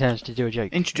in turns to do a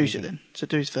joke. Introduce it then. So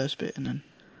do his first bit and then.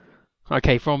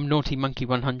 Okay, from Naughty Monkey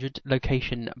 100,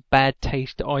 location Bad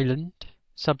Taste Island,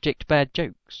 subject bad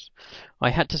jokes.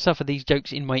 I had to suffer these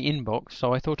jokes in my inbox,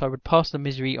 so I thought I would pass the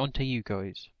misery on to you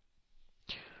guys.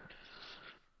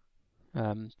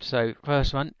 So,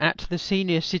 first one. At the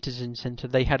Senior Citizen Centre,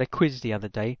 they had a quiz the other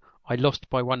day. I lost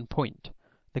by 1 point.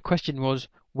 The question was,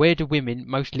 where do women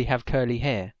mostly have curly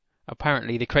hair?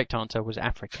 Apparently, the correct answer was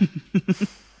Africa.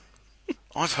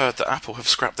 I've heard that Apple have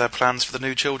scrapped their plans for the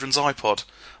new children's iPod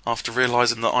after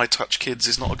realising that iTouch Kids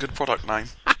is not a good product name.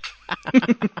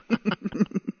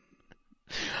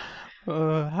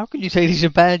 How can you say these are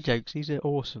bad jokes? These are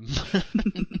awesome.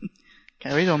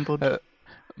 Carry on, bud.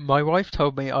 My wife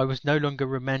told me I was no longer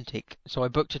romantic, so I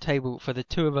booked a table for the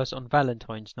two of us on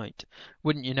Valentine's night.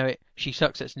 Wouldn't you know it, she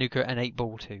sucks at snooker and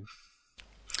 8-ball too.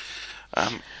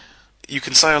 You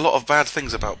can say a lot of bad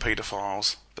things about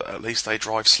paedophiles, but at least they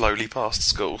drive slowly past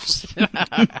schools.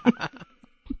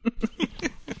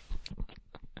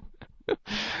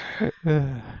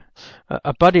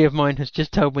 A buddy of mine has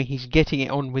just told me he's getting it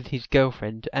on with his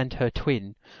girlfriend and her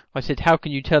twin. I said, how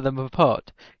can you tell them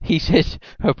apart? He said,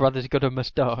 her brother's got a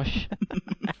moustache.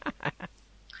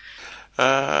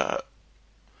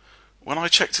 When I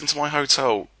checked into my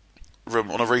hotel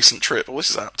room on a recent trip, this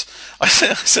is apt, I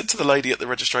said to the lady at the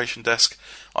registration desk,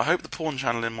 I hope the porn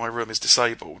channel in my room is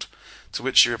disabled. To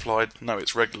which she replied, no,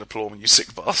 it's regular porn, you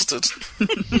sick bastard.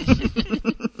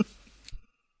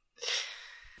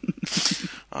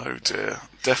 Oh dear.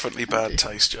 Definitely bad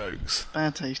taste jokes.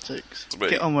 Bad taste jokes.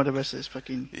 Get on with the rest of this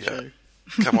fucking show.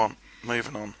 Come on,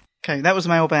 moving on. Okay, that was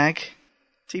the mailbag.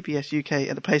 TpSUK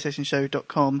at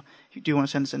theplaystationshow.com if you do want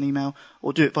to send us an email,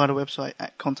 or do it via the website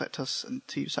at contact us and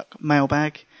TpSUK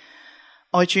mailbag.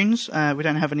 iTunes, we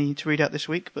don't have any to read out this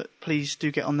week, but please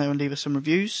do get on there and leave us some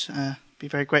reviews. Be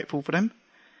very grateful for them.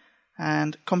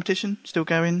 And competition still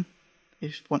going.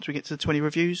 Once we get to the 20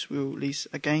 reviews, we'll release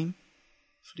a game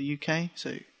for the UK,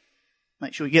 so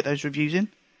make sure you get those reviews in.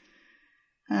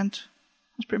 And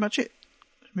that's pretty much it.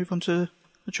 move on to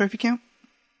the trophy count.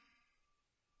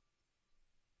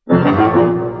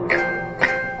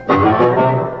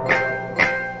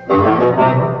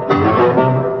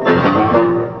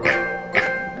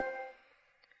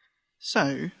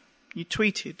 So, you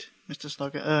tweeted, Mr.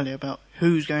 Slugger, earlier about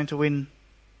who's going to win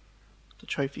the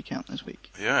trophy count this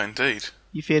week. Yeah, indeed.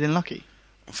 You feeling lucky?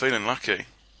 I'm feeling lucky.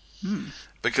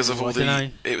 Because of all I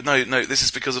dunno. No, this is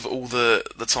because of all the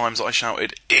times that I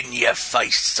shouted, "In your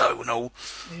face, Zonal,"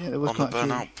 Yeah, there was on the quite a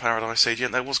few. Burnout Paradise seed. Yeah,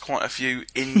 there was quite a few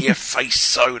 "in your face,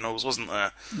 Zonals," wasn't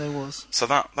there? There was. So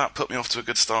that put me off to a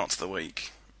good start to the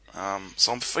week.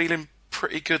 So I'm feeling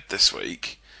pretty good this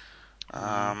week.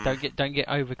 Don't get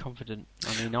overconfident.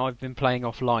 I mean, I've been playing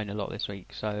offline a lot this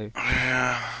week, so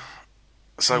Yeah.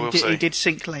 So we'll He see. did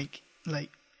sink late.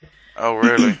 Oh,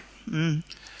 really?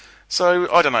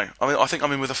 So, I don't know. I mean, I think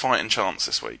I'm in with a fighting chance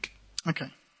this week.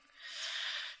 Okay.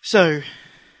 So,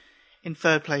 in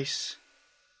third place,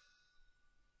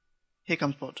 here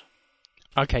comes Bod.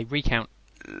 okay. Recount.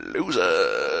 Loser!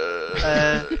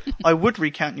 I would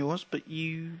recount yours, but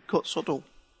you got sod all.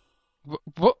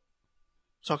 What?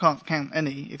 So I can't count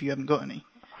any if you haven't got any.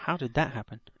 How did that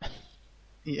happen?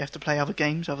 You have to play other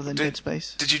games other than Dead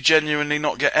Space. Did you genuinely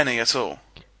not get any at all?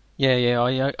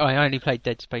 Yeah. I only played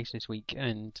Dead Space this week,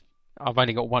 and I've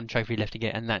only got one trophy left to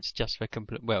get, and that's just for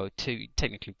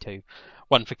technically two.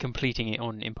 One for completing it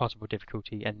on impossible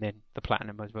difficulty, and then the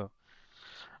platinum as well.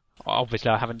 Obviously,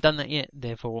 I haven't done that yet,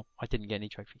 therefore I didn't get any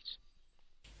trophies.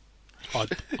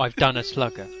 I've done a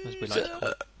slugger, as we like to call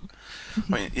it.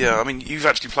 I mean, you've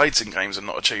actually played some games and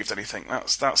not achieved anything.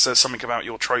 That says something about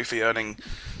your trophy earning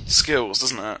skills,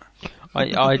 doesn't it?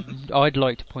 I'd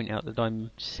like to point out that I'm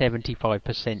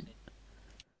 75%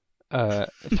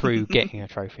 through getting a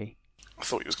trophy. I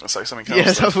thought you was going to say something else.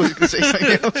 Yes, I was going to say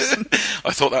something else.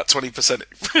 I thought that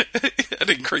 20% had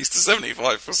increased to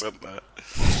 75% there.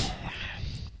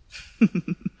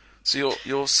 So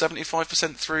you're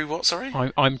 75% through what, sorry?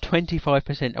 I'm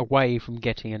 25% away from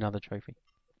getting another trophy.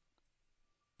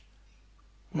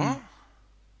 What?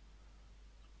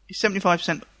 He's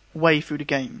 75% way through the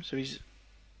game, so he's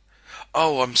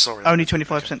Oh, I'm sorry. only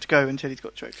 25% to go until he's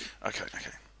got a trophy. Okay.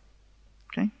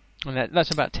 Okay? And that's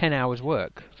about 10 hours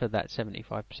work for that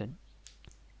 75%.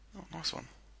 Oh, nice one.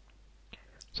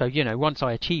 So, once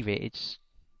I achieve it, it's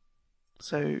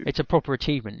a proper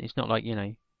achievement. It's not like,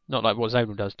 not like what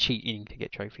Zonal does, cheating to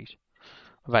get trophies.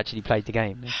 I've actually played the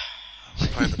game.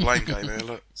 Playing the blame game here,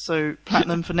 look. So,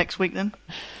 platinum for next week then?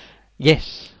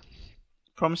 Yes.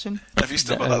 Promising? Have you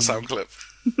still got that sound clip?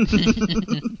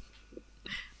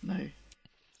 No.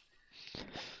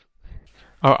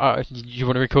 You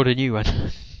want to record a new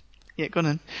one? Yeah, go on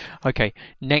then. Okay,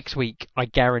 next week I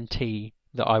guarantee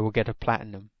that I will get a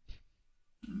platinum.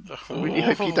 I really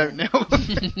hope you don't now.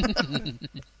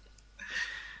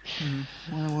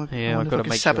 Yeah, I've got to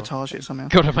make sabotage it somehow.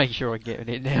 Got to make sure I get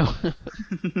it now.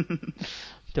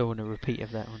 Don't want a repeat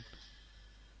of that one.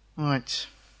 Right.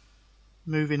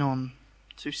 Moving on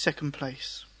to second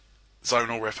place.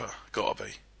 Zonal Ripper, gotta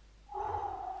be.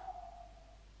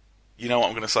 You know what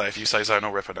I'm going to say if you say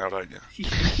Zonal Ripper now, don't you?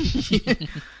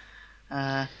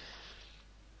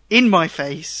 In my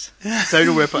face,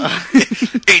 Zonal Ripper.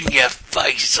 In your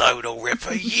face, Zonal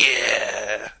Ripper,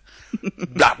 yeah!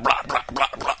 Blah, blah, blah, blah,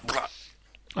 blah, blah.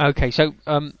 Okay, so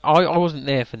I wasn't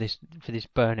there for this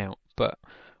burnout, but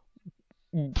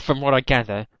from what I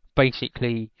gather,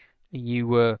 basically you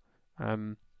were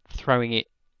throwing it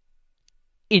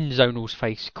in Zonal's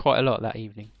face quite a lot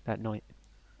that night.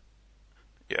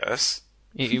 Yes.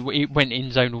 It went in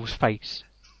Zonal's face.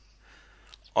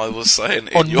 I was saying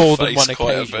in On your more than face one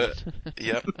quite occasion. a bit.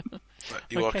 Yep,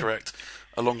 you are correct.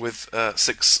 Along with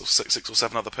six or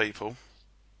seven other people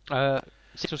 6 or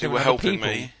who 7 were other helping people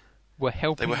me. were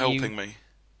helping They were helping you me.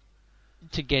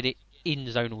 to get it in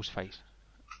Zonal's face.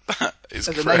 That is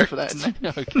There's a correct. name for that, isn't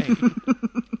there? Okay.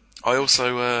 I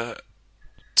also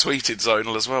tweeted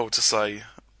Zonal as well to say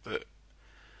that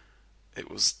it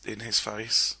was in his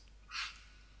face.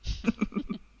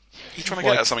 You trying to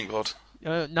get at something, God?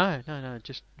 No.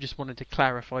 Just wanted to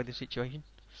clarify the situation.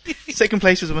 Second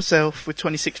place was myself with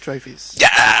 26 trophies.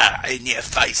 Yeah, in your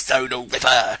face, Zonal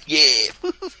Ripper. Yeah.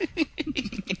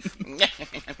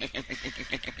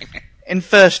 In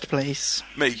first place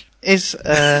Me. is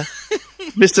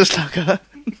Mr. Slugger.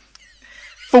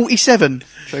 47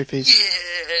 trophies.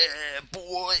 Yeah,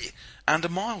 boy. And a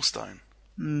milestone.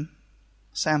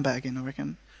 Sandbagging, I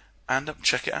reckon. And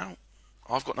check it out.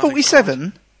 I've got nothing.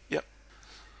 47? Yep.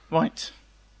 Right.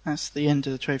 That's the end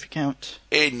of the trophy count.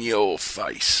 In your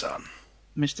face, son.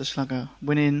 Mr. Slugger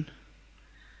winning.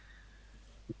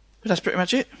 But that's pretty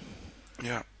much it.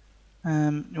 Yeah.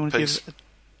 You want to Peace. give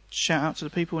shout out to the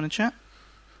people in the chat.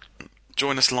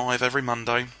 Join us live every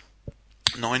Monday,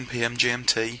 9 PM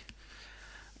GMT.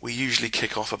 We usually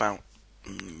kick off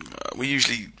we're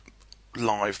usually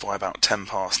live by about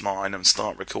 9:10 and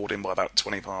start recording by about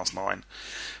 9:20.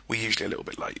 We're usually a little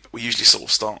bit late, but we usually sort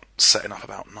of start setting up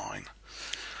about 9.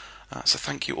 So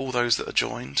thank you all those that are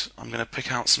joined. I'm going to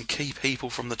pick out some key people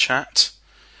from the chat.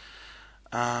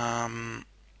 Mr.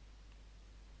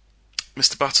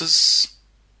 Butters,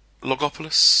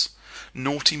 Logopolis,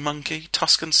 Naughty Monkey,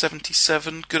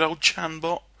 Tuscan77, good old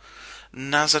Chanbot,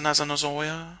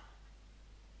 Nazoya.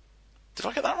 Did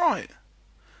I get that right?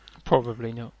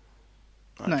 Probably not.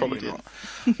 No, probably you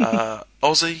not.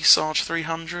 Aussie,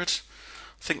 Sarge300. I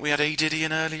think we had E. Diddy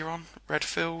in earlier on.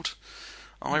 Redfield.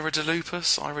 Ira de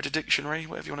Lupus, Ira de Dictionary,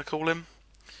 whatever you want to call him.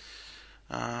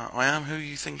 I am who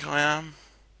you think I am.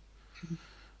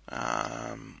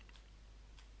 I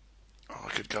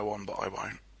could go on, but I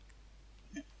won't.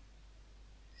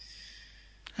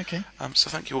 Okay. So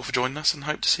thank you all for joining us, and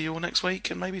hope to see you all next week,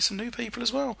 and maybe some new people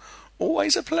as well.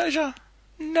 Always a pleasure.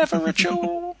 Never a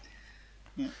chore.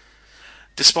 Yeah.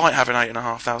 Despite having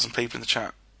 8,500 people in the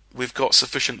chat, we've got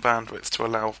sufficient bandwidth to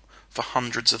allow for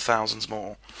hundreds of thousands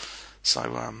more.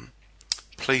 So,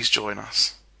 please join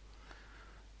us.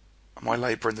 Am I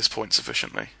labouring this point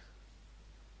sufficiently?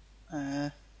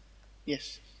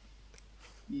 Yes.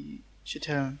 You should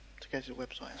tell them to go to the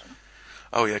website as well.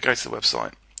 Oh yeah, go to the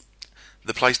website,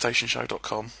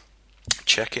 theplaystationshow.com.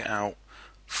 Check it out.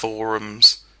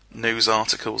 Forums, news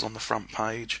articles on the front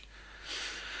page.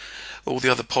 All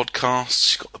the other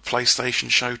podcasts. You've got the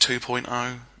PlayStation Show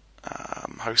 2.0,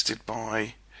 hosted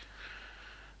by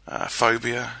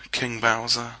Phobia, King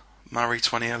Bowser, Murray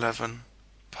 2011,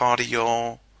 Party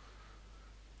Yaw.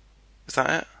 Is that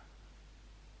it?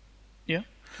 Yeah,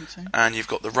 I think so. And you've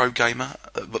got the Rogue Gamer,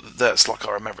 but that's like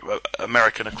our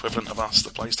American equivalent of us,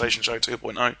 the PlayStation Show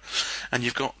 2.0. And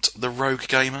you've got the Rogue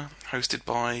Gamer, hosted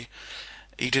by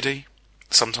E. Diddy,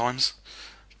 sometimes,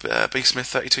 B. Smith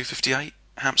 3258,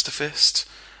 Hamster Fist,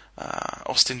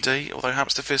 Austin D, although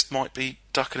Hamster Fist might be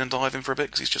ducking and diving for a bit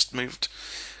because he's just moved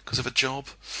because of a job.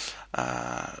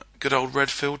 Good old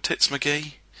Redfield, Tits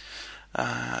McGee,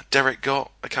 Derek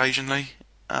Gott occasionally.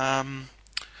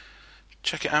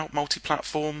 Check it out,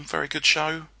 multi-platform, very good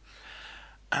show.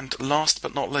 And last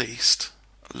but not least,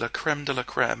 La Creme de la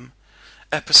Creme,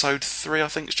 episode 3 I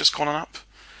think it's just gone up,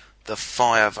 the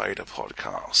Fire Vader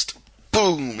podcast.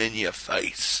 Boom in your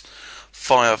face.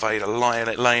 Fire Vader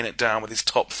laying it down with his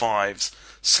top 5s,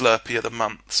 Slurpee of the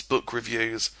months, book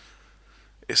reviews.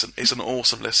 It's an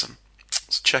awesome listen.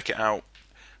 So check it out.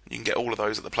 You can get all of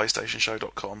those at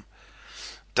theplaystationshow.com.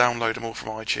 Download them all from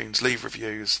iTunes, leave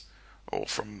reviews, or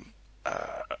from,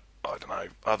 I don't know,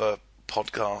 other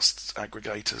podcasts,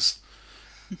 aggregators.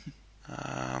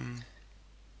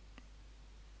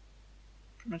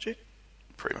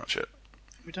 Pretty much it.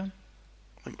 We're done.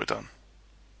 I think we're done.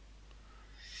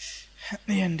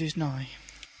 The end is nigh.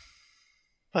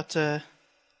 But,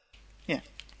 yeah.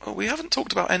 Well, we haven't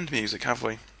talked about end music, have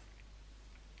we?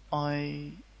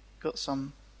 I got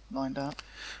some lined up.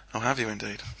 Oh, have you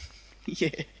indeed?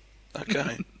 Yeah.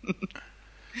 Okay.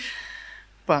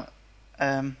 But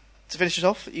to finish us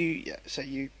off,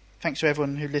 thanks to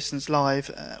everyone who listens live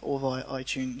or via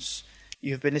iTunes.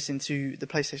 You have been listening to the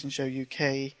PlayStation Show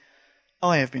UK.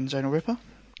 I have been Zonal Ripper.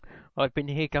 I've been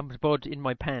Here Comes Bod in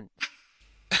my pants.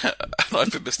 And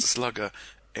I've been Mr. Slugger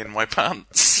in my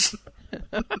pants.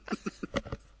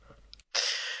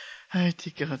 Oh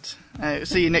dear God.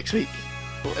 See you next week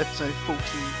for episode 48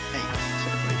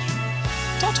 celebration.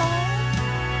 Ta-ta!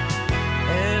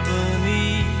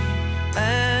 Ebony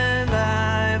and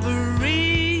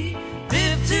Ivory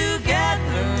live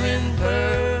together in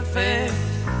perfect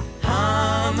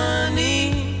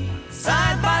harmony,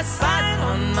 side by side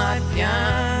on my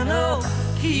piano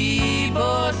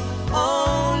keyboard.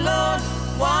 Oh Lord,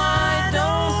 why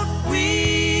don't we?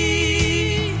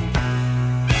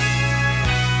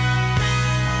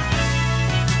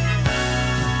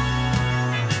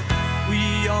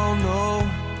 We all know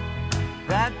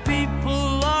that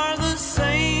people are the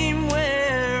same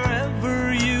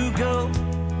wherever you go.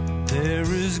 There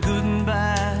is good and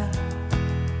bad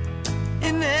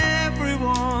in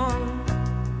everyone.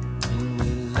 And we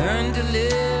learn to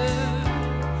live,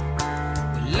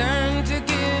 we learn to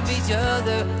give each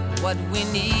other what we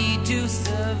need to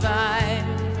survive.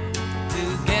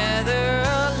 Together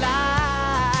alive.